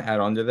also want to add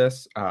on to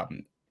this.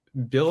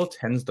 Bill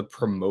tends to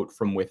promote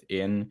from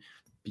within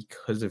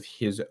because of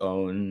his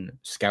own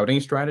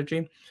scouting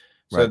strategy.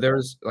 So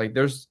there's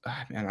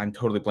I'm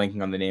totally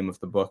blanking on the name of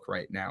the book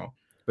right now.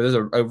 But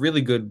there's a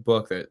really good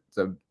book that's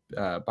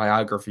a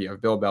biography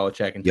of Bill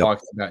Belichick and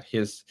talks about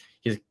his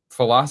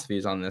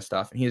philosophies on this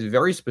stuff. And he has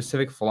very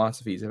specific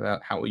philosophies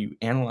about how you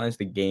analyze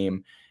the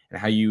game and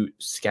how you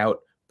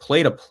scout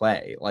play to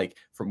play,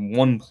 from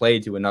one play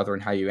to another,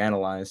 and how you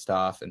analyze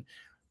stuff. And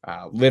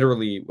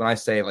literally, when I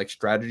say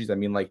strategies, I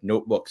mean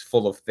notebooks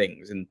full of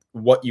things and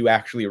what you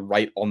actually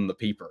write on the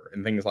paper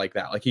and things like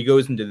that. He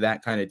goes into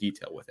that kind of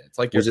detail with it. It's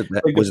was it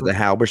the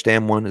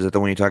Halberstam one? Is that the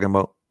one you're talking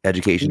about?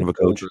 Education of a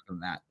coach? Than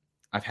that.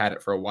 I've had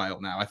it for a while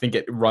now. I think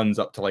it runs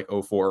up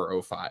to 04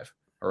 or 05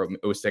 or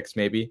 06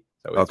 maybe.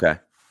 So okay.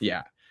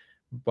 Yeah.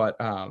 But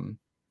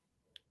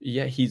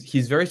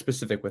he's very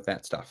specific with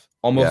that stuff.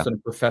 Almost in a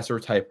professor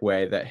type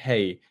way that,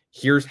 hey,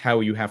 here's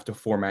how you have to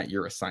format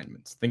your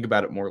assignments. Think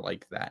about it more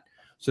like that.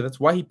 So that's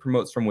why he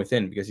promotes from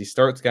within, because he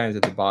starts guys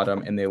at the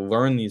bottom and they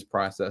learn these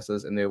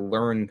processes and they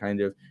learn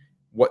kind of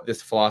what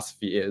this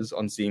philosophy is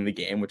on seeing the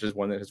game, which is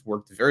one that has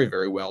worked very,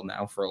 very well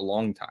now for a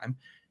long time.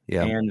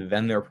 Yeah. And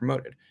then they're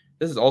promoted.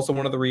 This is also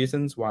one of the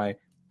reasons why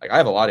I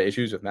have a lot of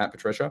issues with Matt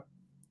Patricia.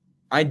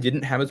 I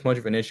didn't have as much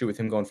of an issue with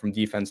him going from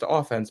defense to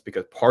offense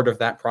because part of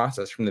that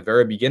process from the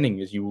very beginning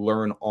is you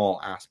learn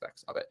all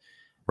aspects of it.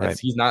 Right.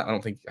 I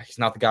don't think he's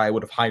not the guy I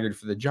would have hired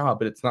for the job,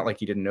 but it's not like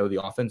he didn't know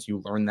the offense.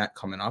 You learn that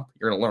coming up.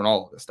 You're going to learn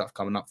all of this stuff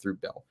coming up through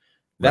Bill.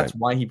 That's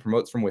why he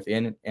promotes from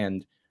within.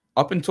 And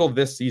up until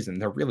this season,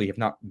 there really have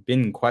not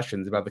been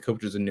questions about the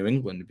coaches in New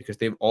England because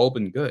they've all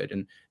been good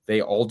and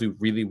they all do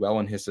really well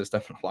in his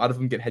system. A lot of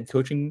them get head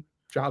coaching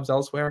jobs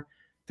elsewhere.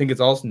 I think it's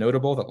also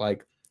notable that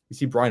you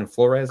see Brian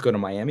Flores go to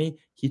Miami.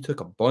 He took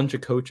a bunch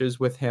of coaches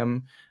with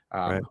him.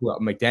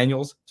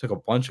 McDaniels took a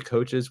bunch of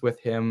coaches with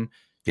him.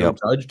 Joe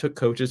Judge took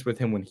coaches with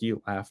him when he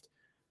left.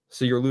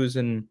 So you're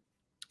losing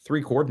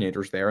 3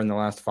 coordinators there in the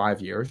last 5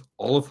 years,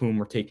 all of whom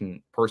were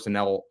taking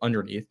personnel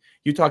underneath.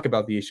 You talk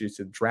about the issues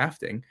of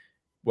drafting.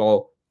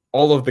 Well,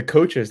 all of the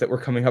coaches that were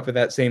coming up at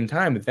that same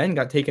time then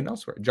got taken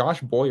elsewhere. Josh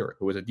Boyer,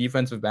 who was a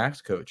defensive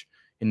backs coach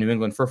in New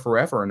England for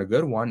forever and a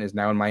good one is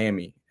now in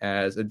Miami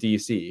as a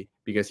DC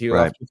because he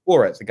left with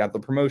Flores and got the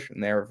promotion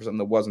there for something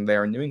that wasn't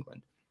there in New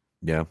England.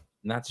 Yeah,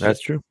 and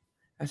that's true.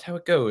 That's how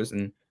it goes.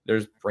 And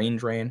there's brain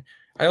drain.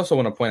 I also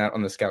want to point out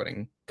on the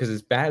scouting, because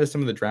as bad as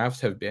some of the drafts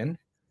have been,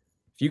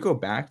 if you go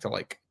back to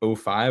like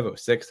 05,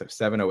 06,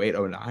 07, 08,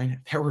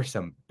 09, there were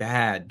some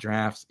bad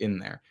drafts in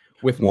there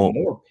with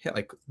more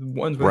like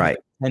ones with like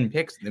 10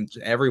 picks.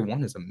 Every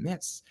one is a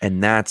miss.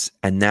 And that's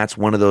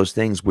one of those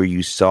things where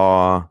you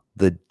saw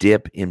the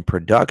dip in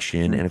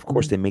production. And of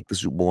course they make the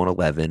Super Bowl in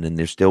 11 and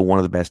they're still one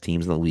of the best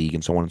teams in the league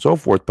and so on and so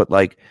forth. But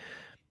like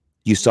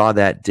you saw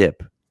that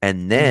dip.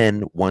 And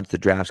then once the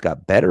drafts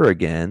got better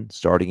again,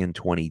 starting in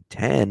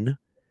 2010,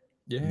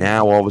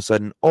 now all of a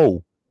sudden,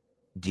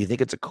 do you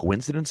think it's a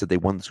coincidence that they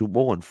won the Super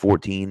Bowl in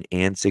 14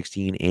 and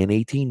 16 and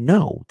 18?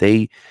 No,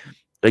 they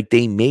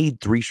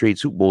made 3 straight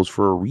Super Bowls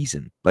for a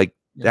reason,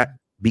 that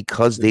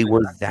because they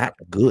were that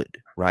good,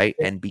 right?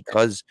 And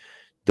because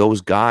those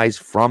guys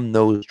from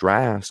those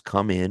drafts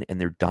come in and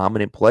they're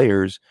dominant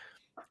players,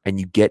 and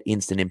you get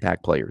instant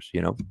impact players,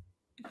 Yeah,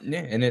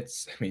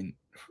 and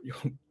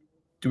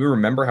do we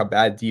remember how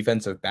bad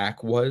defensive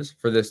back was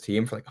for this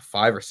team for like a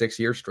 5 or 6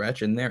 year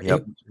stretch in there? It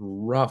was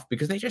rough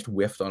because they just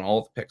whiffed on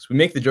all the picks. We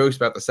make the jokes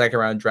about the second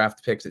round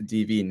draft picks at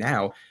DV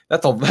now.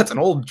 That's an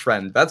old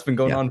trend. That's been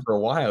going on for a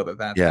while.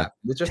 Happened.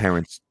 It's just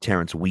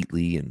Terrence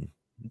Wheatley and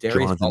Darius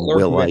Jonathan Butler,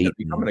 who ended Willite up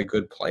becoming a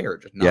good player,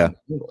 just not in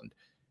England.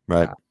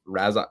 Right.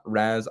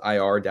 Raz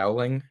IR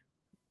Dowling.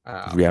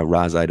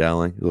 Razai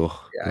Dowling.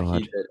 Oh,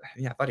 God.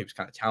 I thought he was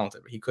kind of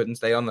talented, but he couldn't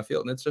stay on the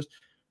field. And it's just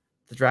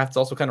the draft's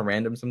also kind of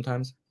random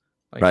sometimes.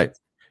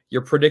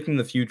 You're predicting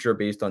the future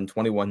based on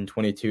 21,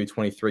 22,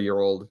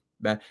 23-year-old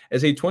man.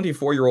 As a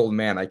 24-year-old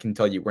man, I can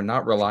tell you we're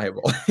not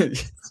reliable.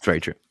 It's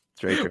very true.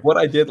 It's very true. What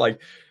I did,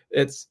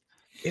 it's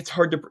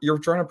hard to, you're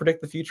trying to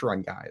predict the future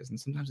on guys, and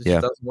sometimes it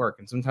just doesn't work,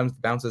 and sometimes the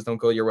bounces don't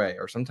go your way,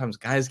 or sometimes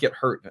guys get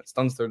hurt and it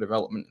stunts their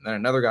development, and then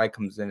another guy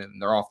comes in and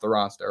they're off the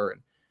roster.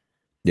 And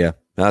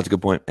that's a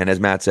good point. And as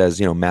Matt says,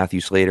 Matthew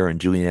Slater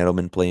and Julian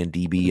Edelman playing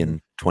DB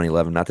in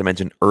 2011, not to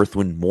mention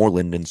Earthwind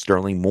Moreland and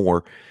Sterling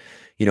Moore,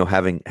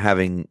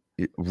 having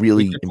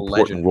really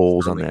important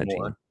roles on that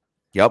team.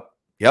 Yep.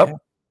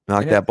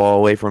 Knock that ball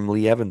away from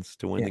Lee Evans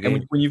to win the game.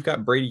 And when you've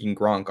got Brady and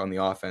Gronk on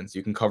the offense,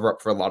 you can cover up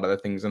for a lot of the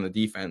things on the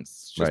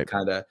defense. It's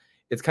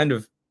just kind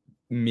of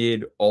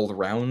mid all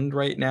around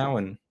right now.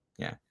 And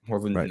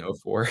Moreland in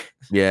 04.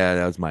 Yeah,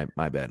 that was my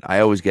bad. I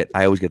always get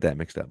that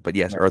mixed up. But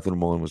yes, Earthwind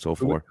Moreland was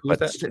 04. Who was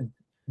that?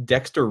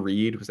 Dexter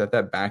Reed, was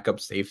that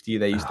backup safety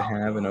they used to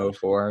have in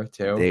 04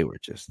 too? They were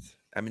just.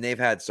 They've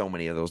had so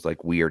many of those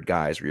weird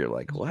guys where you're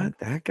like, what?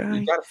 That guy?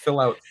 You got to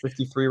fill out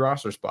 53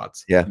 roster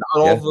spots. Yeah. Not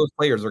all of those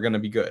players are going to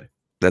be good.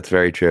 That's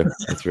very true.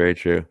 That's very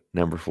true.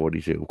 Number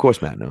 42. Of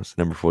course, Matt knows.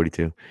 Number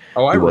 42.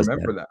 Oh, I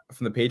remember that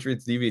from the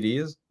Patriots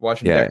DVDs,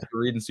 watching Dexter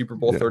Reed in Super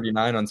Bowl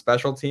 39 on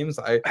special teams.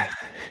 That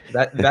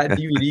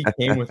DVD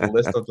came with a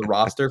list of the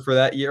roster for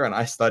that year, and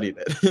I studied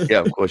it. Yeah,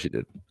 of course you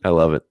did. I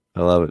love it.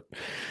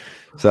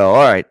 So,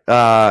 all right.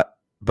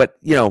 But,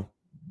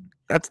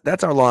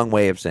 that's our long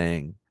way of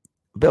saying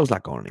Bill's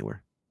not going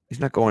anywhere. He's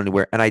not going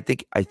anywhere. And I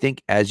think,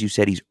 as you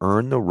said, he's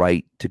earned the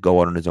right to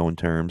go out on his own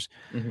terms.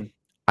 Mm-hmm.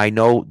 I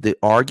know the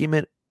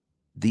argument,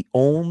 the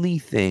only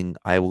thing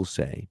I will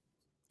say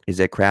is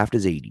that Kraft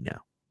is 80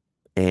 now.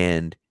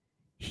 And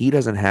he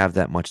doesn't have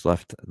that much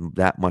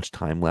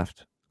time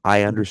left.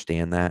 I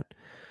understand that.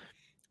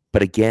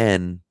 But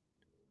again,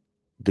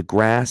 the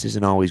grass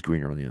isn't always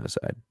greener on the other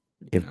side.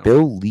 If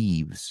Bill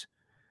leaves,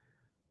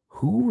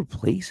 who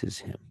replaces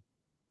him?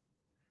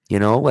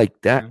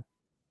 That.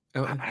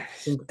 I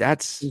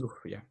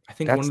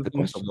think one of the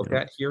things to look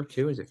at here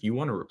too is if you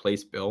want to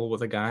replace Bill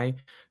with a guy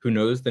who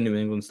knows the New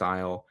England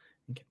style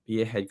and can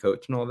be a head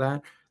coach and all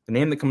that, the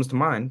name that comes to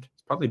mind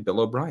is probably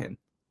Bill O'Brien,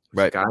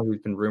 a guy who's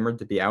been rumored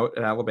to be out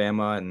at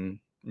Alabama and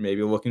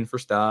maybe looking for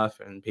stuff,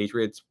 and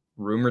Patriots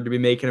rumored to be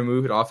making a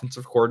move at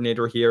offensive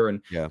coordinator here,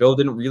 and Bill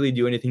didn't really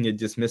do anything to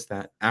dismiss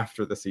that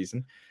after the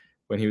season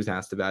when he was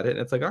asked about it. And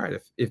it's like, all right,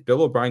 if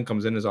Bill O'Brien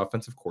comes in as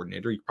offensive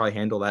coordinator, you can probably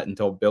handle that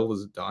until Bill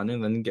is done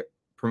and then get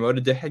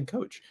promoted to head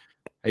coach.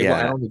 I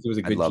don't think he was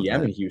a good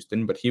GM in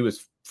Houston, but he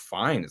was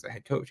fine as a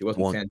head coach. He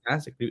wasn't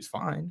fantastic, but he was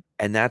fine.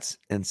 And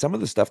some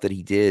of the stuff that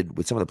he did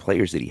with some of the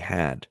players that he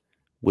had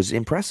was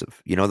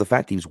impressive. The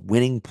fact that he was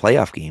winning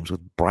playoff games with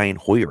Brian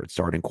Hoyer at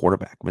starting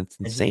quarterback. It's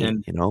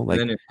insane. And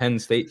then at Penn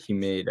State, he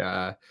made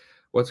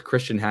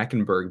Christian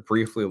Hackenberg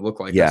briefly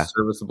look like a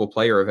serviceable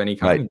player of any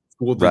kind.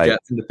 Schooled the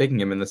Jets into picking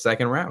him in the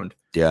second round.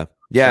 Yeah.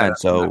 And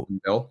so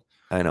Bill.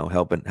 I know,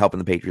 helping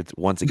the Patriots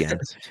once again.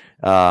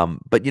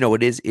 But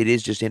it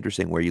is just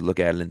interesting where you look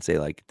at it and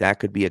say that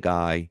could be a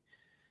guy.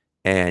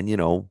 And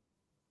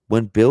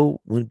when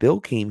Bill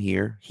came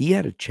here, he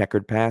had a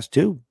checkered past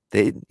too.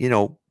 There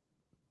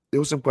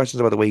were some questions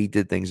about the way he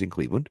did things in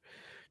Cleveland,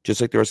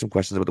 just like there are some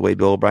questions about the way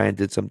Bill O'Brien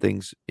did some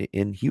things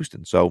in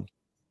Houston. So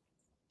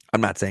I'm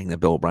not saying that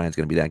Bill O'Brien's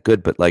going to be that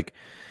good, but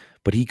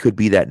he could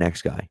be that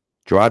next guy.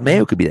 Gerard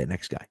Mayo could be that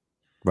next guy,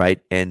 right?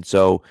 And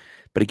so,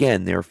 but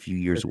again, they're a few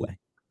years away.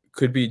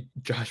 could be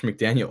Josh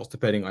McDaniels,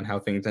 depending on how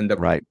things end up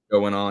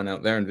going on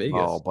out there in Vegas.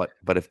 Oh,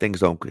 but if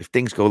things go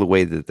the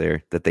way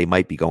that they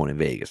might be going in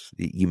Vegas,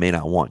 you may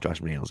not want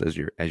Josh McDaniels as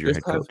your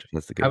head coach.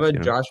 That's the case. How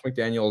about Josh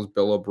McDaniels,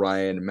 Bill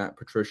O'Brien, Matt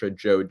Patricia,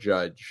 Joe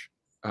Judge,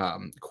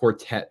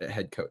 quartet at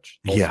head coach?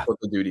 All split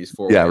the duties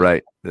for. Yeah,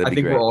 right. I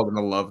think we're all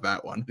gonna love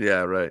that one.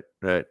 Yeah, right.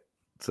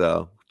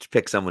 So just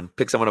pick someone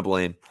to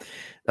blame.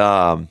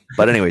 But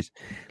anyways,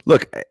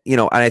 look,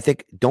 and I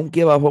think don't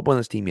give up hope on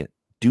this team yet.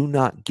 Do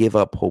not give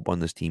up hope on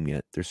this team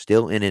yet. They're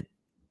still in it.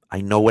 I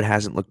know it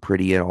hasn't looked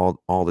pretty at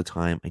all the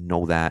time. I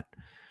know that.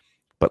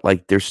 But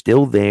they're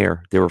still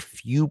there. They're a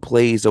few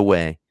plays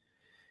away.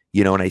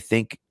 And I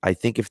think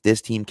if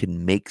this team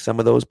can make some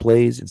of those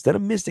plays, instead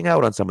of missing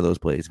out on some of those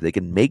plays, if they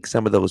can make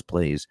some of those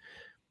plays,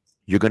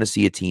 you're going to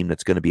see a team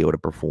that's going to be able to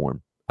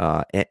perform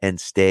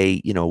and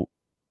stay,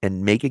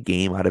 and make a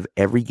game out of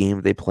every game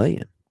that they play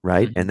in,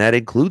 right? Mm-hmm. And that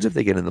includes if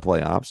they get in the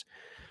playoffs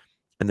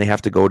and they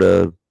have to go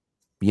to,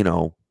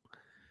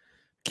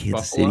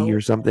 Kansas City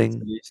or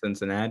something.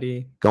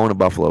 Cincinnati. Going to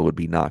Buffalo would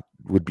be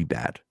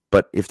bad.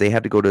 But if they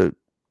had to go to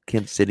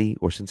Kansas City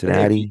or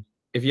Cincinnati,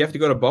 if you have to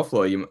go to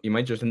Buffalo, you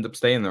might just end up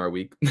staying there a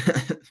week.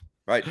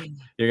 Right.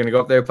 You're gonna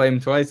go up there, play them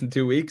twice in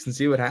 2 weeks, and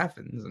see what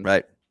happens.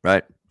 Right.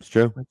 It's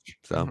true.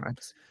 So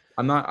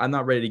I'm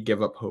not ready to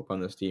give up hope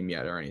on this team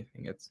yet or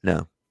anything. It's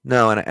no,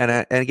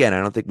 and again, I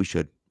don't think we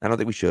should.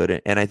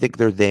 And I think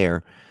they're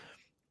there.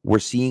 We're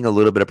seeing a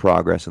little bit of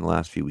progress in the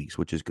last few weeks,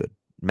 which is good.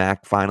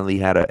 Mac finally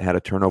had a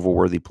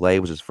turnover-worthy play.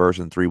 It was his first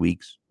in 3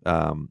 weeks,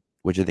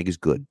 which I think is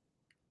good.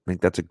 I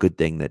think that's a good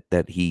thing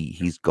that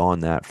he's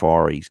gone that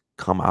far. He's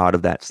come out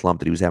of that slump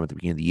that he was having at the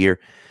beginning of the year.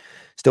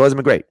 Still hasn't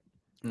been great,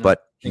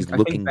 but he's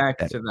looking back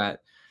better. To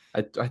that.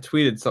 I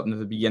tweeted something at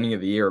the beginning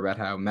of the year about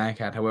how Mac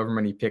had however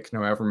many picks,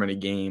 however many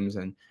games,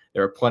 and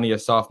there were plenty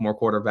of sophomore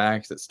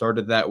quarterbacks that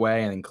started that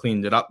way and then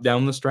cleaned it up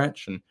down the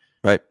stretch. And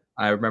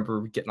I remember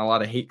getting a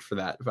lot of hate for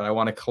that, but I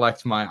want to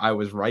collect my I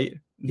was right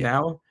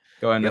now.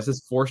 Going, this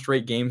is 4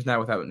 straight games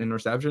now without an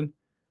interception.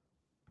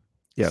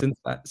 Yeah.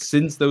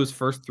 Since those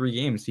first 3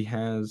 games, he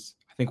has,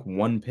 I think,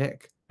 1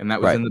 pick, and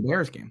that was in the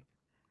Bears game.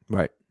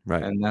 Right.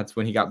 And that's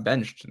when he got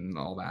benched and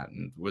all that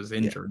and was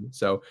injured.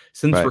 So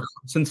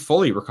since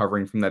fully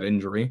recovering from that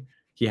injury,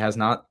 he has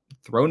not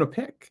thrown a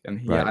pick. And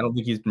I don't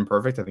think he's been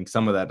perfect. I think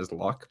some of that is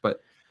luck, but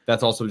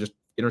that's also just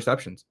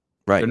interceptions.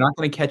 Right. They're not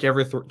going to catch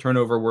every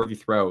turnover-worthy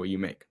throw you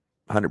make.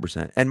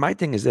 100%. And my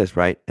thing is this,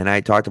 right? And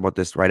I talked about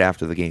this right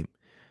after the game.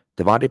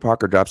 Devontae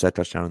Parker drops that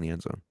touchdown in the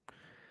end zone.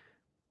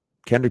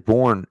 Kendrick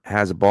Bourne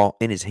has a ball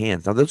in his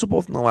hands. Now, those are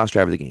both in the last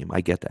drive of the game.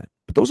 I get that.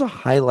 But those are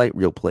highlight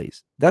reel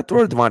plays. That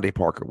throw to Devontae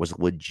Parker was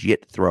a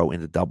legit throw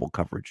into double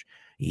coverage.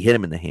 He hit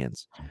him in the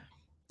hands.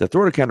 The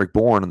throw to Kendrick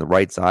Bourne on the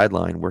right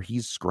sideline where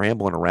he's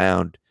scrambling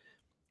around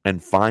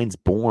and finds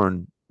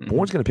Bourne.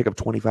 Bourne's going to pick up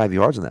 25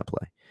 yards on that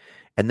play.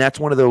 And that's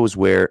one of those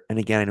where, and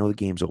again, I know the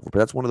game's over, but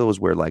that's one of those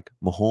where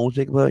Mahomes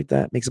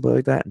makes a play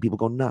like that, and people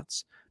go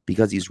nuts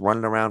because he's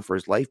running around for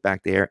his life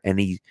back there, and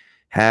he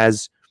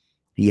has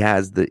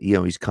the,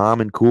 he's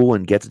calm and cool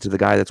and gets it to the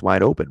guy that's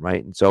wide open,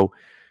 right? And so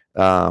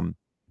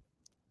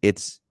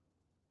it's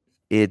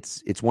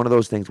one of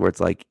those things where it's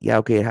like, yeah,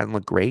 okay, it hasn't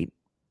looked great,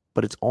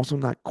 but it's also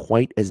not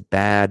quite as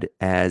bad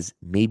as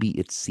maybe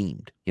it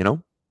seemed,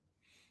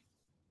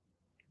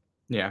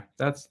 Yeah,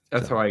 that's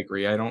how I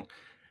agree. I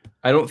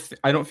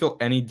don't feel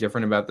any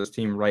different about this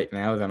team right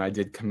now than I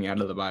did coming out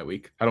of the bye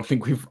week. I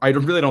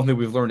really don't think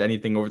we've learned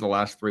anything over the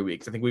last 3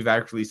 weeks. I think we've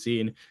actually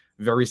seen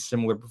very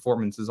similar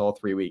performances all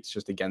 3 weeks,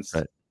 just against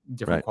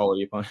different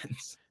quality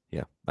opponents.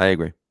 Yeah, I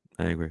agree.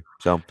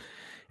 So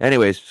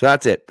anyways,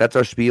 that's it. That's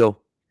our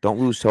spiel. Don't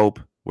lose hope.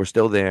 We're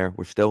still there.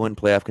 We're still in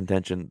playoff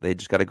contention. They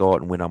just got to go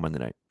out and win on Monday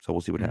night. So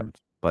we'll see what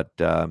happens. But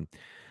all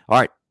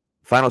right,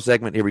 final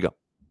segment. Here we go.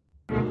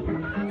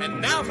 And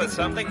now for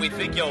something we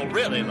think you'll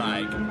really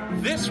like.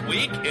 This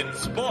Week in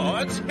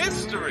Sports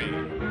History.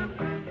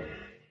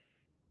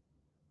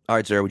 All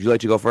right, sir. Would you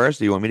like to go first?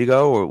 Do you want me to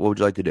go, or what would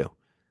you like to do?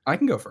 I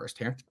can go first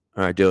here.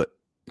 All right, do it.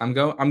 I'm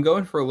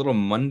going for a little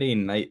Monday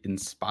night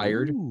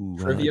inspired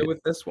trivia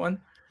with this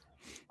one.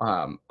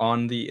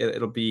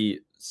 It'll be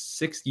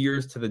 6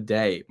 years to the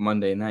day.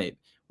 Monday night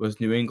was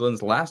New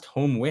England's last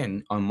home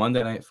win on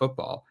Monday Night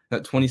Football.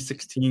 That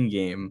 2016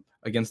 game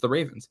against the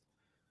Ravens.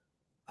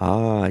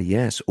 Ah,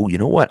 yes. Oh, you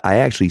know what? I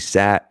actually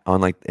sat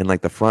on in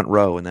the front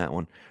row in that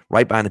one,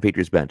 right behind the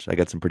Patriots bench. I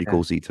got some pretty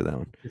cool seats for that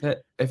one.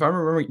 If I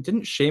remember,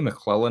 didn't Shea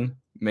McClellan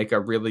make a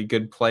really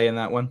good play in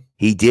that one?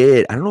 He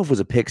did. I don't know if it was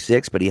a pick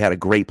six, but he had a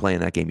great play in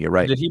that game. You're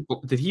right.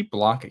 Did he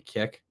block a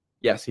kick?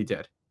 Yes, he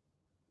did.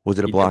 Was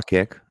it a block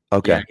kick?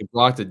 Okay. Yeah, he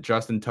blocked a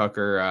Justin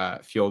Tucker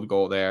field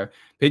goal there.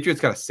 Patriots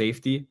got a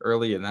safety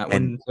early in that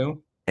one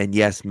too. And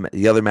yes,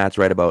 the other Matt's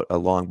right about a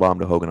long bomb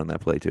to Hogan on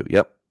that play too.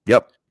 Yep.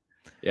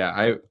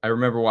 Yeah, I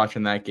remember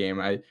watching that game.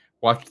 I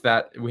watched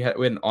that. We had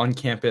an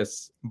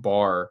on-campus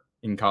bar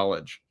in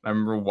college. I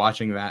remember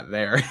watching that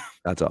there.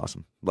 That's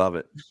awesome. Love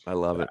it. I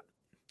love it.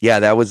 Yeah,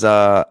 that was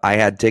I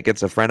had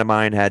tickets. A friend of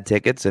mine had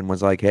tickets and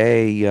was like,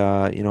 "Hey,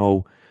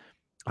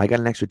 I got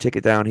an extra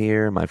ticket down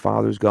here. My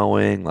father's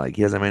going. Like,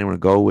 he doesn't have anyone to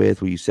go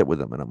with. Will you sit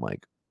with him? And I'm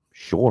like,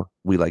 sure.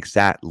 We like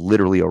sat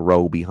literally a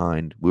row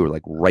behind. We were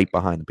like right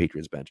behind the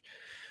Patriots bench,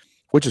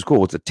 which is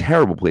cool. It's a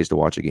terrible place to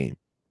watch a game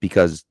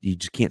because you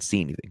just can't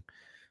see anything.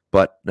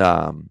 But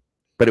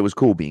it was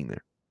cool being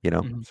there, you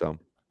know? Mm-hmm. So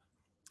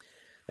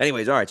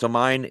anyways, all right. So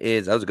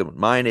that was a good one.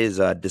 Mine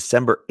is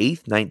December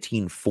 8th,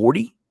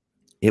 1940.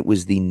 It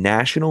was the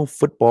National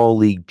Football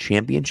League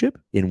Championship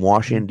in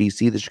Washington,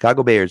 D.C. The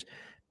Chicago Bears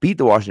beat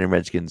the Washington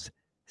Redskins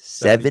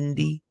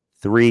 73-0.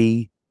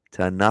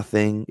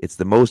 It's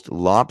the most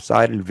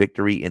lopsided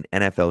victory in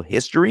NFL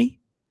history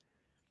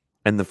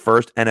and the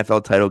first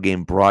NFL title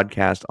game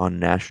broadcast on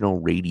national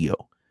radio.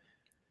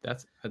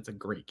 That's a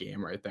great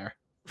game right there.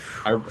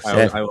 I love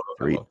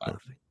that.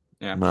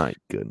 Yeah. My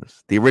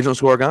goodness. The original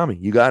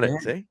scoregami. You got it. Yeah.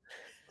 See?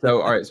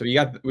 So, all right. So we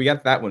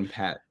got that one,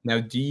 Pat.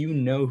 Now, do you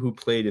know who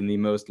played in the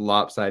most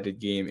lopsided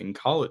game in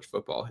college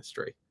football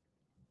history?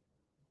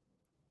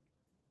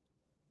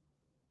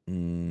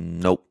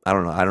 Nope. I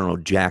don't know. I don't know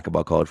jack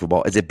about college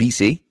football. Is it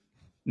BC?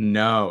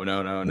 No.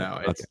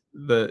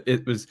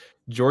 It was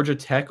Georgia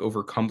Tech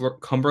over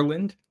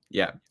Cumberland.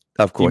 Yeah.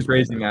 Of course. Team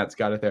Crazy Matt's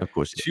got it there. Of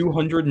course.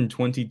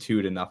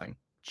 222-0.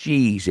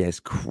 Jesus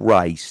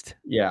Christ.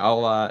 Yeah,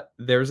 I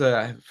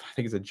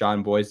think it's a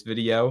John Boyce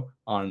video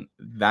on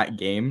that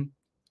game,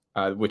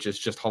 which is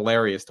just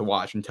hilarious to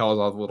watch and tells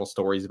all the little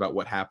stories about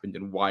what happened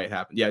and why it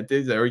happened. Yeah,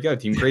 there we go.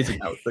 Team Crazy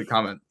Matt with the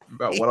comment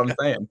about what I'm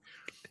saying.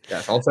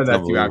 Yes, I'll send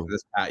that to you after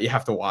this, Pat. You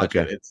have to watch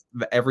it. It's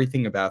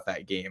everything about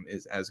that game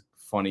is as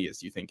funny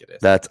as you think it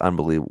is. That's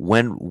unbelievable.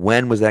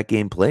 When was that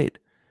game played?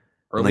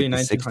 Early in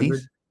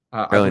 1960s.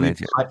 Early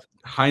 1960s.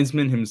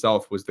 Heisman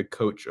himself was the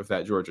coach of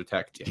that Georgia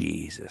Tech team.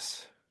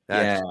 Jesus.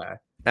 That's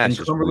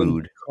just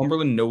rude.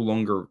 Cumberland no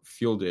longer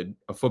fielded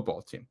a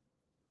football team.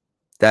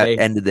 They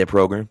ended their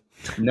program?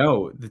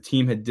 No, the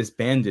team had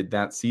disbanded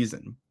that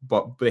season,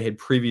 but they had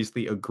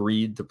previously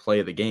agreed to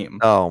play the game.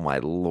 Oh, my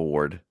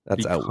Lord.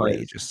 That's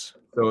outrageous.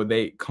 So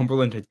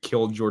Cumberland had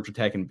killed Georgia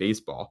Tech in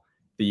baseball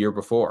the year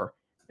before.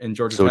 And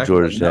Georgia Tech,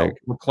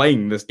 we're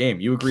playing this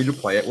game. You agreed to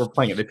play it. We're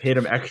playing it. They paid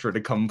him extra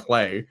to come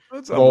play.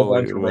 That's a whole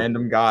bunch of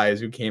random guys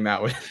who came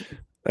out with it.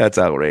 That's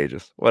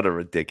outrageous. What a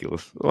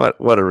ridiculous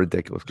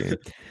game.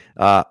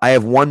 I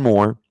have one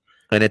more,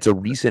 and it's a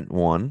recent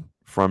one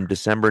from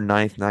December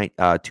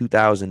 9th,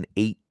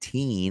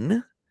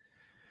 2018.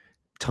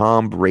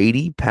 Tom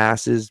Brady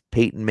passes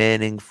Peyton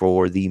Manning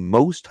for the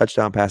most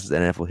touchdown passes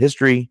in NFL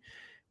history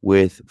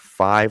with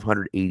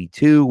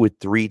 582 with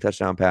 3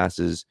 touchdown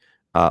passes.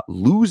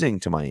 Losing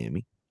to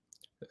Miami.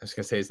 I was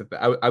gonna say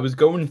I was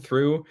going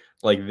through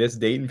like this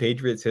date in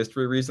Patriots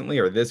history recently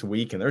or this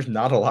week, and there's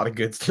not a lot of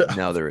good stuff.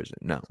 No, there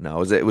isn't. No.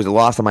 It was a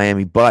loss to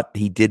Miami, but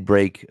he did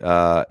break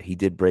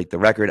the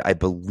record. I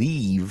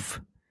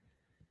believe,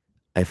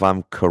 if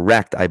I'm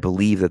correct,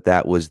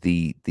 that was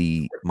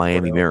the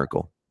Miami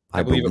Miracle.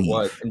 I believe it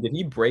was. And did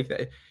he break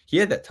that? He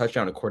had that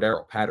touchdown to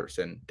Cordero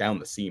Patterson down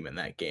the seam in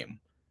that game.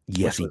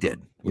 Yes, he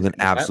did. With an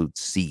absolute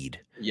seed.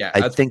 Yeah,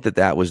 I think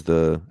that was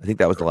the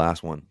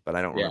last one, but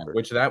I don't remember.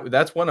 Which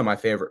that's one of my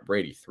favorite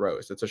Brady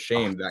throws. It's a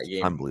shame that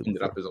game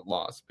ended up as a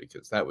loss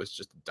because that was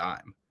just a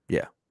dime.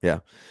 Yeah.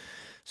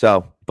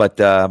 So, but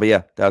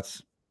yeah,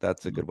 that's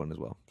a good one as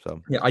well.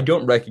 So yeah, I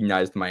don't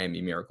recognize the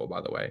Miami Miracle, by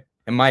the way.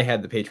 In my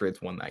head, the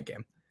Patriots won that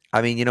game.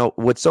 I mean,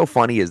 what's so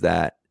funny is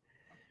that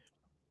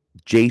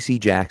J.C.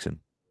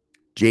 Jackson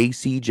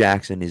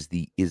is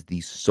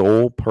the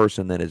sole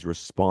person that is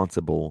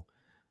responsible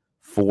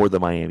for the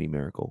Miami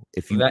Miracle.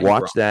 If you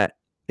watch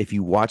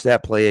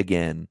that play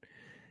again,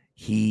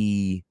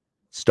 he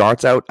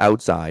starts out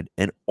outside,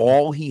 and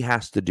all he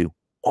has to do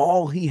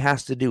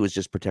is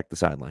just protect the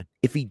sideline.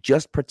 If he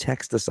just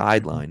protects the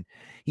sideline,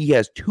 he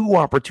has 2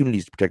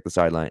 opportunities to protect the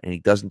sideline, and he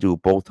doesn't do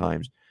it both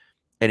times.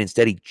 And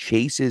instead, he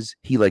chases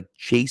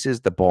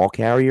the ball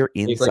carrier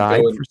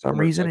inside for some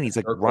reason, and he's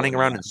like running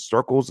around in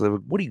circles.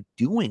 What are you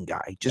doing,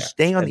 guy? Just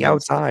stay on the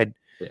outside.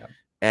 Yeah.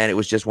 And it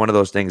was just one of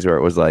those things where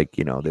it was like,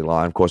 they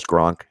lost. Of course,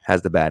 Gronk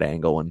has the bad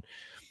angle, and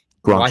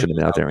Gronk should have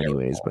been out there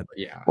anyways. But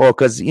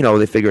because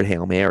they figured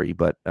Hail Mary,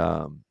 but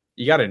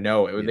you got to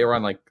know they were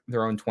on like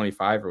their own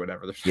 25 or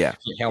whatever.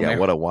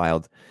 What a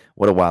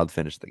wild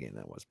finish the game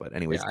that was. But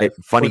anyways,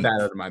 funny. Put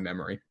that out of my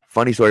memory.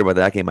 Funny story about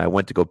that game. I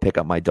went to go pick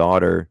up my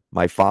daughter.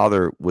 My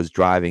father was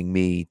driving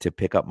me to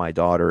pick up my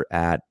daughter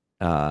at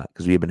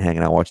because we had been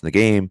hanging out watching the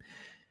game.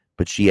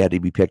 But she had to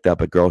be picked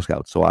up at Girl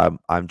Scouts. So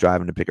I'm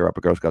driving to pick her up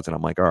at Girl Scouts, and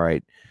I'm like, all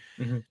right,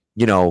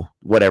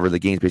 whatever. The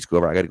game's basically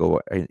over. I got to go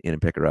in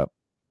and pick her up.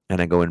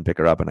 And I go in and pick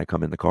her up, and I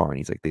come in the car, and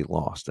he's like, they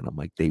lost. And I'm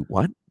like, they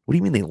what? What do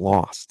you mean they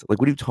lost? Like,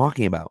 what are you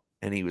talking about?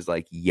 And he was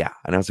like, yeah.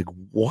 And I was like,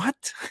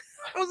 what?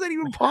 How is that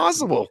even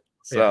possible?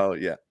 So,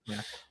 yeah.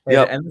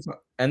 Hey,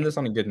 end this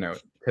on a good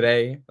note.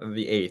 Today,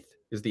 the 8th,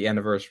 is the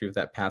anniversary of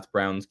that Pats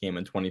Browns game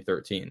in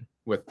 2013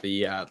 with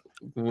the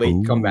late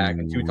comeback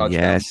and 2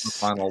 touchdowns, the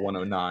final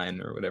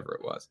 109 or whatever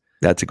it was.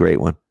 That's a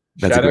great one.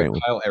 Shout out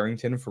Kyle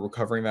Arrington for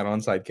recovering that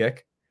onside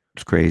kick.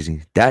 It's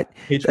crazy.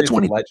 Patriots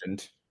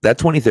legend. That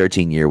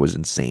 2013 year was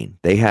insane.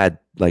 They had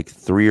like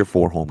 3 or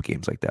 4 home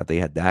games like that. They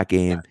had that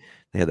game. Yeah.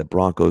 They had the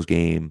Broncos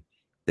game.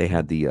 They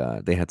had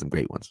they had some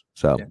great ones.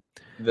 So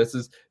this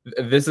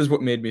is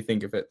what made me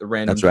think of it. The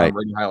random Tom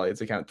Brady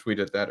highlights account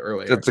tweeted that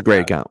earlier. It's a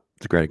great account.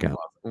 It's a great account.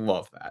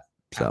 Love that.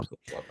 So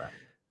absolutely love that.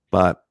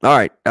 But all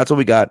right, that's what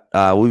we got.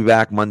 We'll be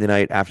back Monday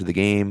night after the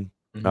game.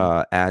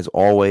 As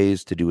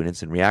always, to do an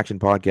instant reaction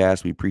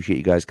podcast. We appreciate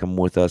you guys coming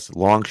with us.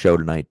 Long show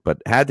tonight,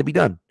 but had to be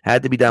done.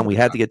 We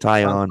had to get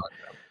Ty on.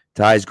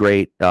 Ty's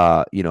great.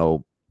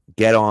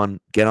 Get on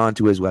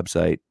to his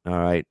website. All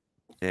right.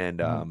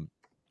 And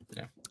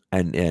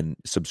and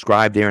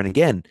subscribe there. And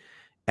again,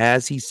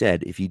 as he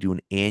said, if you do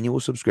an annual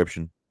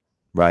subscription,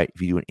 right?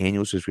 If you do an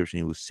annual subscription,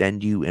 he will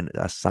send you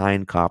a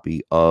signed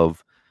copy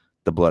of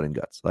the Blood and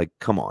Guts. Like,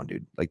 come on,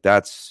 dude. Like,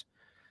 that's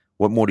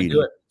what more do you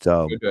do?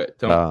 So do it.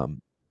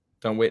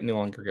 Don't wait any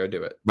longer. Go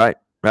do it. Right.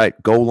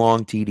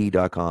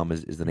 GoLongTD.com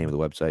is the name of the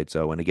website.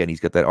 So, and again, he's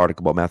got that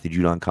article about Matthew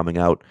Judon coming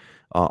out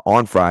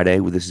on Friday.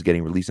 This is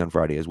getting released on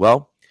Friday as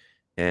well.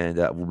 And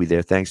we'll be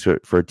there. Thanks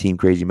for Team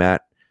Crazy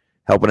Matt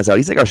helping us out.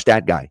 He's like our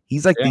stat guy.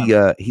 He's like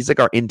he's like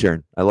our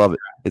intern. I love it.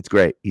 It's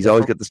great. He's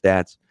always got the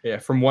stats. Yeah,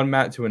 from one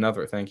Matt to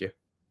another. Thank you.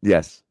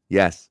 Yes.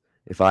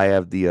 If I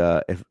have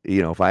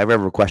if I ever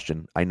have a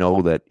question, I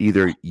know that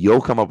either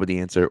you'll come up with the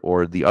answer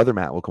or the other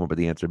Matt will come up with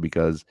the answer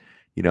because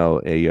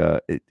a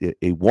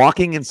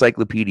walking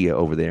encyclopedia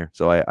over there.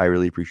 So I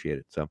really appreciate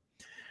it. So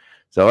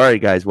all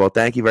right, guys. Well,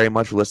 thank you very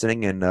much for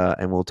listening, and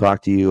we'll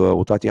talk to you.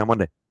 We'll talk to you on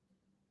Monday.